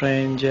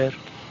stranger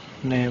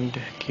named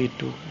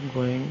Kitu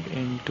going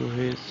into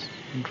his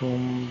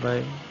room.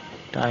 By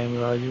time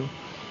Raju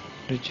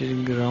reaches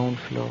ground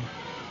floor,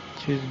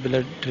 sees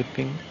blood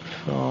dripping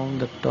from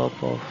the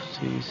top of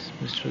sees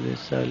Mr.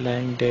 Desai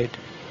lying dead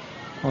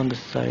on the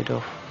side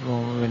of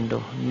room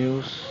window.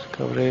 News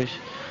coverage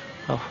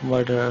of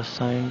murder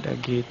signed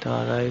Geeta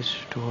arrives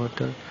to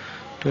hotel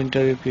to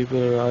interview people.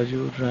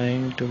 Raju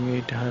trying to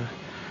meet her.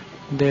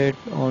 That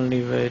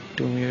only way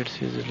to meet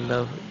his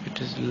love.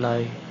 It is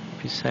lie.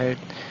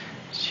 Besides,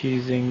 she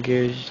is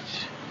engaged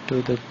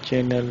to the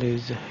channel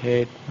is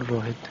head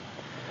Rohit.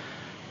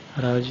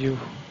 Raju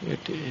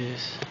it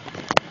is.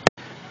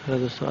 Hello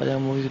दोस्तों, आज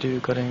हम movies review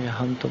करेंगे।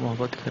 हम तो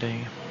मोहब्बत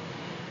करेंगे।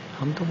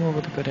 हम तो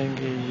मोहब्बत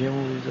करेंगे ये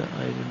मूवीज़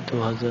आई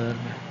 2000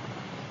 में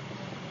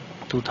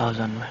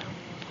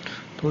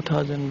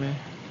 2000 में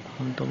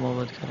हम तो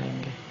मोहब्बत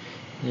करेंगे।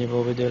 ये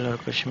बॉबी देओल और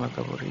करिश्मा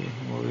कपूर की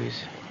movies.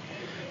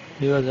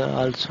 He was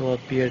also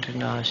appeared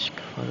in Aashk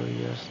for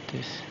years.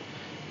 This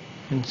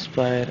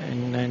inspired in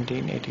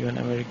 1981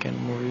 American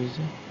movies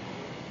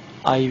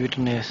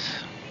Eyewitness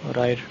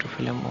right to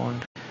film on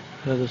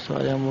hello दोस्तों,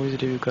 आज हम मूवीज़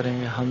रिव्यू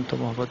करेंगे। हम तो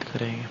मोहब्बत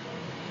करेंगे।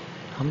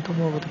 हम तो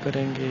मोहब्बत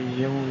करेंगे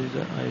ये मूवीज़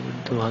आई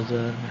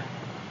 2000 में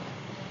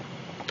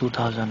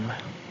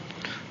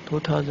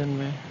 2000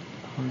 में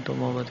हम तो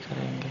मोहब्बत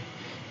करेंगे।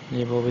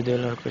 ये बॉबी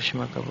देओल और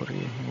करिश्मा कपूर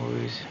की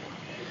movies.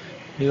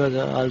 He was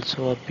also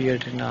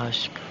appeared in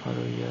Ask for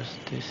years.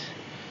 This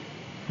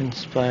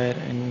inspired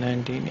in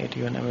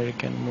 1981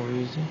 American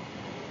movies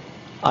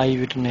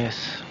Eyewitness,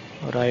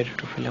 right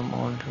to film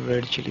on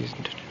Red Chillies.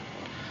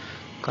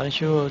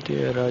 Karisma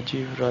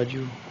Rajiv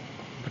Raju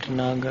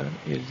Bhatnagar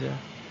is a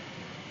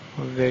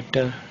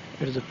waiter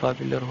at a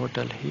popular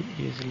hotel. He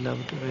is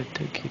loved with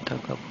Geeta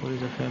Kapoor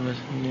is a famous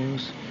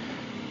news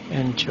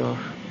anchor.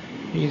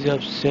 He is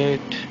upset.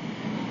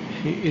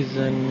 He is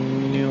a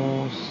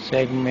new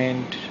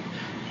segment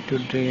to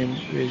dream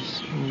with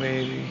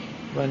Mary.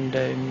 One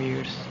day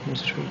meets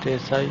Mr.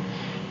 Desai,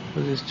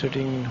 who is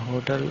studying in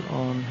hotel.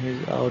 On his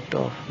out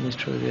of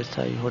Mr.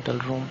 Desai hotel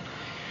room,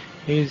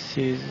 he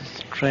sees a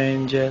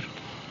stranger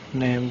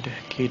named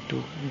Kitu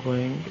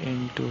going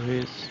into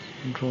his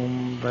room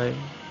by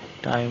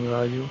time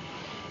Raju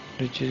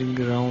reaches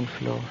ground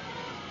floor.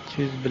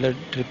 She is blood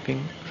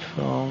dripping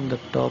from the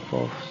top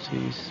of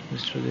sees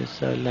Mr.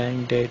 Desai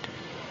lying dead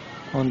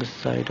on the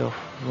side of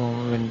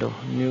room window.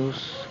 News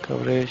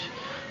coverage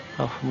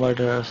of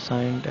murder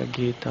assigned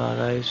Geeta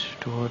arrives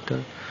to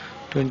hotel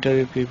to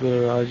interview people.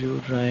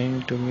 Raju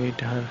trying to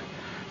meet her.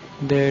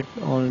 That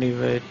only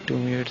way to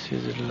meet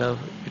his love.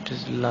 It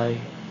is lie.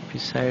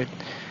 Besides,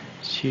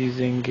 she is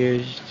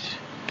engaged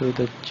to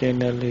the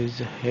channel his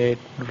head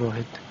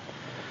Rohit.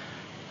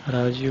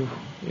 Raju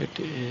it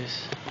is.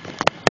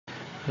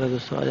 Hello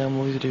दोस्तों, आज हम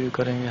movies review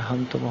करेंगे। हम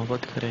तो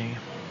मोहब्बत करेंगे।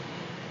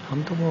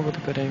 हम तो मोहब्बत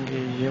करेंगे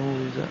ये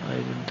मूवीज़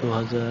आई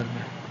 2000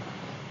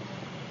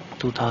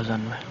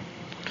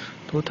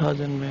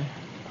 में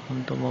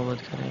हम तो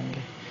मोहब्बत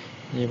करेंगे।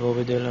 ये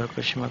बॉबी देओल और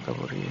करिश्मा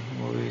कपूर की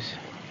movies.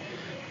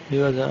 He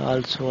was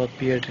also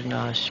appeared in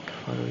Ask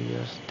for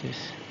years. This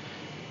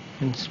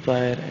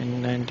inspired in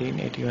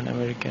 1981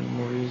 American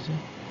movies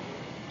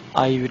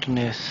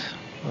Eyewitness,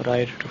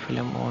 right to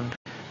film on।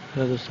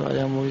 Hello दोस्तों, आज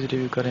हम मूवीज़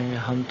रिव्यू करेंगे।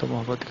 हम तो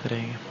मोहब्बत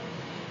करेंगे।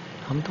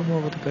 हम तो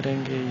मोहब्बत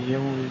करेंगे ये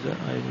मूवीज़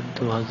आई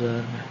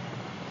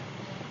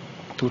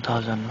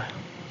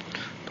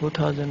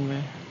 2000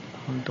 में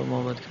हम तो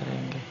मोहब्बत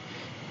करेंगे।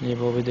 ये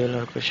बॉबी देओल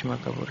और करिश्मा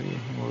कपूर की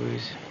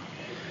movies.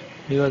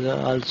 He was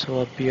also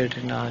appeared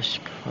in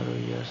Ask for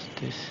years.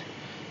 This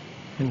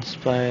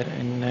inspired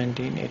in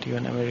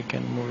 1981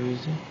 American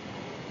movies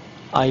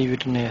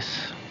Eyewitness,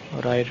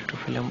 right to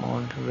film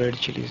on Red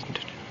Chillies.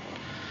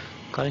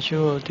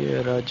 Karisma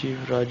Rajiv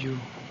Raju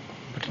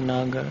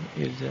Bhatnagar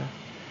is a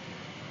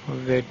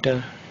waiter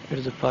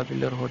at a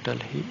popular hotel.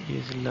 He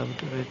is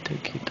loved with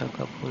Geeta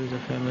Kapoor is a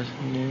famous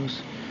news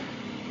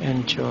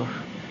anchor.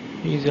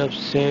 He is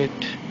upset.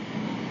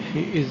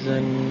 He is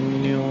a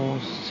new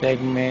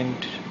segment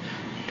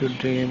to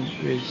dream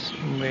with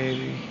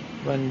Mary.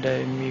 One day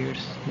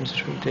meets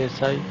Mr.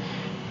 Desai,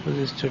 who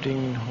is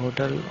studying in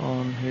hotel.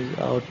 On his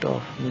out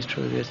of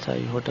Mr. Desai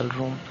hotel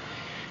room,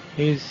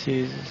 he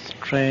sees a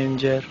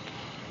stranger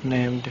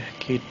named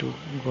Kitu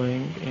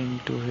going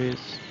into his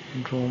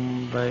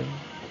room by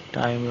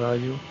time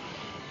Raju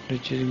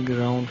reaches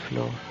ground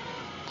floor.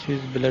 She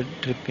is blood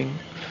dripping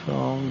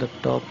from the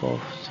top of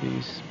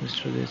sees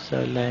Mr.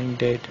 Desai lying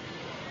dead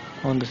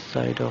on the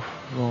side of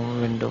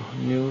room window.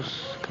 News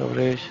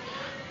coverage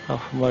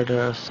of murder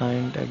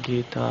assigned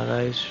Geeta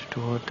arrives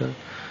to hotel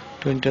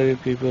to interview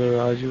people.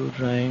 Raju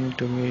trying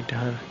to meet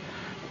her.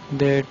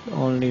 That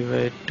only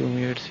way to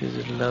meet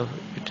his love.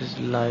 It is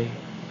lie.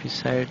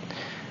 Besides,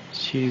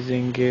 she is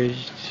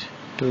engaged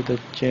to the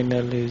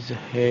channel his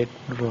head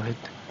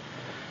Rohit.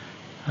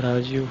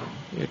 Raju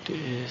it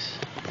is.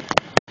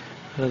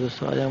 Hello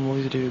दोस्तों, आज हम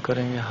movies review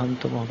करेंगे। हम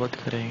तो मोहब्बत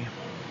करेंगे।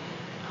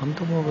 हम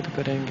तो मोहब्बत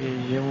करेंगे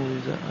ये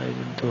मूवीज़ आई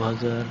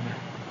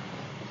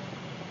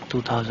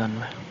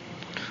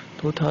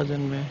 2000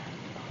 में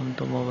हम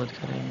तो मोहब्बत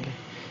करेंगे।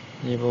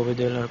 ये बॉबी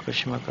देओल और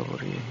करिश्मा कपूर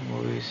की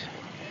movies.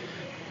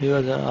 He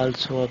was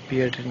also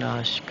appeared in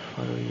Ask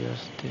for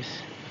years. This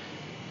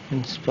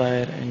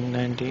inspired in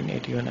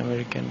 1981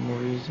 American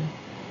movies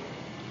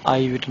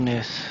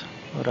Eyewitness,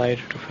 right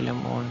to film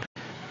on।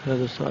 Hello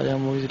दोस्तों, आज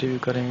हम मूवीज़ रिव्यू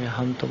करेंगे।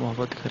 हम तो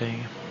मोहब्बत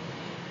करेंगे।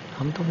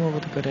 हम तो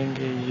मोहब्बत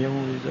करेंगे ये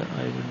मूवीज़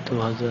आई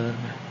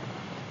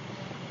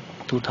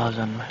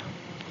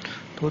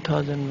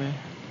 2000 में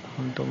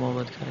हम तो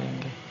मोहब्बत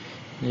करेंगे।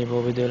 ये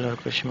बॉबी देओल और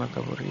करिश्मा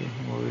कपूर की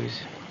movies.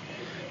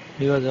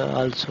 He was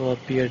also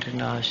appeared in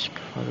Ask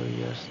for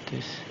years.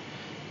 This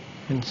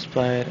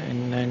inspired in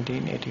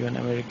 1981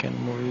 American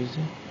movies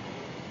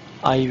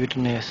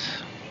Eyewitness,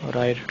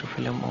 right to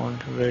film on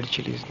Red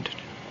Chillies.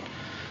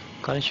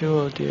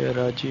 Karisma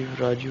Rajiv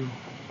Raju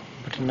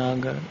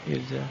Bhatnagar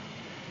is a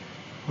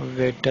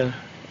waiter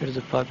at a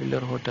popular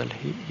hotel.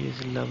 He is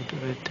loved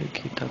with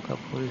Geeta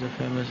Kapoor is a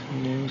famous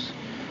news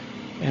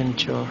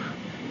anchor.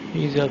 He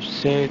is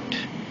upset.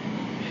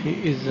 He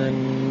is a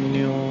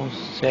new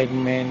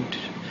segment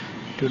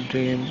to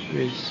dream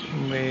with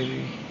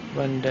Mary.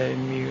 One day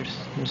meets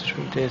Mr.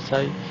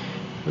 Desai,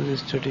 who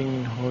is studying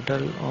in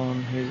hotel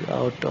on his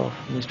out of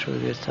Mr.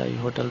 Desai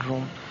hotel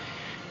room.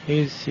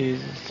 He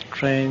sees a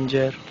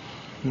stranger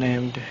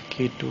named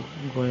Kitu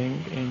going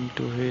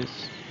into his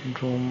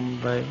room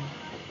by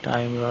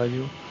time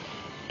Raju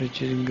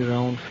reaches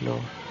ground floor.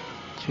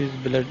 Sees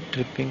blood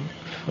dripping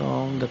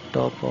from the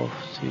top of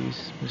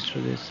sees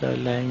Mr.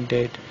 Desai lying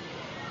dead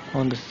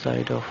on the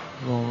side of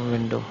room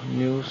window.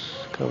 News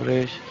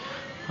coverage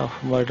of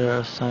murder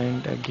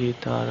assigned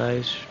Agita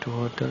arrives to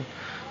hotel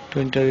to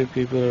interview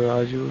people.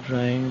 Raju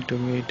trying to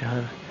meet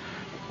her.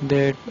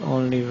 That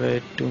only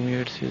way to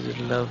meet his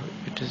love.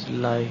 It is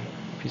lie.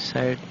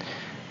 Beside,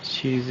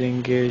 she is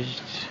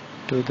engaged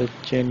to the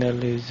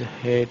channel is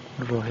head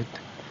Rohit.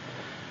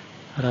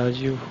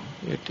 Raju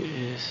it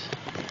is।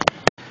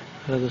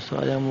 Hello दोस्तों,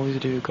 आज हम movies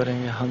review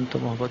करेंगे। हम तो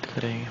मोहब्बत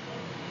करेंगे।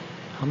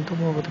 हम तो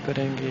मोहब्बत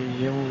करेंगे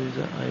ये मूवीज़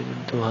आई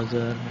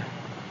 2000 में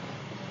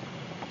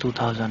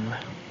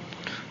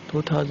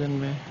 2000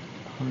 में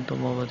हम तो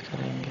मोहब्बत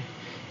करेंगे।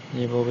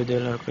 ये बॉबी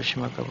देओल और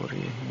करिश्मा कपूर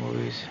की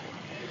movies.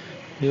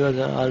 He was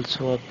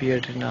also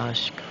appeared in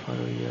Ask for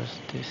years.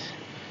 This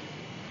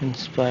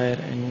inspired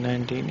in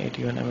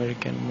 1981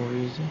 American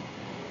movies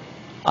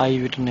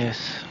Eyewitness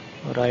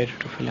right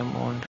to film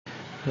on।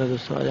 Hello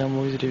दोस्तों, आज हम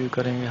मूवीज़ रिव्यू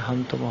करेंगे।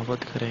 हम तो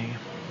मोहब्बत करेंगे।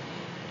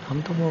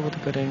 हम तो मोहब्बत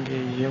करेंगे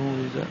ये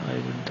मूवीज़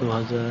आई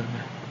 2000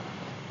 में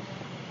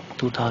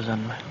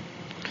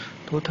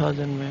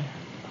 2000 में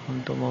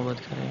हम तो मोहब्बत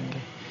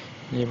करेंगे।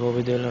 ये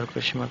बॉबी देओल और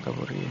करिश्मा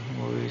कपूर की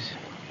movies.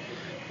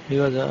 He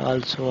was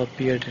also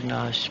appeared in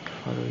Ask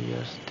for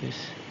years. This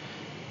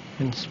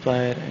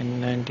inspired in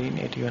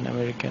 1981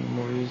 American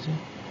movies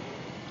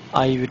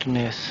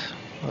Eyewitness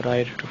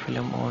right to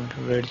film on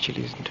Red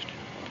Chillies.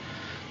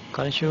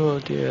 Karisma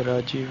होती है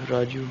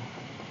Raju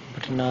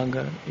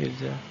Bhatnagar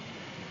is a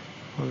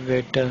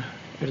waiter.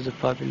 It is a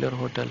popular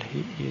hotel.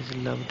 He is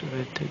loved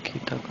with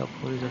Geeta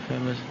Kapoor is a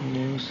famous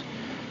news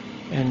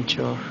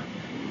anchor.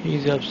 He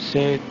is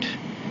upset.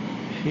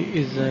 He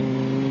is a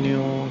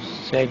new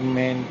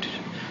segment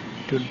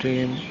to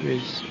dream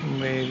with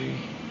Mary.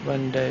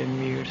 One day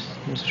meets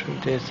Mr.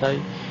 Desai,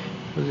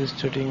 who is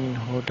studying in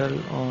hotel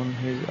on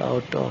his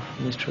out of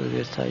Mr.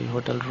 Desai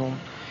hotel room.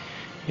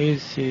 He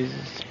sees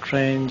a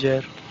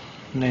stranger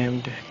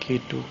named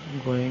Kitu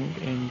going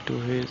into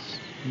his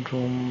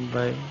room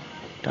by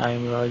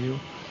time Raju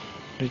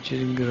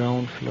reaches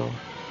ground floor.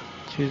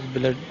 Sees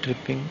blood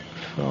dripping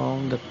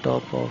from the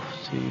top of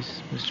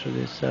sees Mr.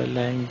 Desai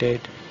lying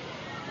dead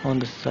on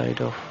the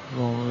side of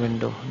room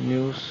window.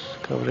 News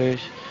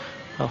coverage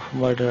of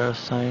murder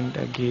assigned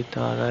Agita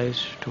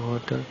arrives to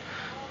hotel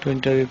to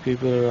interview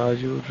people.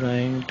 Raju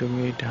trying to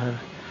meet her.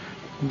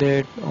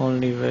 That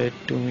only way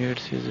to meet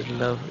his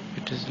love.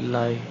 It is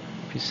lie.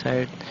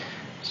 Beside,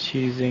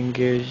 she is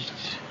engaged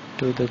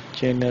to the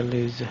channel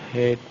is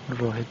head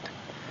Rohit.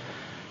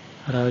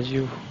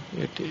 Raju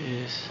it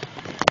is।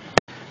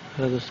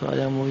 Hello दोस्तों, आज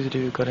हम movies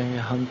review करेंगे।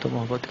 हम तो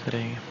मोहब्बत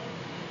करेंगे।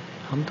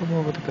 हम तो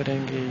मोहब्बत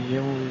करेंगे ये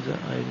मूवीज़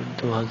आई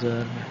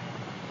 2000 में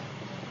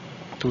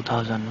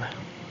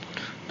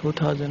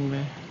 2000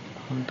 में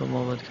हम तो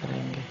मोहब्बत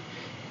करेंगे।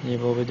 ये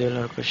बॉबी देओल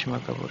और करिश्मा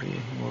कपूर की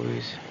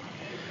movies.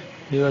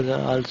 He was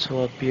also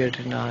appeared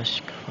in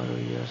Ask for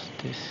years.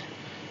 This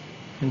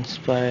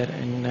inspired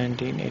in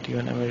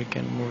 1981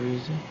 American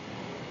movies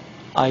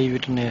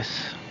Eyewitness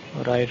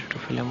right to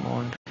film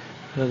on।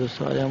 Hello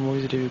दोस्तों, आज हम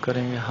मूवीज़ रिव्यू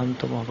करेंगे। हम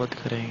तो मोहब्बत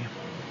करेंगे।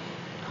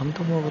 हम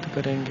तो मोहब्बत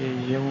करेंगे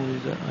ये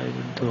मूवीज़ आई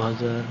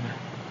 2000 में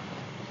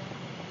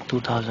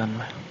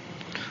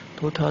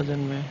 2000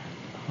 में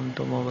हम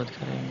तो मोहब्बत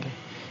करेंगे।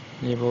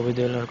 ये बॉबी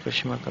देओल और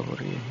करिश्मा कपूर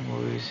की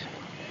movies.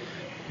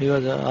 He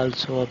was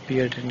also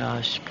appeared in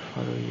Ask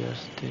for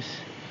years. This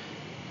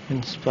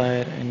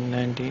inspired in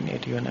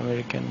 1981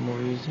 American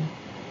movies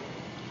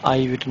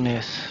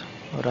Eyewitness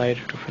right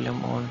to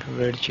film on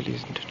Red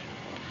Chillies.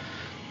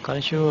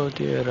 Karisma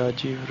होती है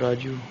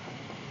Raju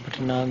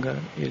Bhatnagar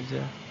is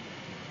a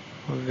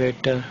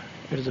waiter.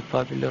 It is a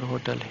popular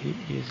hotel. He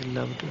is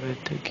loved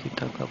with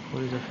Geeta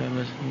Kapoor is a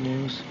famous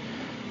news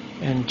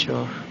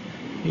anchor.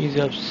 He is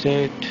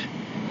upset.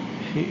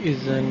 He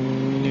is a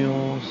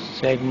new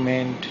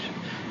segment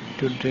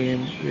to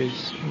dream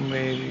with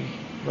Mary.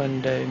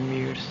 One day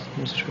meets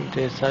Mr.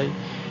 Desai,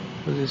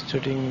 who is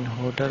studying in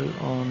hotel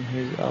on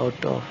his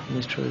out of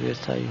Mr.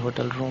 Desai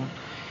hotel room.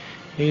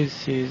 He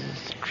sees a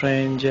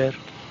stranger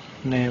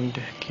named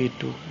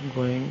Kitu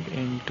going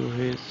into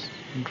his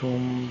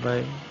room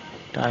by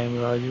time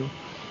Raju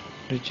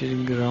reaches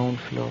ground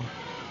floor.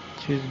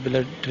 Sees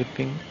blood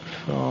dripping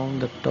from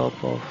the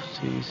top of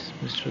sees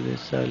Mr.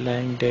 Desai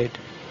lying dead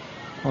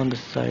on the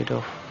side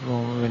of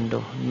room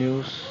window.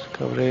 News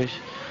coverage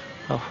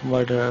of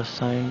murder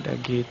assigned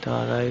Agita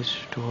arrives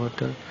to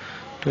hotel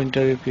to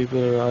interview people.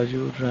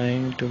 Raju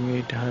trying to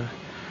meet her.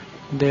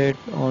 That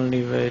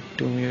only way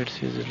to meet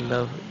his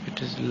love.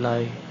 It is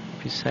lie.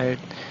 Beside,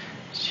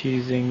 she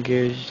is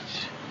engaged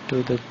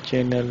to the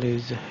channel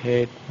is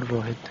head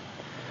Rohit.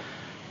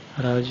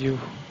 Raju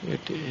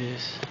it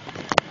is।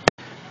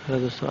 Hello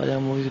दोस्तों, आज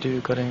हम movies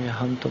review करेंगे।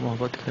 हम तो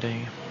मोहब्बत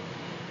करेंगे।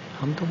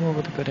 हम तो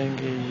मोहब्बत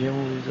करेंगे ये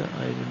मूवीज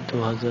आई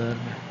 2000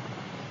 में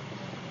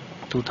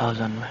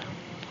 2000 में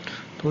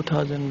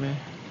 2000 में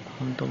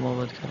हम तो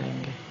मोहब्बत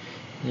करेंगे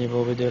ये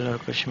बॉबी देओल और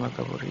करिश्मा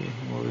कपूर की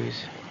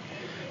movies.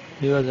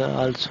 He was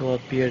also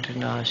appeared in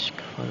Ask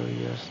for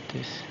years.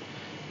 This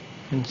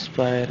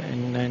inspired in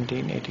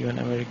 1981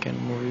 American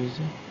movies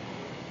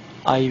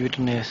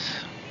Eyewitness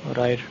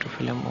right to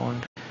film on.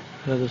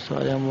 तो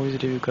दोस्तों आज हम मूवीज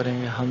रिव्यू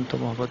करेंगे. हम तो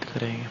मोहब्बत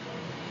करेंगे.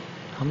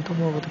 हम तो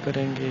मोहब्बत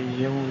करेंगे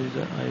ये मूवीज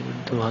आई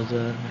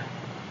 2000 में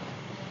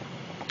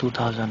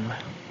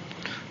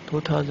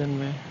 2000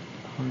 में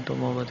हम तो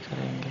मोहब्बत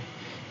करेंगे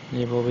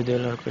ये बॉबी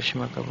देओल और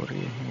करिश्मा कपूर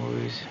की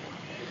movies.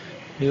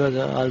 He was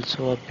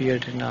also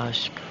appeared in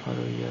Ask for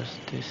years.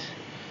 This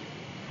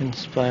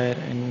inspired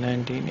in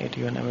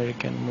 1981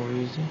 American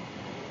movies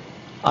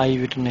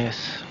Eyewitness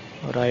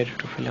right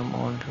to film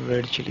on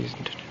Red Chillies.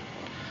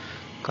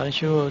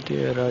 Karisma होती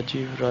है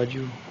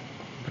Raju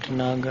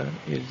Bhatnagar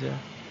is a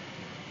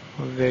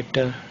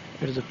waiter.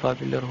 It is a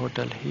popular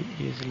hotel. He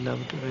is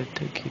loved with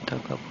Geeta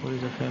Kapoor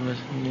is a famous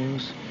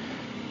news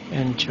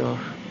anchor.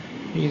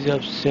 He is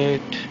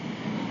upset.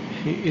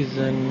 He is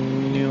a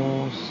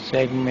new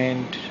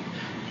segment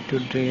to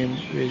dream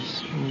with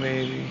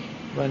Mary.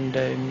 One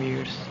day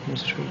meets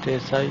Mr.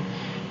 Desai,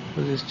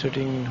 who is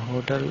studying in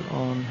hotel.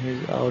 On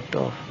his out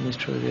of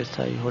Mr.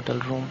 Desai hotel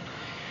room,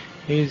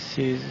 he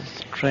sees a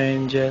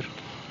stranger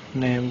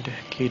named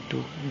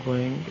Kitu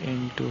going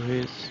into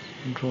his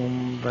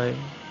room by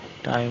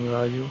time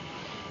Raju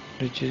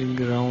reaches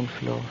ground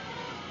floor.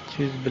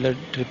 She is blood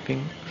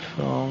dripping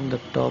from the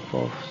top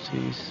of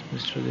sees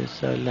Mr.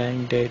 Desai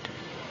lying dead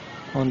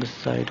on the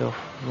side of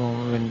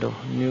room window.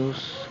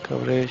 News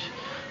coverage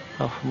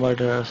of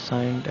murder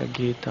assigned a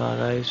Geeta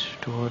arrives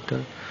to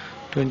hotel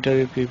to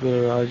interview people.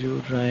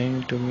 Raju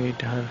trying to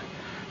meet her.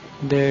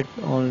 That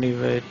only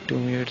way to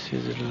meet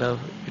his love.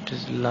 It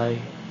is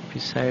lie.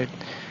 Besides,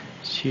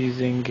 she is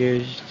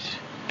engaged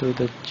to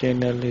the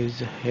channel his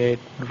head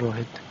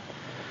Rohit.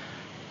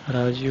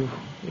 Raju,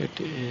 it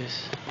is.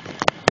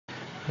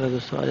 तो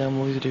दोस्तों आज हम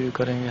movies review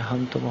करेंगे.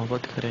 हम तो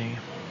मोहब्बत करेंगे.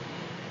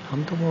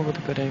 हम तो मोहब्बत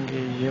करेंगे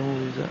ये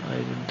मूवीज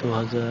आई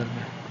 2000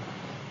 में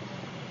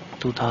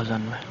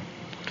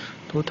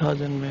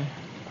 2000 में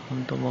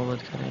हम तो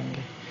मोहब्बत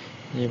करेंगे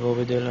ये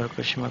बॉबी देओल और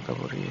करिश्मा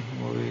कपूर की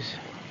movies.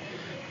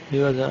 He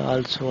was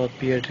also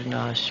appeared in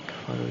Ask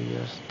for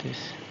years.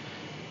 This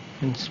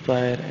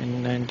inspired in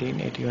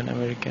 1981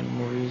 American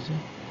movies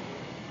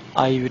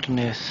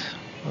Eyewitness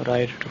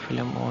right to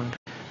film on.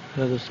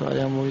 तो दोस्तों आज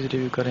हम मूवीज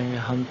रिव्यू करेंगे.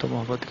 हम तो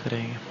मोहब्बत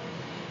करेंगे.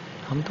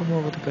 हम तो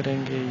मोहब्बत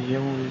करेंगे ये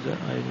मूवीज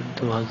आई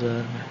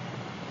 2000 में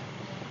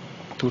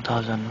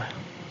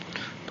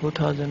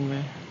 2000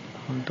 में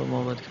हम तो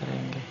मोहब्बत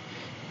करेंगे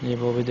ये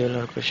बॉबी देओल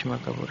और करिश्मा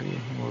कपूर की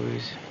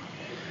movies.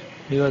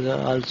 He was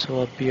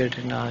also appeared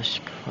in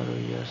Ask for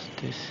years.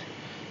 This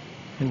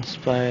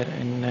inspired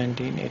in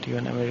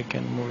 1981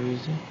 American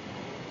movies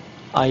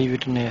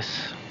Eyewitness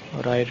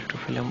right to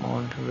film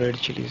on Red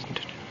Chillies.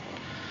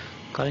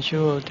 Karisma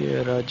होती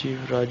है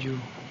Raju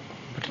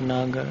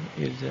Bhatnagar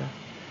is a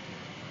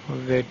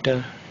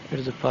waiter. It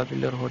is a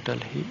popular hotel.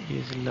 He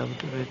is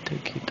loved with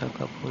Geeta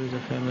Kapoor is a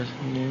famous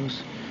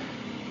news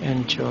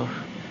anchor.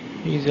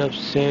 He is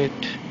upset.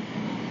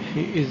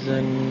 He is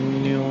a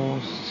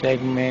new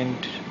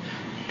segment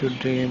to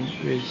dream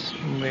with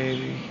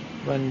Mary.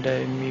 One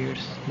day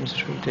meets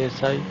Mr.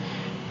 Desai,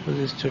 who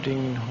is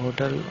studying in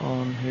hotel.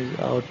 On his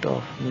out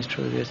of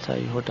Mr.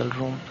 Desai hotel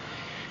room,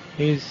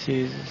 he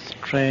sees a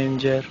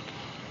stranger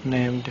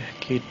named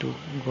Kitu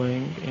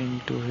going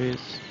into his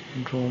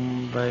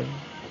room by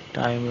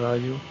time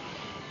Raju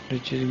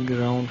reaches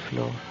ground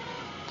floor.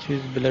 She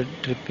is blood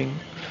dripping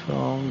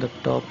from the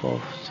top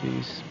of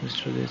sees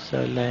Mr.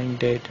 Desai lying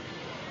dead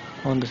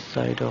on the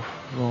side of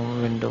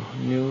room window.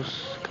 News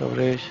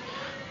coverage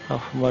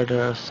of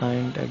murder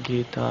assigned a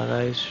Geeta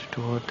arrives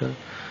to hotel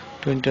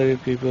to interview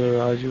people.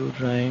 Raju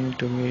trying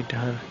to meet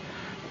her.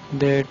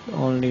 That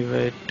only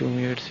way to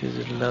meet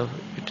his love.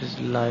 It is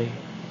lie.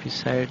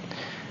 Besides,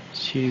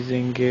 she is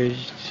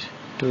engaged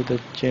to the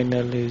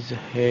channel his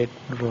head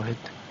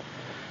Rohit.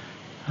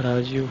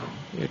 Raju,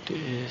 it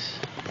is.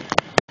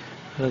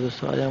 तो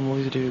दोस्तों आज हम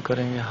movies review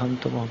करेंगे. हम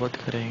तो मोहब्बत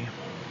करेंगे.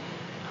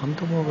 हम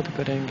तो मोहब्बत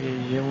करेंगे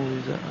ये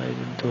मूवीज आई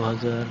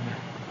 2000 में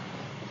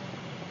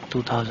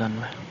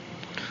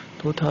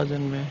 2000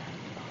 में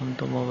हम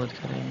तो मोहब्बत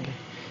करेंगे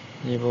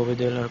ये बॉबी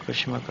देओल और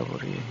करिश्मा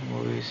कपूर की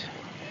movies.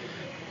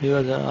 He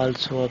was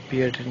also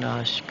appeared in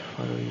Ask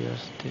for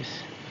years. This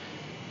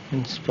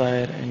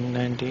inspired in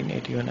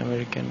 1981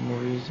 American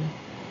movies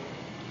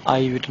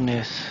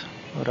Eyewitness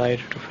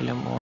right to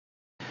film on.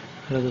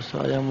 तो दोस्तों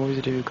आज हम मूवीज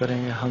रिव्यू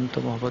करेंगे. हम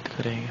तो मोहब्बत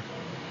करेंगे.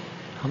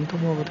 हम तो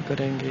मोहब्बत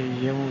करेंगे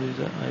ये मूवीज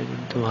आई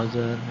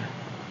 2000 में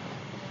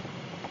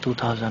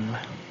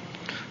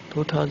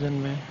 2000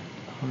 में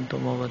हम तो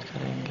मोहब्बत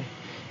करेंगे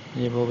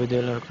ये बॉबी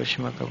देओल और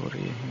करिश्मा कपूर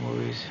की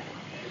movies.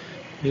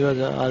 He was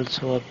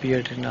also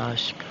appeared in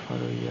Ask for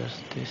years.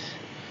 This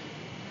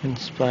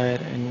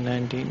inspired in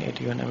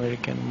 1981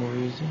 American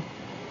movies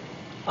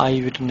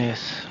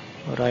Eyewitness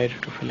right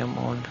to film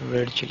on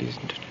Red Chillies.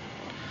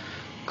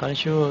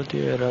 Kanshuvalti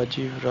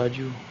Rajiv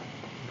Raju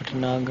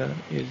Bhatnagar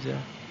is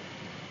a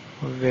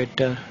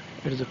waiter.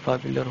 It's a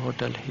popular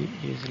hotel. He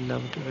is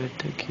loved with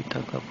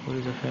Geeta Kapoor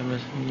is a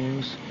famous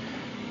news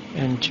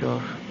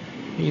anchor.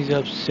 He is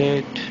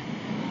upset.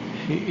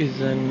 He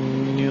is a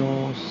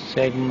new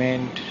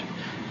segment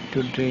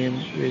to dream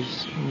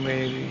with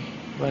Mary.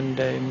 One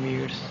day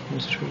meets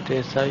Mr.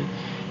 Desai,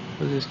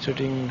 who is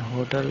studying in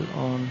hotel.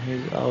 On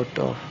his out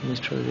of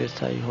Mr.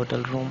 Desai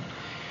hotel room,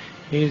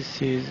 he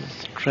sees a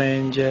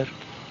stranger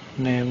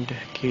named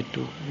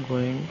Kitu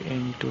going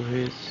into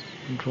his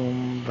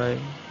room by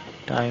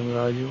time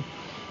Raju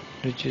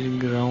reaches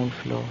ground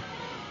floor.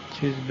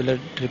 Sees blood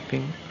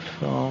dripping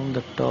from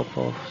the top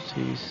of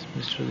sees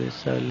Mr.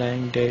 Desai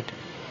lying dead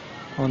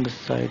on the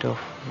side of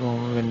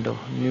room window.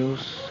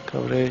 News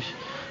coverage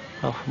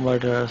of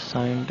murder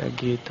assigned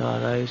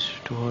Geeta arrives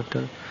to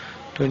hotel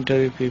to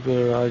interview people.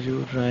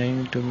 Raju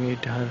trying to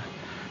meet her.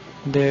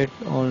 That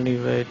only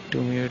way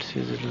to meet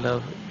his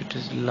love. It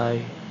is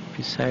lie.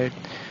 Besides,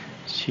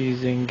 she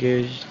is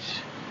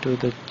engaged to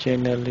the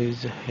channel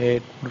is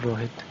head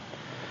Rohit.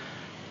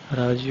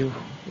 Raju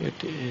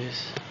it is.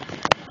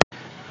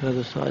 Hello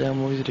दोस्तों, आज हम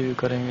movies review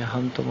करेंगे।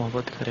 हम तो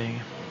मोहब्बत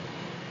करेंगे।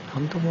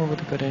 हम तो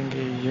मोहब्बत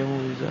करेंगे ये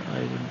मूवीज़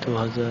आई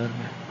 2000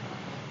 में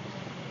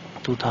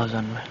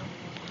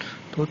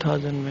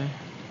 2000 में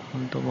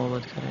हम तो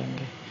मोहब्बत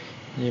करेंगे।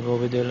 ये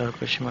बॉबी देओल और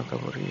करिश्मा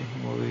कपूर की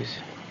movies.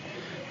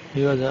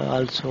 He was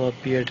also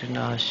appeared in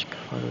Aashk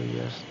for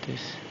years.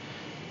 This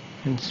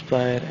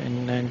inspired in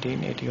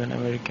 1981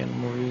 American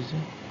movies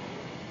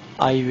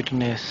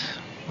Eyewitness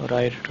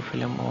right to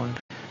film on।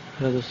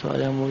 Hello दोस्तों,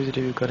 आज हम मूवीज़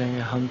रिव्यू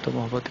करेंगे। हम तो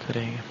मोहब्बत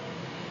करेंगे।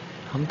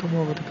 हम तो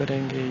मोहब्बत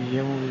करेंगे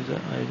ये मूवीज़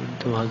आई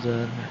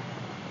 2000 में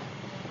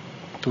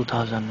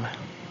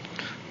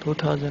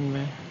 2000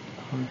 में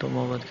हम तो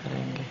मोहब्बत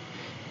करेंगे।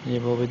 ये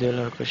बॉबी देओल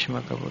और करिश्मा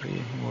कपूर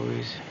की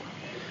movies.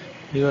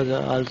 He was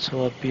also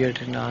appeared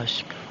in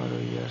Aashk for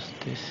years.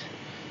 This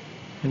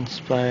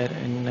inspired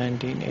in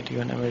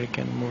 1981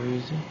 American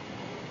movies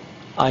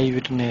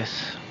Eyewitness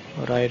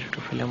right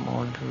to film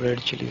on Red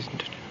Chillies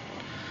Internet.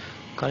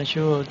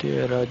 Kanshuvalti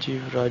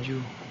Rajiv Raju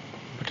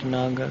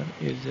Bhatnagar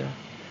is a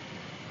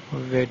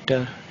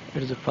waiter.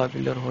 It's a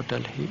popular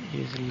hotel. He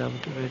is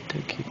loved with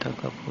Geeta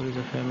Kapoor is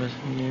a famous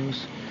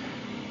news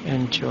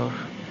anchor.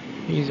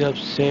 He is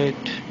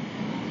upset.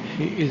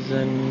 He is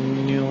a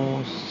new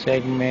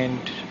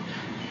segment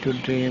to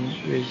dream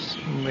with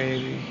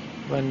Mary.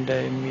 One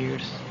day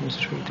meets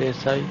Mr.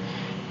 Desai,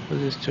 who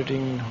is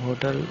studying in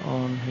hotel.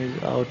 On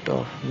his out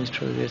of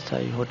Mr.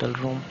 Desai hotel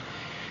room,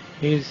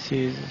 he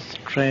sees a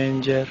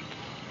stranger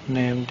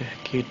named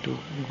Kitu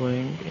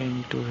going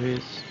into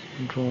his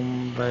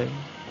room by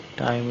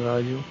time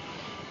Raju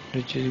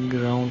reaches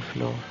ground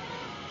floor.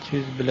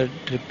 Sees blood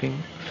dripping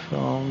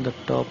from the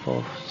top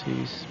of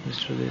sees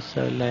Mr.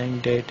 Desai lying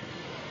dead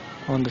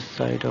on the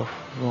side of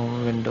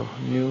room window.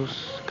 News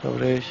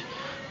coverage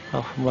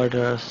of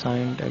murder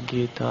assigned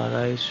Geeta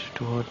arrives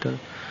to hotel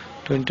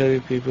to interview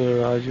people.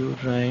 Raju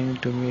trying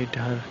to meet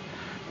her.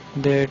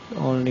 That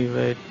only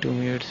way to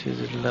meet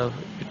his love.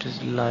 It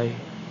is lie.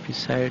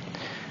 Besides,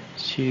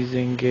 she is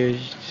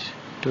engaged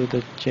to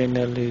the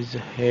channel is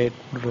head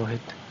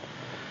Rohit.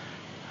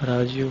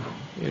 Raju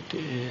it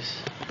is.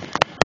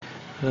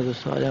 Hello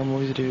दोस्तों, आज हम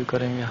movies review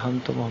करेंगे। हम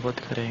तो मोहब्बत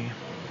करेंगे।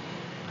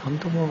 हम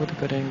तो मोहब्बत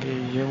करेंगे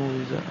ये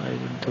मूवीज़ आई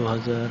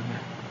 2000 में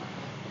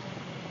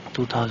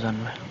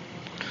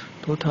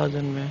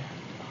 2000 में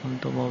हम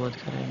तो मोहब्बत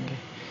करेंगे।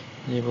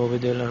 ये बॉबी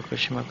देओल और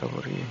करिश्मा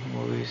कपूर की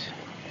movies.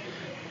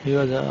 He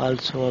was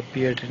also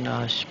appeared in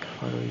Aashk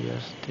for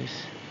years. This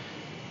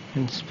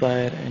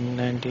inspired in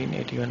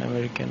 1981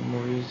 American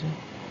movies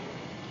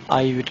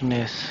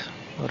Eyewitness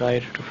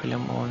right to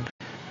film on।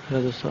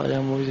 Hello दोस्तों, आज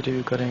हम मूवीज़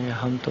रिव्यू करेंगे।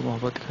 हम तो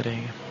मोहब्बत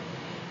करेंगे।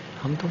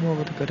 हम तो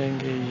मोहब्बत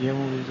करेंगे ये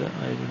मूवीज़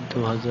आई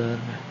 2000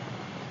 में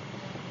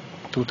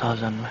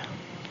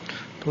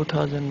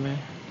 2000 में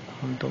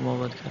हम तो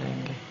मोहब्बत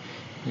करेंगे।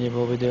 ये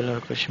बॉबी देओल और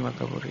करिश्मा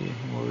कपूर की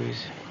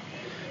movies.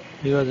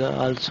 He was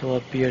also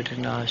appeared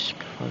in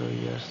Aashk for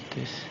years.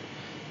 This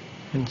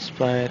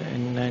inspired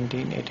in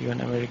 1981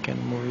 American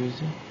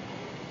movies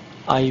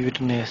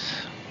Eyewitness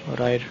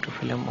right to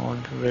film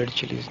on Red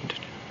Chillies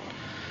Internet.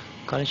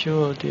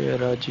 Kanshuvalti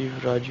Rajiv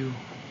Raju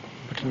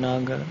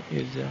Bhatnagar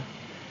is a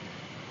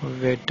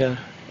waiter.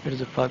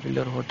 It's a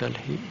popular hotel.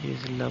 He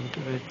is loved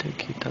with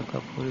Geeta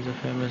Kapoor is a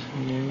famous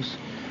news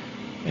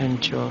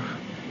anchor.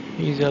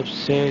 He is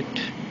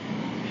upset.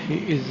 He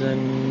is a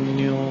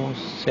new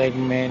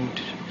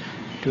segment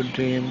to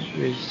dream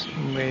with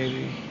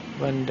Mary.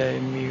 One day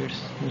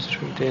meets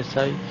Mr.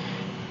 Desai,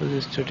 who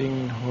is studying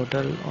in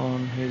hotel.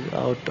 On his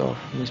out of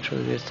Mr.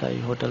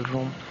 Desai hotel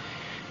room,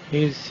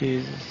 he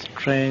sees a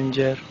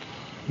stranger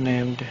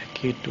named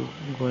Kitu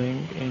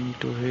going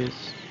into his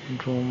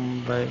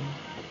room by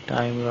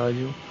time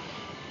Raju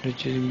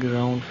reaches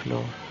ground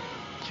floor.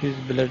 Sees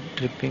blood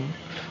dripping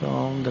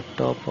from the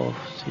top of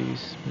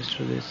sees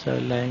Mr. Desai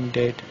lying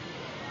dead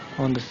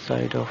on the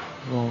side of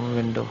room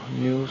window.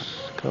 News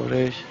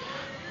coverage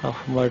of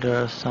murder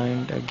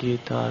assigned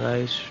Geeta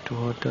arrives to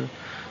hotel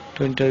to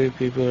to interview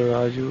people.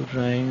 Raju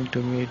trying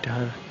to meet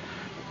her.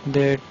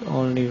 That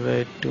only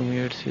way to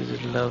meet his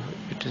love.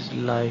 It is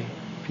lie.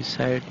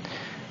 Besides,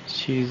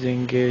 she is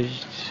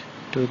engaged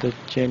to the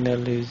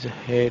channel is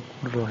head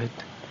Rohit.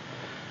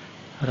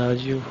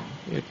 Raju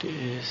it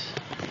is.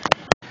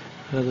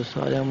 Hello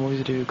दोस्तों, आज हम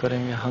movies review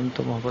करेंगे। हम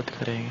तो मोहब्बत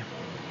करेंगे।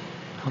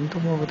 हम तो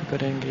मोहब्बत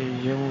करेंगे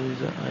ये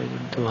मूवीज़ आई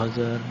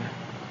 2000 में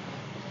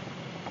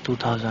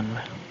 2000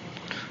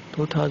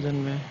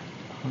 में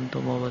हम तो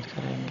मोहब्बत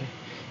करेंगे।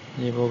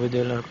 ये बॉबी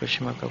देओल और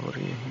करिश्मा कपूर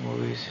की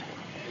movies.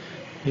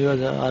 He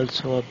was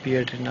also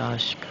appeared in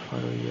Aashk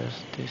for years.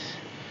 This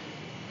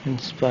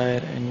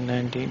inspired in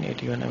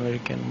 1981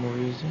 American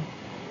movies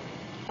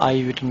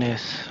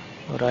Eyewitness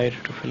right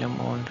to film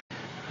on.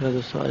 Hello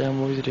दोस्तों, आज हम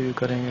मूवीज़ रिव्यू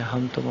करेंगे।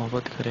 हम तो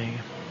मोहब्बत करेंगे।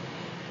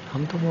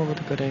 हम तो मोहब्बत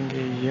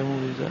करेंगे ये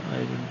मूवीज़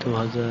आई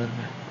 2000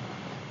 में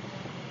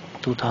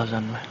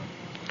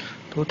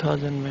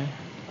 2000 में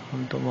हम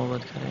तो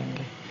मोहब्बत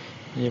करेंगे।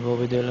 ये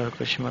बॉबी देओल और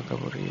करिश्मा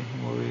कपूर की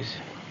movies.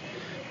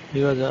 He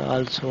was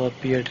also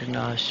appeared in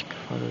Aashk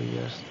for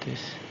years.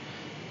 This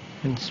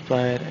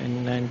inspired in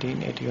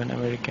 1981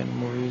 American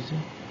movies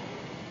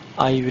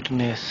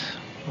Eyewitness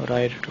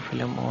right to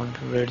film on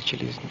red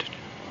chillies.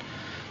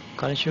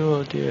 Karisma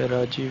होती है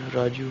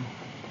Raju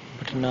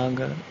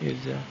Bhatnagar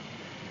is a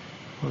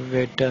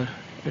waiter.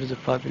 It is a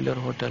popular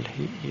hotel.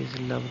 He is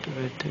loved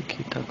with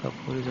Geeta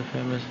Kapoor is a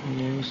famous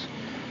news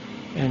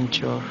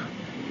anchor.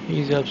 He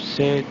is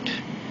upset.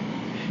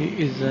 He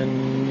is a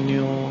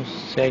new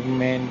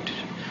segment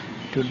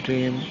to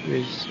dream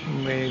with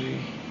Mary.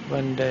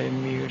 One day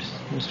meets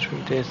Mr.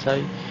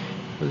 Desai,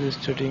 who is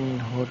studying in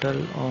hotel.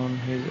 On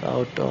his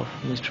out of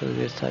Mr.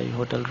 Desai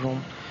hotel room,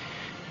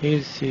 he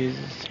sees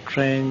a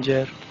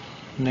stranger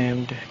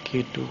named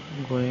Kitu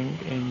going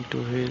into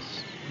his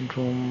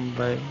room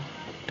by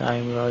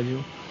time Raju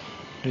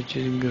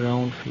reaches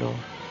ground floor.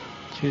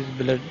 Sees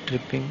blood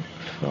dripping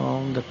from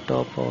the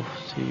top of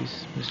sees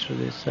Mr.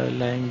 Desai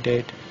lying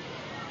dead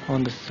on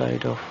the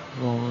side of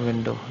room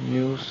window.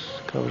 News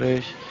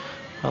coverage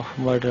of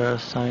murder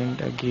assigned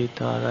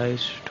Geeta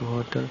arrives to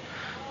hotel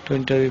to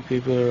interview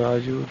people.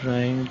 Raju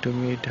trying to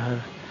meet her.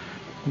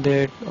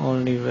 That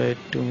only way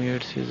to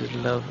meet his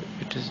love.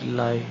 It is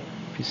lie.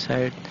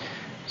 Besides,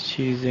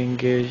 she is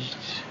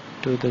engaged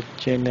to the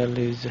channel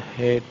is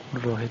head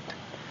Rohit.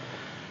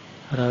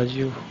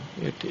 Raju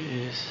it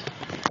is.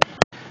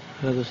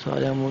 Hello दोस्तों,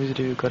 आज हम movies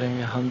review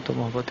करेंगे। हम तो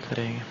मोहब्बत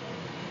करेंगे।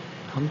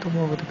 हम तो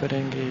मोहब्बत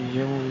करेंगे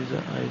ये मूवीज़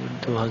आई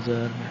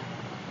 2000 में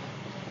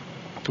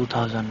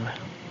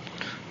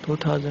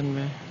 2000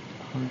 में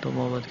हम तो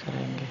मोहब्बत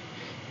करेंगे।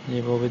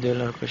 ये बॉबी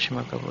देओल और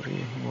करिश्मा कपूर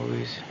की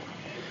movies.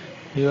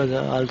 He was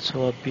also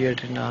appeared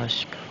in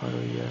Aashk for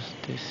years.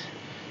 This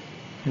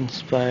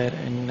inspired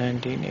in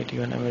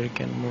 1981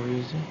 American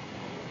movies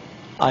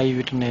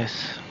Eyewitness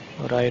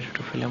right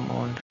to film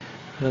on.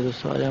 Hello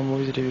दोस्तों, आज हम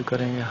मूवीज़ रिव्यू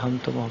करेंगे। हम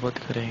तो मोहब्बत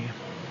करेंगे।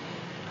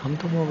 हम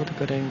तो मोहब्बत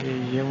करेंगे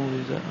ये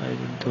मूवीज़ आई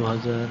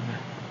 2000 में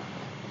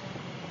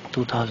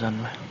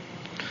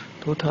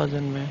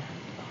 2000 में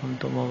हम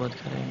तो मोहब्बत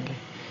करेंगे।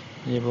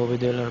 ये बॉबी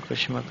देओल और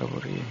करिश्मा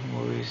कपूर की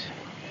movies.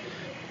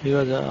 He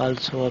was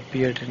also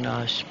appeared in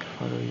Aashk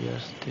for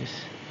years. This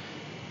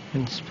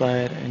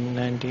inspired in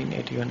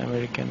 1981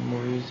 American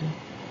movies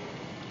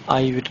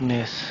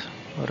Eyewitness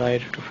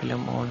right to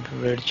film on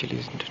red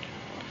chillies.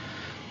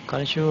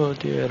 Karisma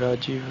होती है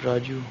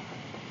Raju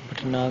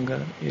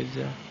Bhatnagar is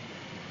a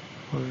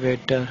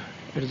waiter.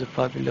 It is a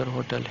popular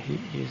hotel. He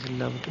is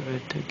loved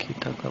with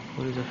Geeta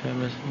Kapoor is a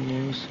famous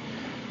news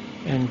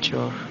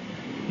anchor.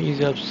 He is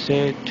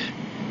upset.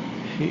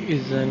 He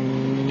is a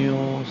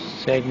new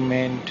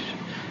segment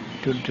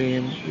to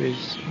dream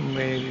with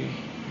Mary.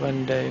 One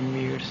day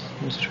meets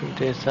Mr.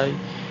 Desai,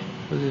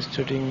 who is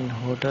studying in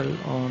hotel.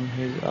 On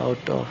his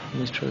out of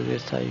Mr.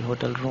 Desai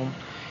hotel room,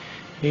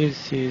 he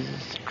sees a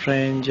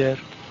stranger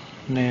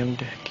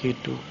named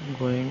Kitu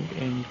going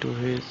into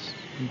his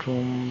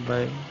room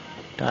by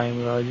time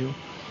Raju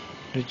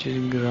reaches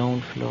ground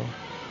floor.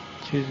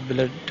 Sees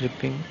blood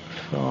dripping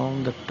from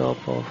the top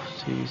of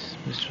sees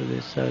Mr.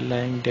 Desai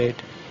lying dead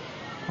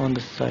on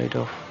the side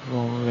of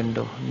room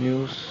window.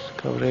 News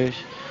coverage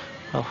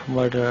of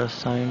murder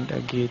assigned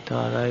Geeta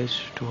arrives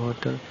to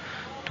hotel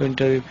to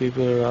interview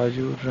people.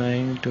 Raju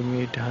trying to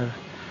meet her.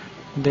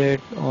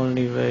 That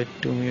only way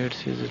to meet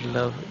his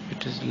love.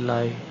 It is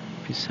lie.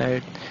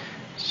 Besides,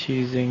 she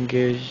is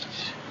engaged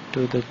to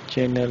the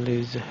channel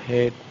is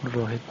head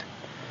Rohit.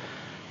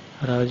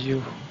 Raju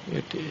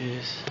it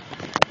is.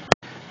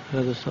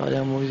 Hello दोस्तों, आज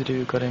हम movies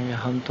review करेंगे।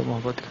 हम तो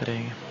मोहब्बत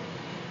करेंगे।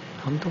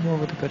 हम तो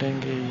मोहब्बत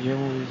करेंगे ये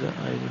मूवीज़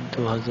आई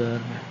 2000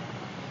 में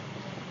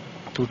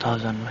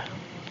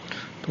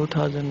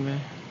 2000 में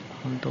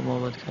हम तो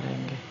मोहब्बत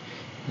करेंगे।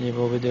 ये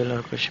बॉबी देओल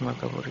और करिश्मा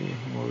कपूर की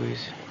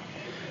movies.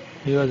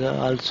 He was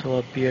also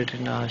appeared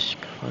in Aashk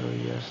for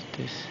years.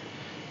 This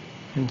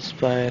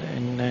inspired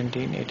in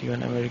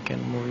 1981 American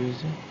movies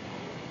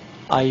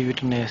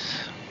Eyewitness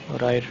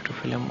right to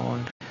film on.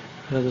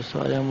 Hello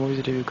दोस्तों, आज हम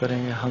मूवीज़ रिव्यू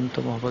करेंगे। हम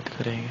तो मोहब्बत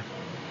करेंगे।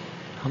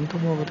 हम तो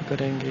मोहब्बत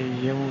करेंगे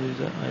ये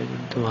मूवीज़ आई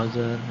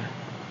 2000 में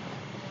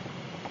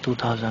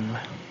 2000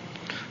 में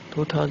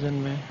 2000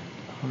 में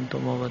हम तो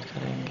मोहब्बत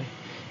करेंगे।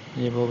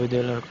 ये बॉबी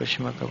देओल और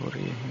करिश्मा कपूर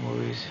की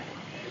मूवीज है।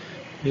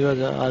 He was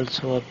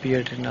also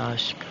appeared in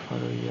Ashk for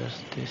years.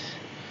 This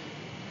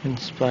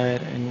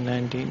inspired in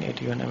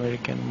 1981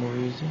 American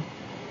movies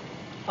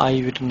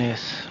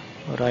Eyewitness,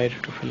 writer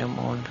to film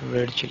on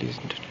Red Chillies.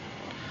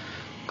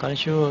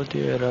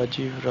 Controversially,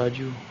 Rajiv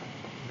Raju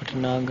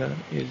Bhatnagar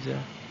is a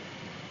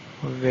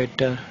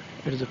waiter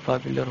at a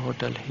popular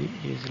hotel. He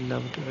is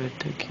loved with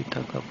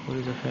Geeta Kapoor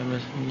is a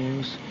famous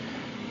news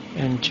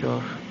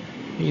anchor.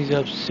 He is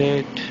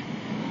upset.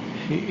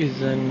 He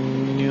is a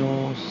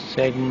new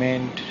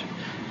segment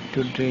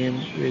to dream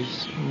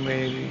with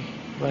Mary.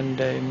 One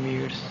day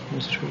meets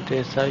Mr.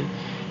 Desai,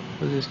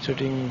 who is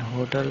studying in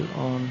hotel.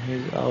 On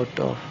his out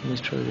of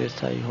Mr.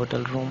 Desai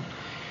hotel room,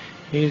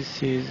 he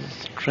sees a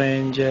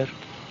stranger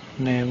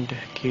named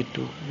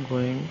Kitu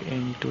going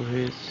into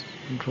his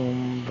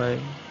room by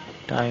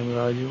time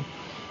Raju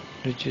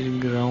reaches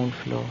ground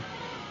floor.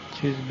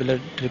 Sees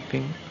blood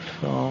dripping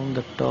from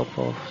the top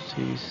of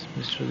sees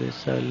Mr.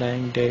 Desai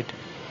lying dead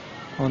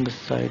on the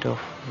side of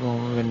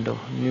room window.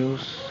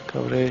 News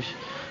coverage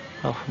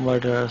of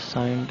murder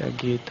assigned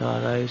Geeta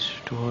arrives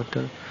to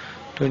hotel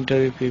to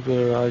interview people.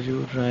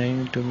 Raju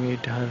trying to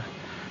meet her.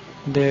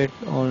 That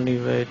only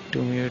way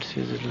to meet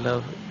his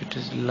love. It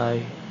is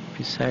lie.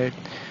 Besides,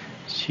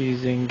 she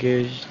is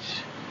engaged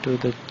to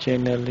the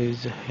channel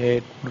is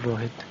head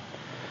Rohit.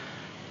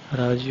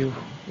 Raju,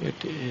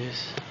 it is.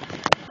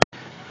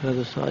 Hello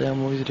दोस्तों, आज हम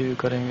movies review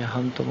करेंगे।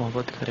 हम तो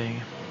मोहब्बत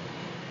करेंगे।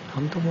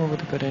 हम तो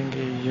मोहब्बत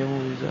करेंगे ये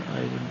मूवीज़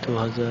आई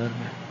 2000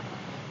 में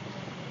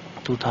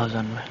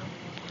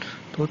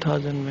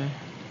 2000 में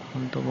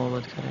हम तो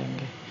मोहब्बत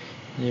करेंगे।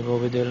 ये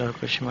बॉबी देओल और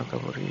करिश्मा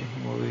कपूर की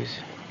मूवीज़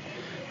है।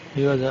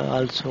 He was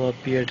also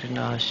appeared in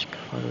Ashk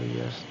for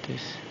years.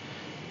 This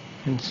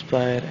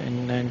inspired in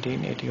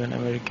 1981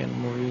 American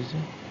movies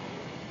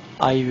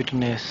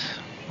Eyewitness,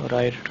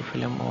 writer to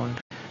film on.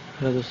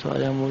 Hello दोस्तों,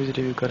 आज हम मूवीज़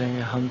रिव्यू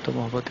करेंगे। हम तो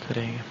मोहब्बत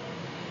करेंगे।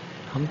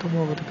 हम तो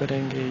मोहब्बत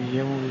करेंगे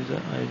ये मूवीज़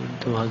आई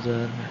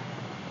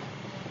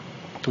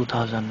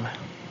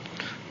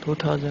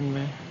 2000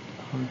 में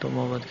हम तो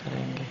मोहब्बत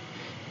करेंगे।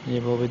 ये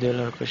बॉबी देओल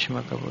और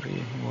करिश्मा कपूर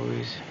की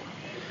मूवीज़ है।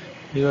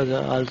 He was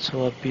also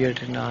appeared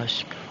in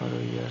Ashk for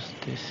years.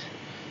 This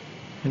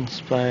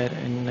inspired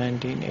in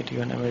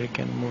 1981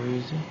 American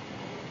movies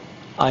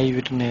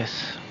Eyewitness,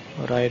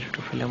 writer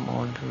to film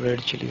on Red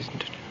Chillies.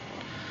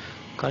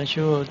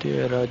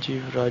 Controversially,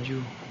 Rajiv Raju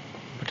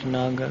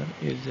Bhatnagar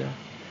is a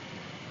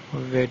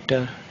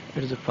waiter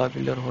at a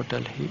popular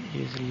hotel. He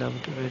is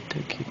loved with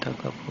Geeta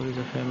Kapoor is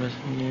a famous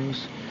news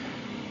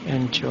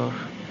anchor.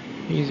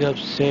 He is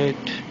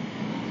upset.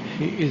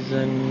 He is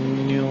a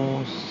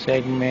new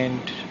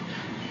segment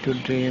to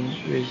dream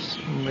with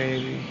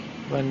Mary.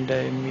 One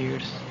day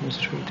meets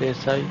Mr.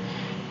 Desai,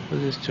 who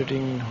is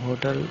studying in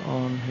hotel.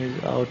 On his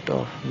out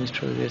of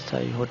Mr.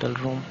 Desai hotel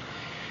room,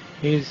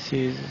 he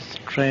sees a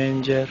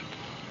stranger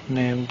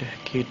named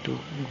Kitu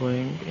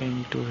going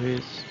into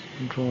his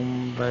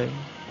room by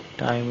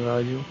time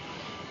Raju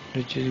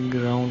reaches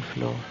ground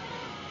floor.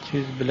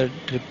 Sees blood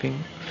dripping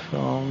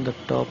from the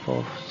top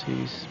of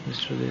sees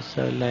Mr.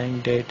 Desai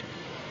lying dead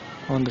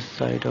on the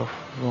side of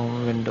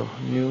room window.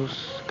 News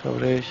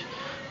coverage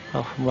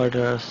of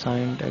murder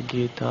assigned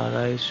Geeta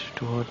arrives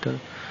to hotel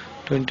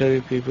to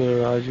interview people.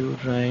 Raju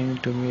trying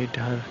to meet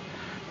her.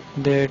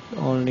 That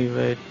only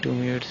way to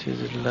meet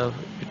his love.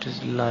 It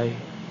is lie.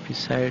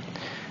 Besides,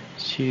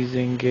 she is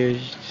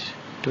engaged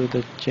to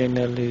the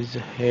channel is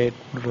head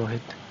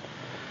Rohit.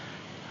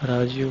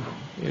 Raju,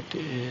 it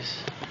is.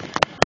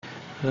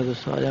 Hello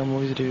दोस्तों, आज हम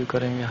movies review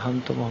करेंगे। हम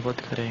तो मोहब्बत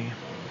करेंगे।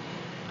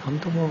 हम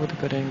तो मोहब्बत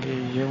करेंगे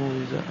ये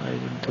मूवीज़ आई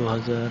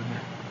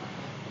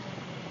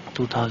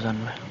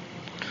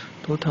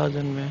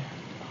 2000 में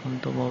हम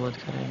तो मोहब्बत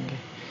करेंगे।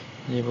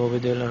 ये बॉबी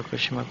देओल और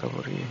करिश्मा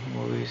कपूर की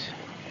मूवीज़ है।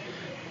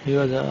 He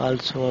was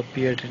also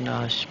appeared in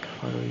Ashk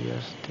for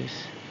years. This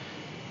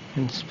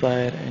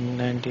inspired in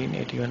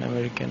 1981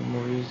 American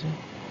movies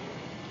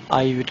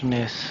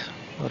Eyewitness,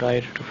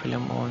 writer to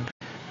film on.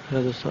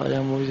 Hello दोस्तों, आज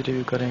हम मूवीज़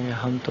रिव्यू करेंगे।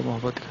 हम तो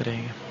मोहब्बत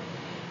करेंगे।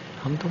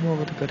 हम तो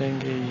मोहब्बत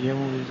करेंगे ये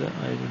मूवीज़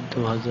आई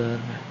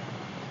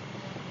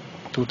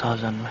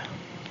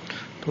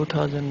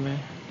 2000 में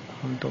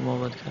हम तो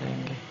मोहब्बत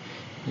करेंगे।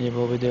 ये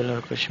बॉबी देओल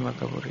और करिश्मा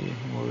कपूर की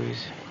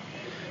मूवीज़ है।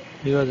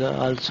 He was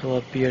also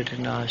appeared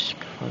in Ashk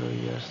for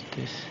years.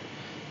 This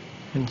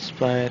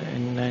inspired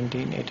in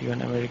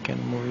 1981 American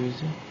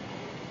movies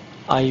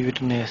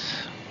Eyewitness,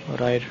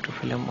 writer to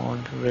film on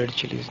Red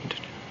Chillies.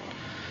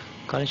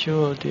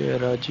 Controversially,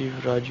 Rajiv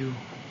Raju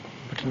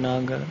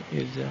Bhatnagar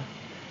is a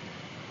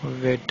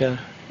waiter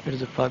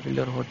at a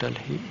popular hotel.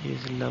 He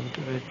is loved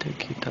with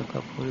Geeta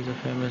Kapoor is a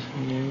famous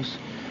news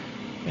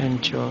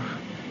anchor.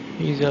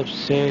 He is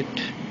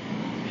upset.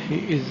 He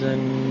is a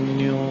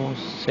new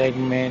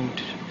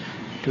segment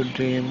to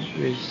dream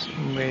with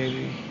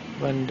Mary.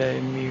 One day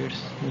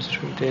meets Mr.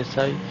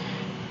 Desai,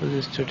 who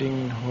is studying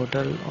in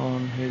hotel.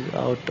 On his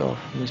out of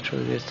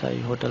Mr.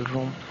 Desai hotel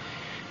room,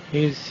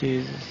 he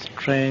sees a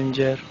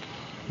stranger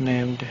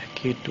named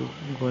Ketu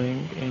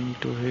going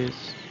into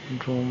his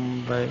room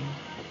by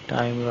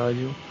time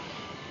Raju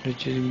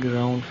reaches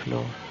ground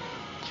floor.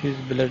 Sees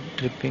blood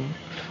dripping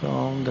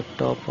from the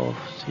top of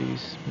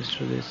sees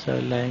Mr. Desai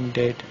lying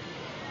dead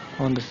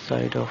on the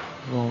side of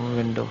room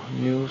window.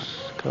 News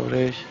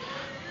coverage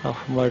of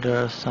murder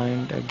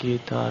assigned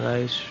Geeta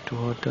arrives to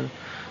hotel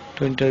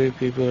to interview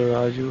people.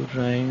 Raju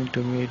trying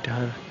to meet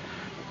her.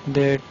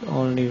 That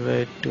only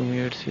way to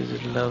meet his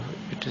love.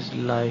 It is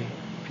lie.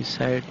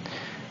 Besides,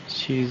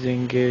 she is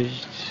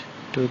engaged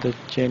to the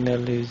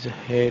channel is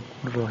head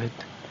Rohit.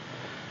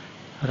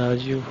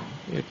 Raju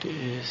it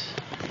is.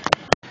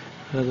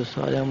 Hello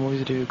दोस्तों, आज हम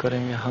movies review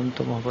करेंगे। हम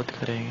तो मोहब्बत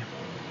करेंगे।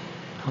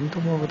 हम तो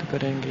मोहब्बत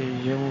करेंगे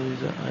ये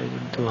मूवीज़ आई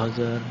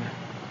 2000 में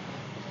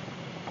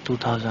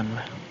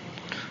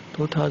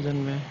 2000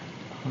 में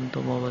हम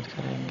तो मोहब्बत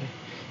करेंगे।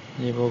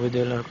 ये बॉबी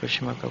देओल और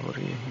करिश्मा कपूर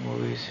की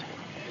movies.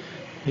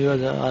 He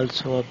was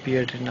also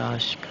appeared in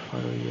Aashk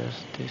for years.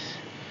 This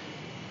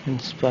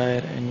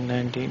inspired in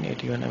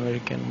 1981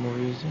 American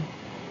movies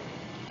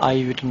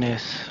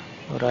Eyewitness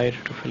right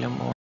to film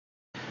on।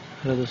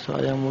 Hello दोस्तों,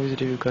 आज हम मूवीज़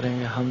रिव्यू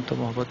करेंगे। हम तो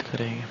मोहब्बत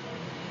करेंगे।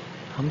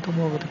 हम तो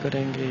मोहब्बत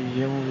करेंगे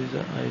ये मूवीज़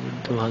आई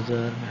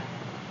 2000 में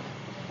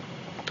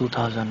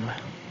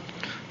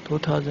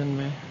 2000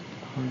 में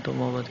हम तो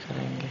मोहब्बत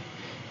करेंगे।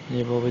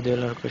 ये बॉबी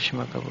देओल और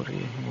करिश्मा कपूर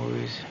की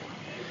movies.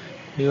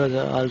 He was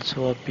also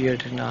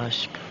appeared in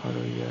Aashk for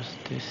years.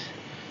 This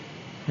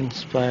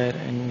inspired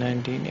in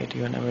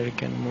 1981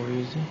 American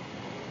movies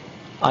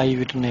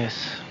Eyewitness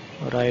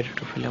right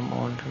to film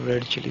on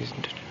Red Chillies.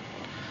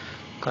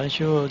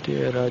 Karisma होती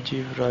है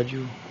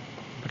Raju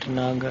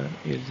Bhatnagar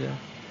is a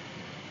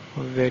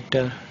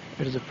waiter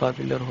at a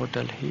popular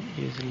hotel. He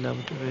is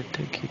loved with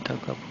Geeta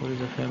Kapoor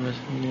is a famous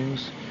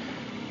news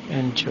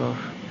anchor.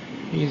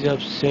 He is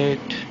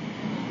upset.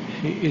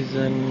 He is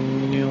a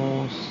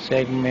new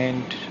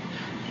segment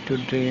to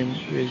dream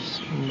with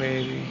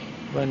Mary.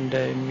 One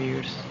day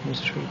meets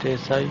Mr.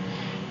 Desai,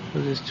 who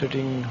is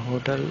studying in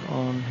hotel.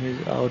 On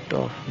his out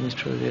of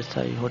Mr.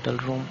 Desai hotel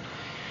room,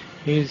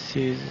 he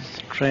sees a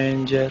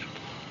stranger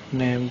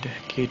named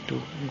Ketu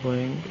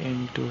going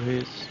into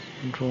his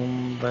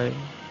room by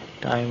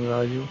time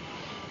Raju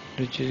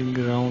reaches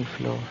ground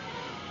floor.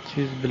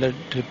 Sees blood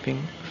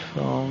dripping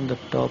from the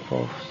top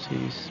of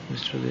sees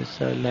Mr.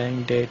 Desai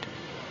lying dead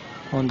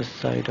on the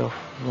side of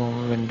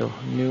room window.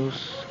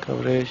 News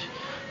coverage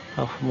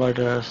of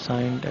murder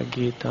assigned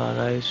Geeta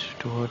arrives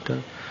to hotel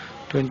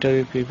to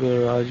interview people.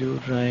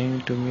 Raju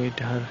trying to meet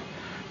her.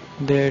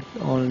 That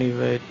only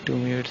way to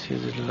meet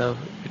his love.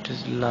 It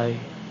is lie.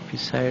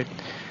 Besides,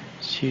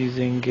 she is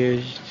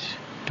engaged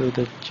to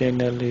the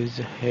channel is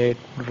head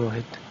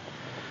Rohit.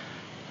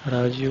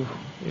 Raju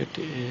it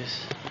is.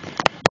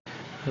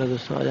 Hello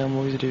दोस्तों, आज हम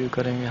movies review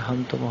करेंगे।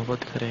 हम तो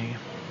मोहब्बत करेंगे।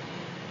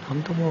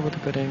 हम तो मोहब्बत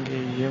करेंगे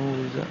ये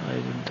मूवीज़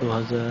आई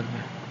 2000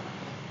 में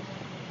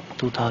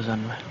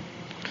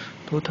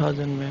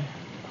 2000 में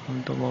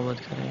हम तो मोहब्बत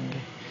करेंगे।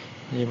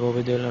 ये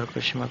बॉबी देओल और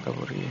करिश्मा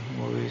कपूर की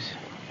movies.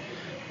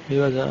 He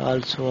was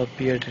also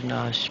appeared in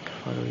Aashk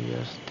for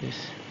years. This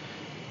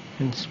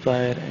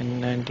inspired in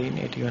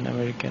 1981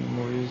 American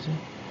movies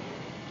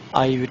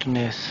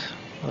Eyewitness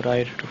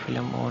right to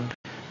film on।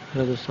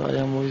 Hello दोस्तों, आज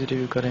हम मूवीज़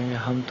रिव्यू करेंगे।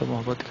 हम तो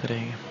मोहब्बत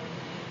करेंगे।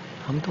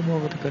 हम तो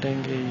मोहब्बत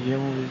करेंगे ये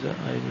मूवीज़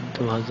आई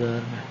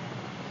 2000 में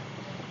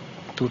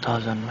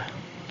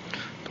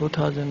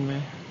 2000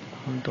 में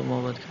हम तो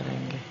मोहब्बत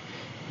करेंगे।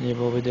 ये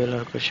बॉबी देओल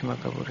और करिश्मा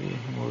कपूर की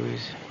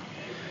movies.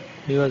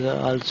 He was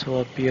also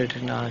appeared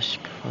in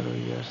Aashk for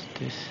years.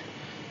 This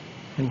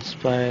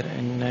inspired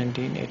in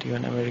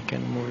 1981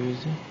 American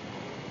movies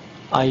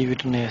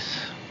Eyewitness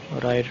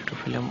right to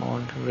film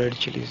on Red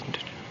Chillies.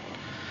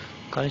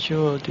 Karisma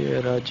होती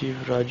है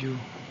Raju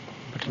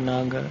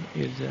Bhatnagar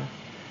is a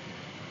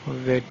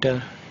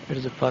waiter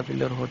at a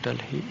popular hotel.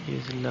 He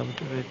is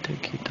loved with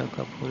Geeta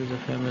Kapoor is a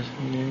famous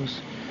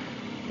news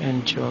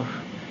anchor.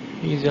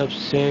 He is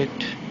upset.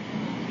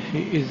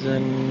 He is a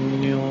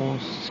new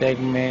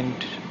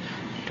segment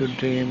to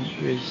dream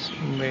with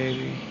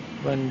Mary.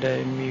 One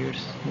day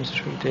meets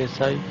Mr.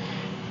 Desai,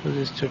 who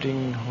is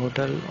studying in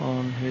hotel.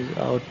 On his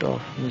out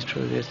of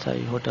Mr.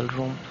 Desai hotel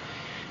room,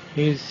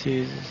 he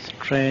sees a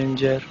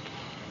stranger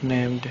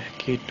named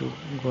Ketu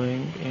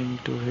going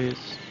into his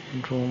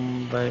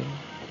room by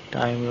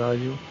time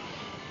Raju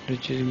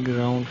reaches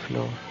ground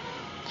floor.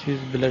 Sees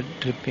blood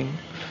dripping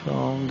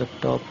from the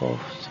top of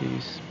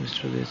sees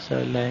Mr.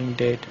 Desai lying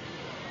dead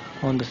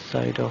on the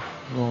side of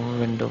room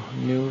window.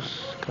 News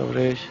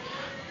coverage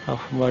of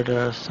murder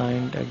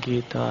assigned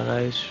Geeta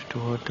arrives to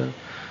hotel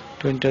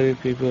to interview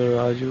people.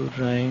 Raju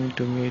trying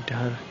to meet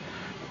her.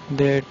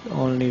 That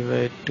only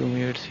way to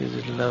meet his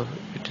love.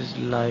 It is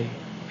lie.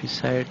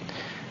 Besides,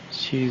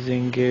 she is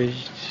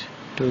engaged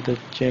to the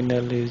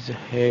channel is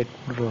head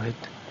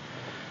Rohit.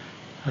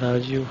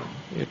 Raju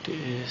it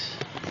is.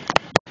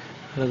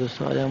 Hello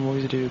दोस्तों, आज हम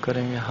movies review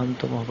करेंगे। हम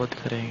तो मोहब्बत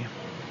करेंगे।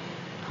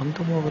 हम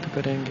तो मोहब्बत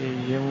करेंगे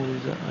ये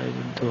मूवीज़ आई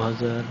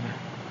 2000 में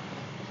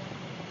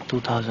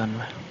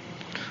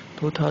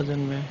 2000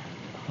 में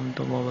हम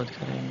तो मोहब्बत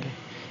करेंगे।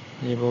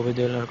 ये Bobby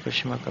Deol और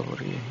Karishma Kapoor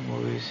की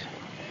movies.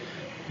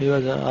 He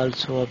was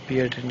also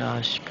appeared in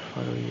Aashk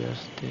for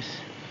years. This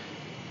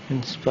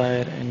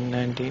inspired in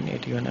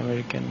 1981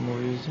 American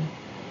movies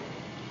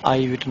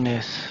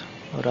Eyewitness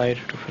right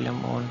to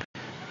film on.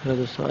 Hello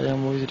दोस्तों, आज हम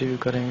मूवीज़ रिव्यू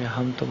करेंगे।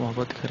 हम तो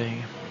मोहब्बत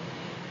करेंगे।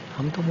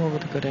 हम तो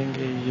मोहब्बत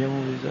करेंगे ये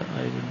मूवीज़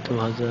आई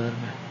 2000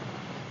 में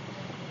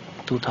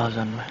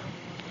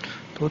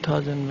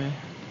 2000 में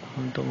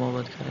हम तो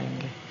मोहब्बत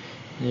करेंगे।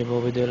 ये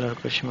बॉबी देओल और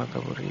करिश्मा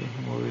कपूर की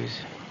movies.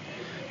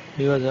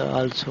 He was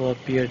also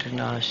appeared in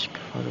Aashk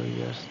for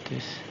years.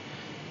 This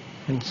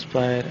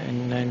inspired in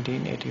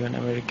 1981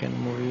 American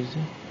movies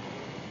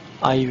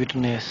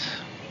Eyewitness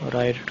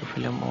right to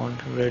film on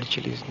Red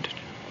Chillies.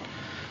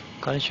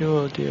 Kanshu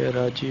होती है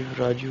Rajiv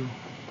Raju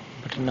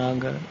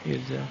Bhatnagar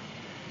is a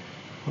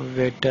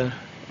waiter.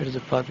 It is a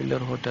popular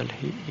hotel.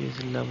 He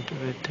is loved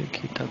with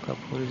Geeta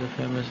Kapoor is a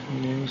famous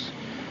news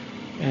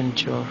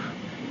anchor.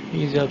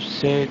 He is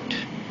upset.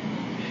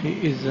 He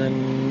is a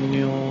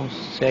new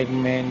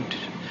segment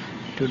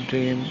to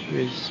dream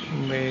with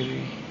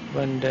Mary.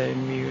 One day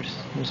meets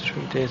Mr.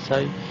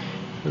 Desai,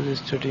 who is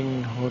studying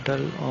in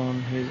hotel.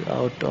 On his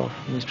out of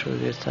Mr.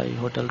 Desai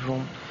hotel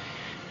room,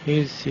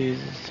 he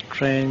sees a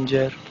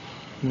stranger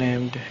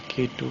named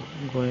Kitu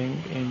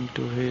going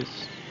into his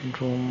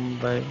room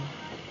by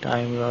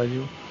time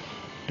Raju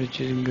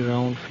reaches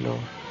ground floor.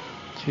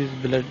 She is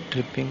blood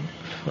dripping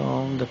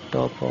from the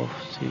top of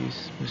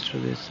sees Mr.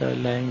 Desai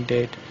lying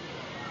dead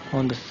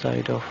on the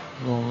side of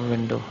room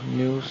window.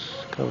 News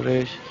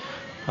coverage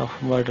of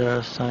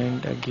murder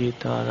signed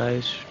Geeta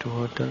arrives to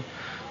hotel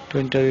to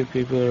interview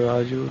people.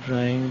 Raju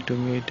trying to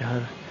meet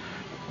her.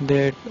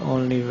 That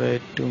only way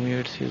to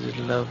meet his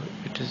love.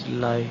 It is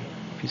lie.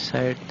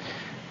 Besides,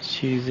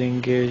 she is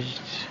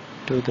engaged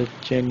to the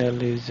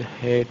channel is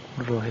head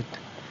Rohit.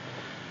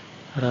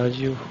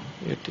 Raju,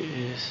 it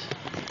is.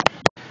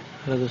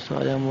 Hello दोस्तों,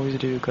 आज हम movies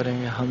review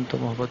करेंगे। हम तो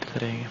मोहब्बत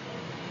करेंगे।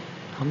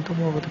 हम तो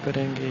मोहब्बत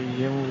करेंगे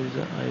ये मूवीज़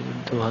आई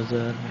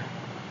 2000 में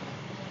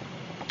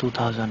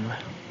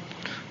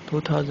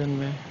 2000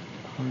 में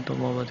हम तो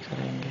मोहब्बत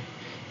करेंगे।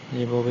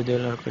 ये बॉबी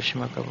देओल और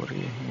करिश्मा कपूर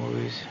की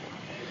movies.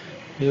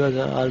 He was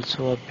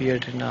also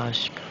appeared in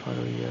Aashk for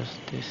years.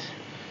 This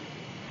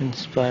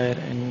inspired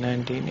in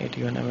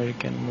 1981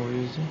 American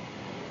movies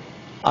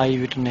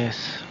Eyewitness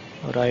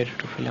right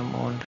to film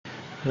on.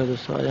 Hello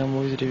दोस्तों, आज हम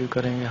मूवीज़ रिव्यू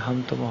करेंगे।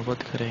 हम तो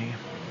मोहब्बत करेंगे।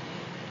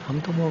 हम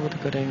तो मोहब्बत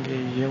करेंगे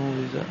ये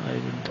मूवीज़ आई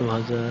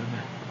 2000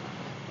 में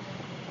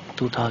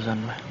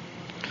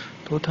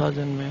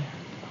 2000 में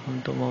हम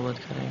तो मोहब्बत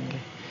करेंगे।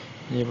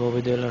 ये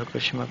बॉबी देओल और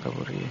करिश्मा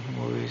कपूर की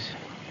movies.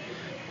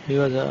 He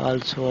was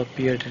also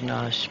appeared in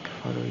Aashk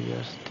for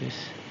years. This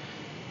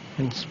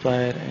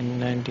inspired in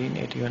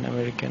 1981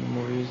 American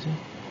movies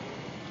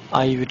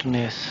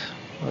Eyewitness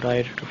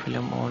right to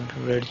film on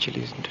Red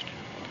Chillies.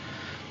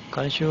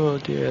 Kanshu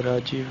होती है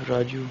Rajiv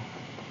Raju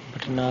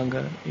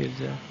Bhatnagar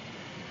is a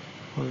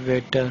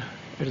waiter.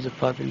 It is a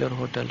popular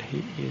hotel. He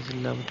is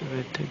loved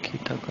with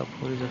Geeta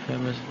Kapoor is a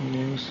famous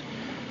news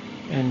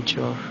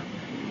anchor.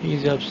 He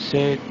is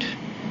upset.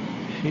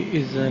 He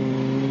is a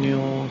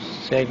new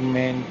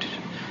segment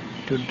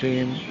to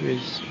dream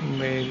with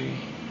Mary.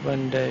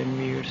 One day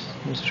meets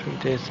Mr.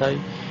 Desai,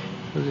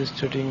 who is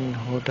studying in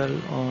hotel.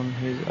 On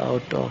his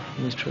out of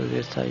Mr.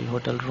 Desai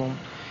hotel room,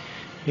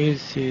 he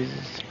sees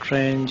a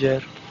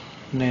stranger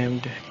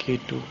named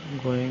Kitu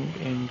going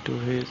into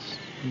his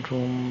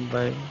room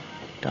by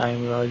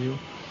time Raju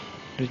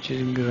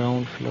reaches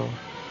ground floor.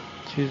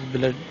 She is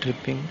blood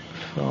dripping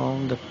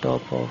from the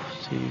top of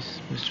sees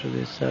Mr.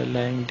 Desai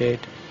lying dead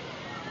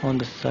on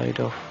the side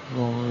of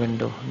room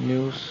window.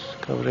 News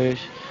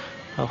coverage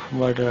of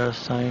murder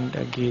signed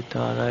Geeta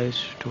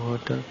arrives to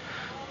hotel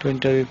to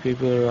interview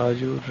people.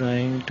 Raju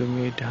trying to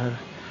meet her.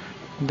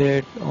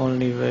 That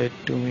only way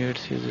to meet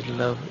his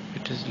love.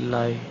 It is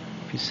lie.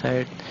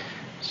 Besides,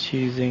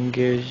 she is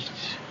engaged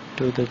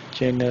to the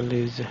channel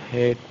is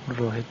head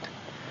Rohit.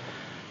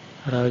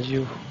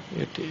 Raju,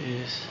 it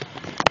is.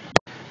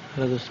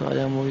 Hello दोस्तों, आज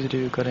हम movies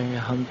review करेंगे।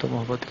 हम तो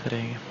मोहब्बत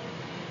करेंगे।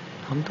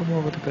 हम तो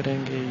मोहब्बत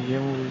करेंगे ये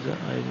मूवीज़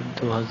आई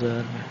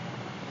 2000 में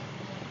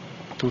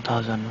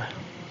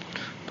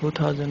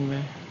 2000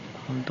 में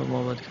हम तो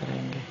मोहब्बत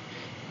करेंगे।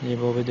 ये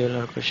बॉबी देओल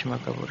और करिश्मा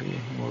कपूर की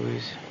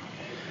movies.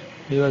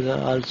 He was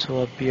also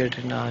appeared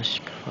in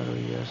Aashk for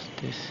years.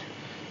 This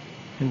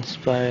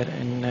inspired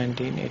in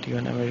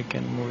 1981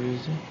 American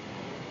movies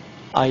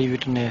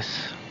Eyewitness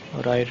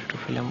right to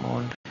film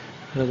on.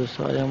 Hello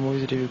दोस्तों, आज हम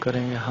मूवीज़ रिव्यू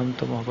करेंगे। हम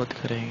तो मोहब्बत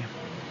करेंगे।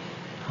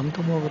 हम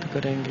तो मोहब्बत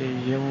करेंगे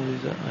ये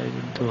मूवीज़ आई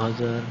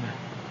 2000 में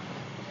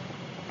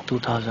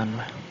 2000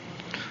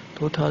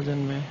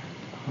 में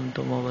हम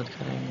तो मोहब्बत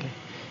करेंगे।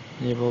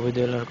 ये बॉबी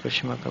देओल और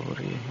करिश्मा कपूर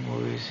की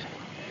movies.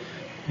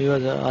 He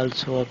was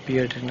also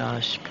appeared in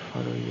Aashk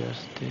for years.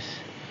 This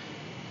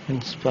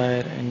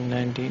inspired in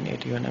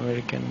 1981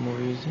 American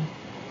movies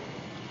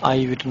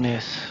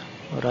Eyewitness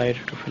right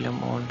to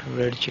film on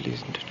Red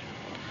Chillies.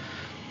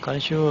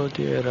 Kanshu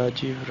होती है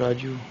Rajiv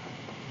Raju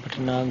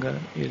Bhatnagar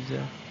is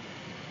a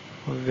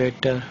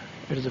waiter.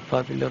 It's a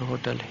popular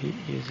hotel. He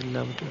is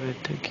loved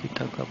with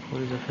Geeta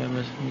Kapoor is a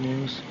famous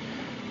news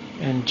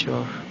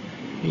anchor.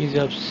 He is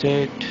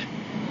upset.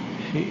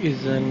 He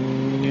is a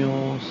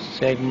new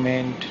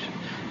segment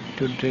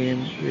to dream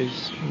with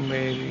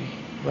Mary.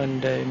 One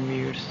day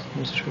meets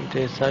Mr.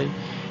 Desai,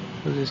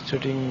 who is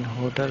studying in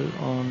hotel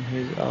on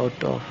his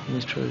out of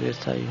Mr.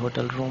 Desai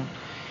hotel room.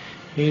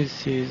 He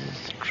sees a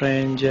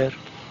stranger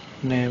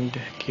named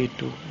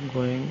Kitu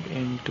going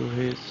into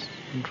his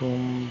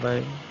room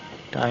by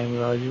time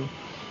Raju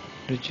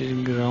reaches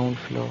ground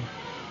floor.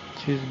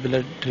 She is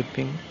blood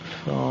dripping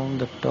from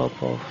the top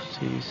of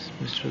sees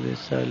Mr.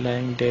 Desai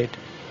lying dead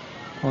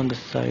on the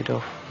side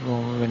of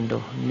room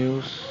window.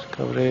 News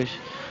coverage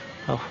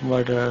of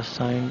murder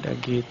signed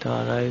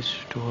Geeta arrives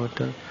to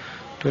hotel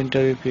to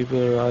interview people.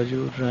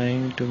 Raju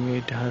trying to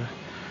meet her.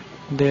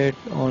 That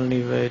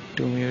only way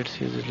to meet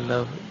his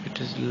love. It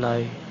is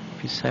lie.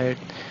 Besides,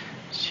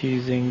 she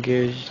is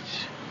engaged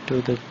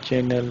to the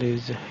channel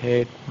is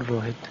head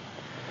Rohit.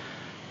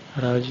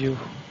 Raju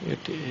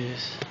it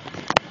is।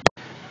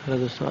 Hello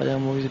दोस्तों, आज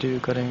हम movies review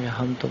करेंगे।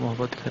 हम तो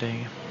मोहब्बत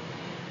करेंगे।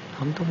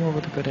 हम तो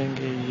मोहब्बत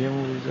करेंगे ये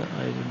मूवीज़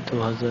आई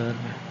 2000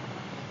 में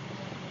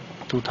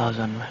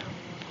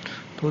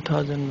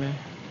 2000 में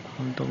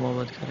हम तो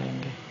मोहब्बत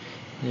करेंगे।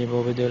 ये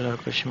बॉबी देओल और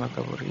करिश्मा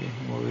कपूर की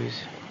movies.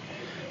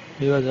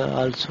 He was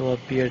also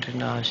appeared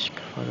in Ask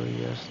for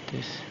years.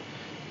 This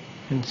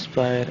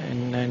inspired in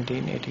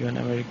 1981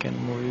 American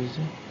movies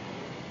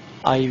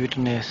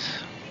Eyewitness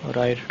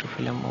right to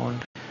film on।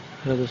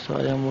 Hello दोस्तों,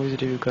 आज हम मूवीज़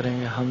रिव्यू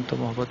करेंगे। हम तो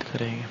मोहब्बत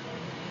करेंगे।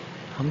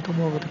 हम तो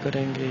मोहब्बत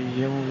करेंगे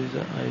ये मूवीज़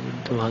आई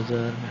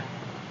 2000 में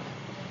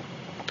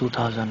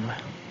 2000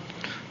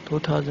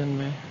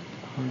 में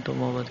हम तो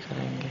मोहब्बत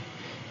करेंगे।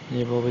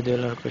 ये बॉबी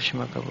देओल और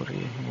करिश्मा कपूर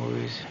की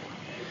movies.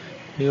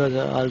 He was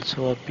also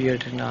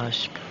appeared in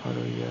Ask for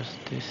years.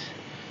 This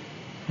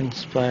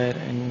inspired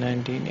in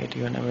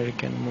 1981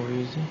 American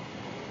movies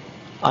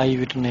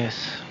Eyewitness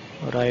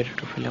right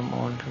to film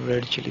on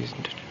Red Chillies.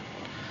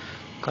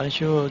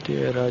 Karisma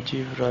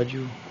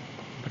Raju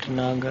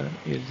Bhatnagar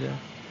is a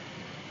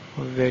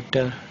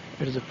waiter.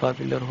 It is a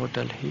popular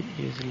hotel. He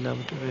is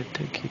loved with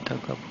Geeta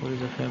Kapoor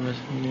is a famous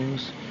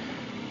news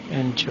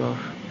anchor.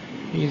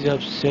 He is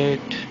upset.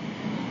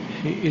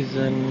 He is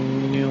a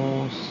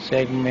new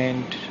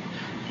segment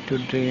to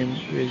dream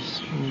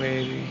with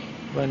Mary.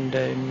 One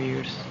day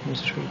meets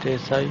Mr.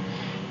 Desai,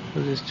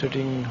 who is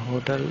studying in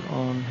hotel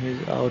on his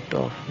out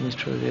of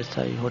Mr.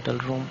 Desai hotel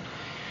room.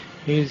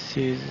 He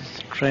sees a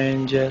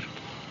stranger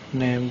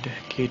named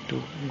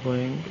Kitu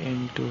going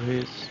into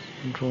his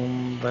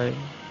room by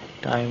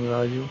time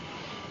Raju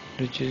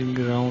reaches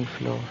ground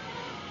floor.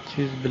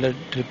 She is blood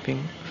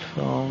dripping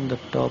from the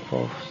top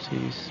of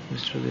sees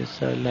Mr.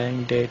 Desai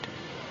lying dead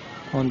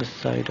on the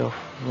side of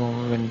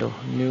room window.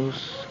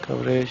 News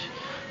coverage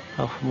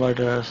of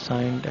murder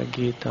signed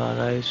Geeta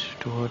arrives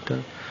to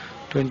hotel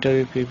to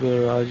interview people.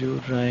 Raju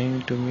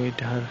trying to meet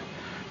her.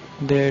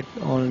 That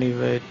only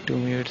way to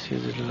meet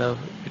his love.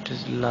 It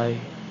is lie.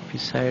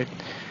 Besides,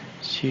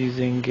 she is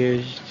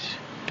engaged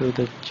to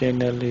the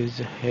channel is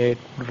head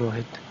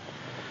Rohit.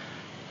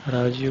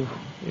 Raju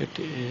it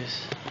is।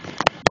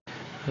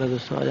 Hello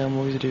दोस्तों, आज हम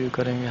movies review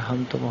करेंगे।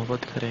 हम तो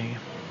मोहब्बत करेंगे।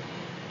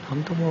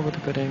 हम तो मोहब्बत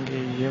करेंगे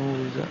ये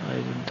मूवीज़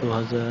आई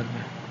 2000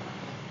 में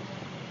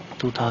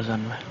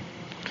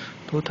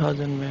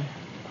 2000 में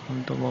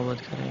हम तो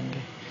मोहब्बत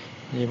करेंगे।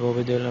 ये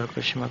बॉबी देओल और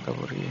करिश्मा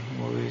कपूर की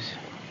movies.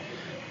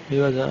 He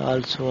was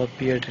also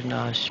appeared in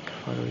Ask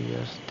for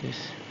years. This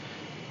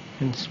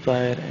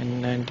inspired in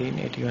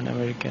 1981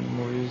 American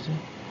movies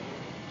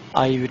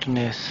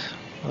Eyewitness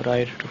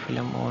right to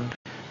film on।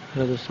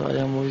 Hello दोस्तों, आज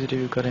हम मूवीज़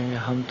रिव्यू करेंगे।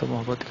 हम तो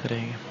मोहब्बत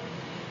करेंगे।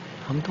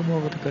 हम तो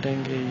मोहब्बत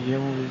करेंगे ये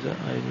मूवीज़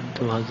आई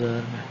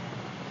 2000 में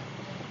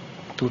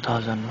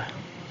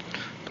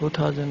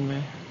 2000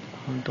 में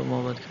हम तो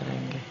मोहब्बत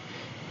करेंगे।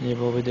 ये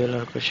बॉबी देओल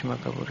और करिश्मा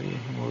कपूर की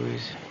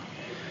movies.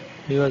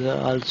 He was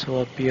also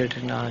appeared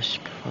in Ask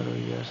for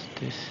years.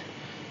 This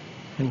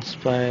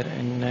inspired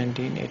in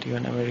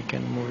 1981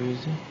 American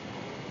movies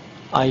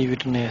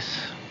Eyewitness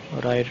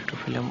right to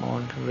film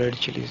on Red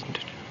Chillies.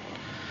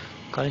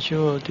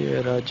 Karisma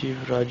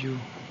Raju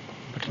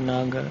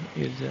Bhatnagar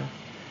is a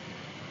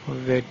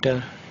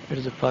waiter. It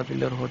is a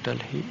popular hotel.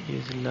 He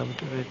is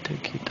loved with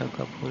Geeta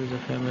Kapoor is a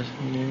famous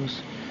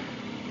news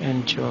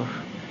anchor.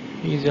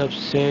 He is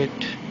upset.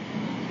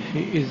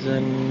 He is a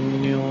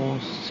new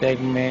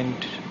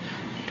segment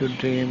to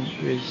dream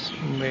with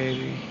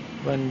Mary.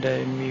 One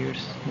day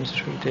meets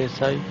Mr.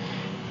 Desai,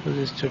 who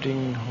is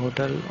studying in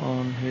hotel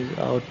on his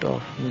out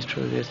of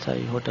Mr.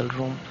 Desai hotel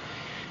room.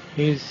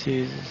 He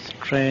sees a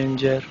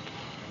stranger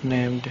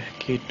named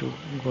Kitu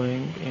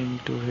going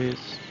into his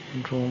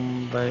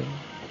room by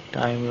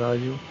time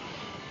Raju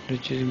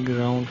reaches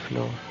ground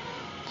floor.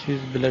 She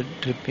is blood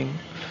dripping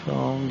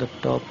from the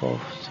top of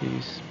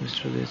sees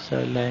Mr.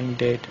 Desai lying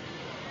dead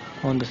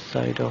on the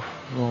side of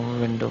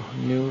room window.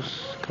 News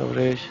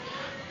coverage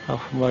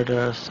of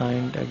murder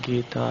signed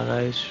Geeta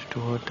arrives to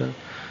hotel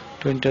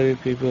to interview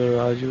people.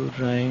 Raju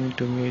trying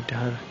to meet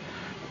her.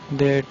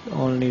 That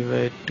only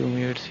way to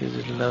meet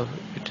is love,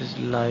 it is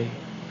lie.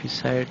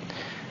 Besides,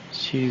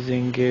 she is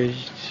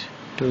engaged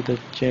to the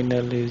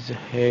channel is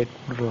hate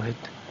Rohit.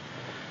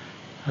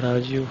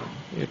 Raju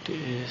it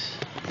is।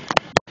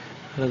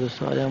 Hello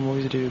दोस्तों, आज हम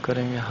movies review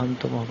करेंगे हम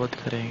तो मोहब्बत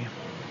करेंगे।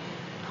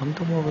 हम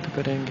तो मोहब्बत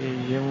करेंगे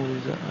ये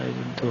मूवीज़ आई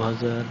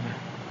 2000 में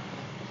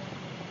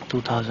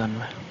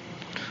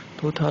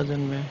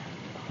 2000 में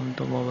हम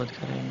तो मोहब्बत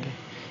करेंगे।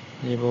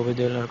 ये बॉबी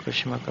देओल और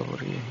करिश्मा कपूर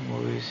की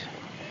movies.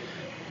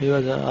 He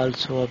was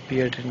also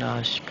appeared in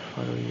Ask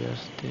for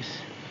years. This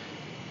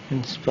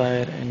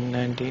inspired in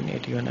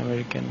 1981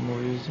 American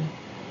movies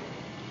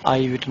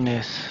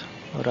Eyewitness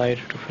right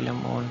to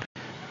film on।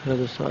 Hello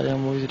दोस्तों, आज हम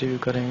मूवीज़ रिव्यू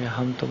करेंगे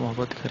हम तो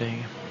मोहब्बत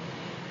करेंगे।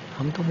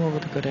 हम तो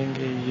मोहब्बत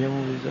करेंगे ये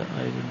मूवीज़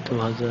आई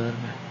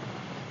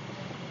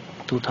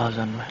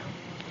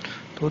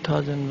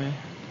 2000 में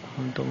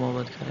हम तो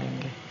मोहब्बत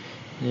करेंगे।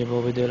 ये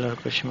बॉबी देओल और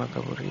करिश्मा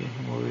कपूर की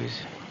movies.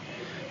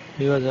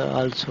 He was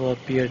also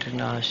appeared in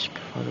Ask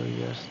for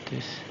years.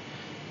 This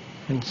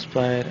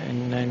inspired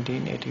in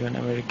 1981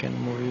 American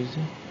movies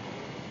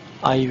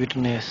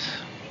Eyewitness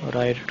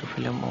right to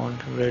film on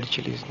Red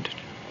Chillies।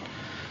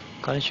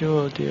 Karisma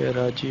होती है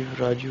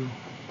Raju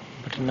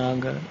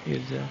Bhatnagar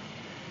is a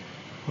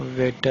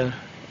waiter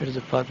at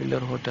a popular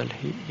hotel.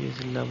 He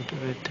is loved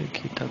with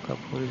Geeta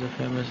Kapoor is a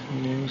famous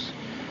news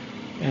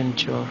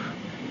anchor.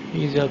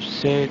 He is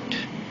upset.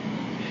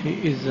 He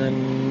is a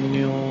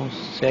new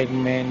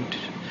segment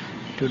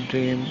to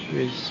dream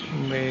with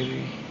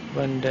Mary.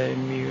 One day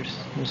meets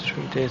Mr.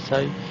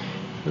 Desai,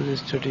 who is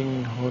studying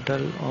in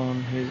hotel.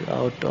 On his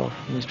out of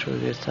Mr.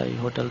 Desai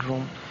hotel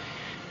room,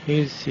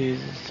 he sees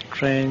a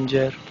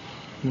stranger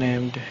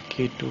named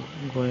Kitu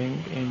going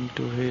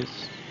into his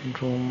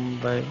room.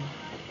 By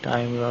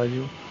time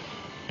Raju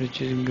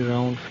reaches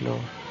ground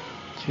floor,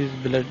 sees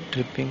blood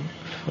dripping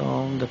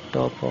from the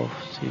top of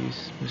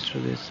sees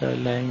Mr. Desai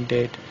lying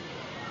dead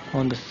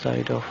on the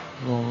side of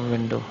room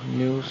window.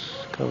 News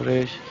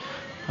coverage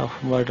of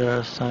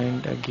murder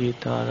signed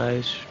Geeta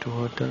arrives to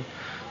hotel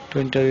to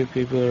interview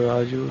people.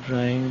 Raju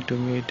trying to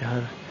meet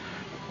her.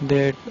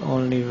 That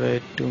only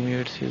way to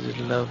meet is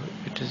love,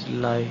 it is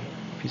lie.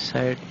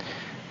 Besides,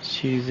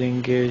 she is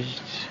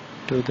engaged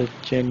to the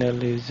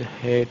channel is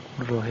hate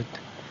Rohit।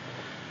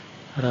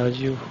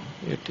 Raju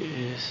it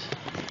is।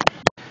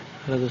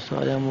 Hello दोस्तों,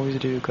 आज हम movies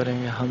review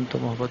करेंगे हम तो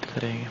मोहब्बत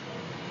करेंगे।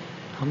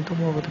 हम तो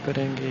मोहब्बत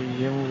करेंगे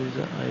ये मूवीज़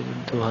आई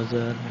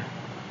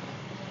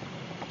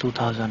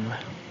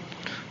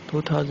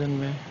 2000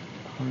 में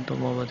हम तो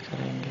मोहब्बत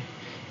करेंगे।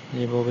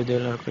 ये बॉबी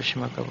देओल और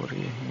करिश्मा कपूर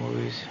की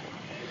movies.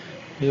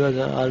 He was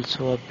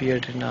also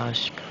appeared in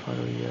Ask for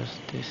years.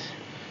 This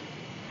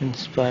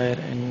inspired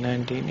in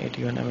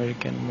 1981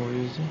 American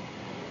movies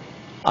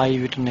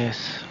Eyewitness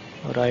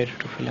right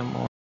to film on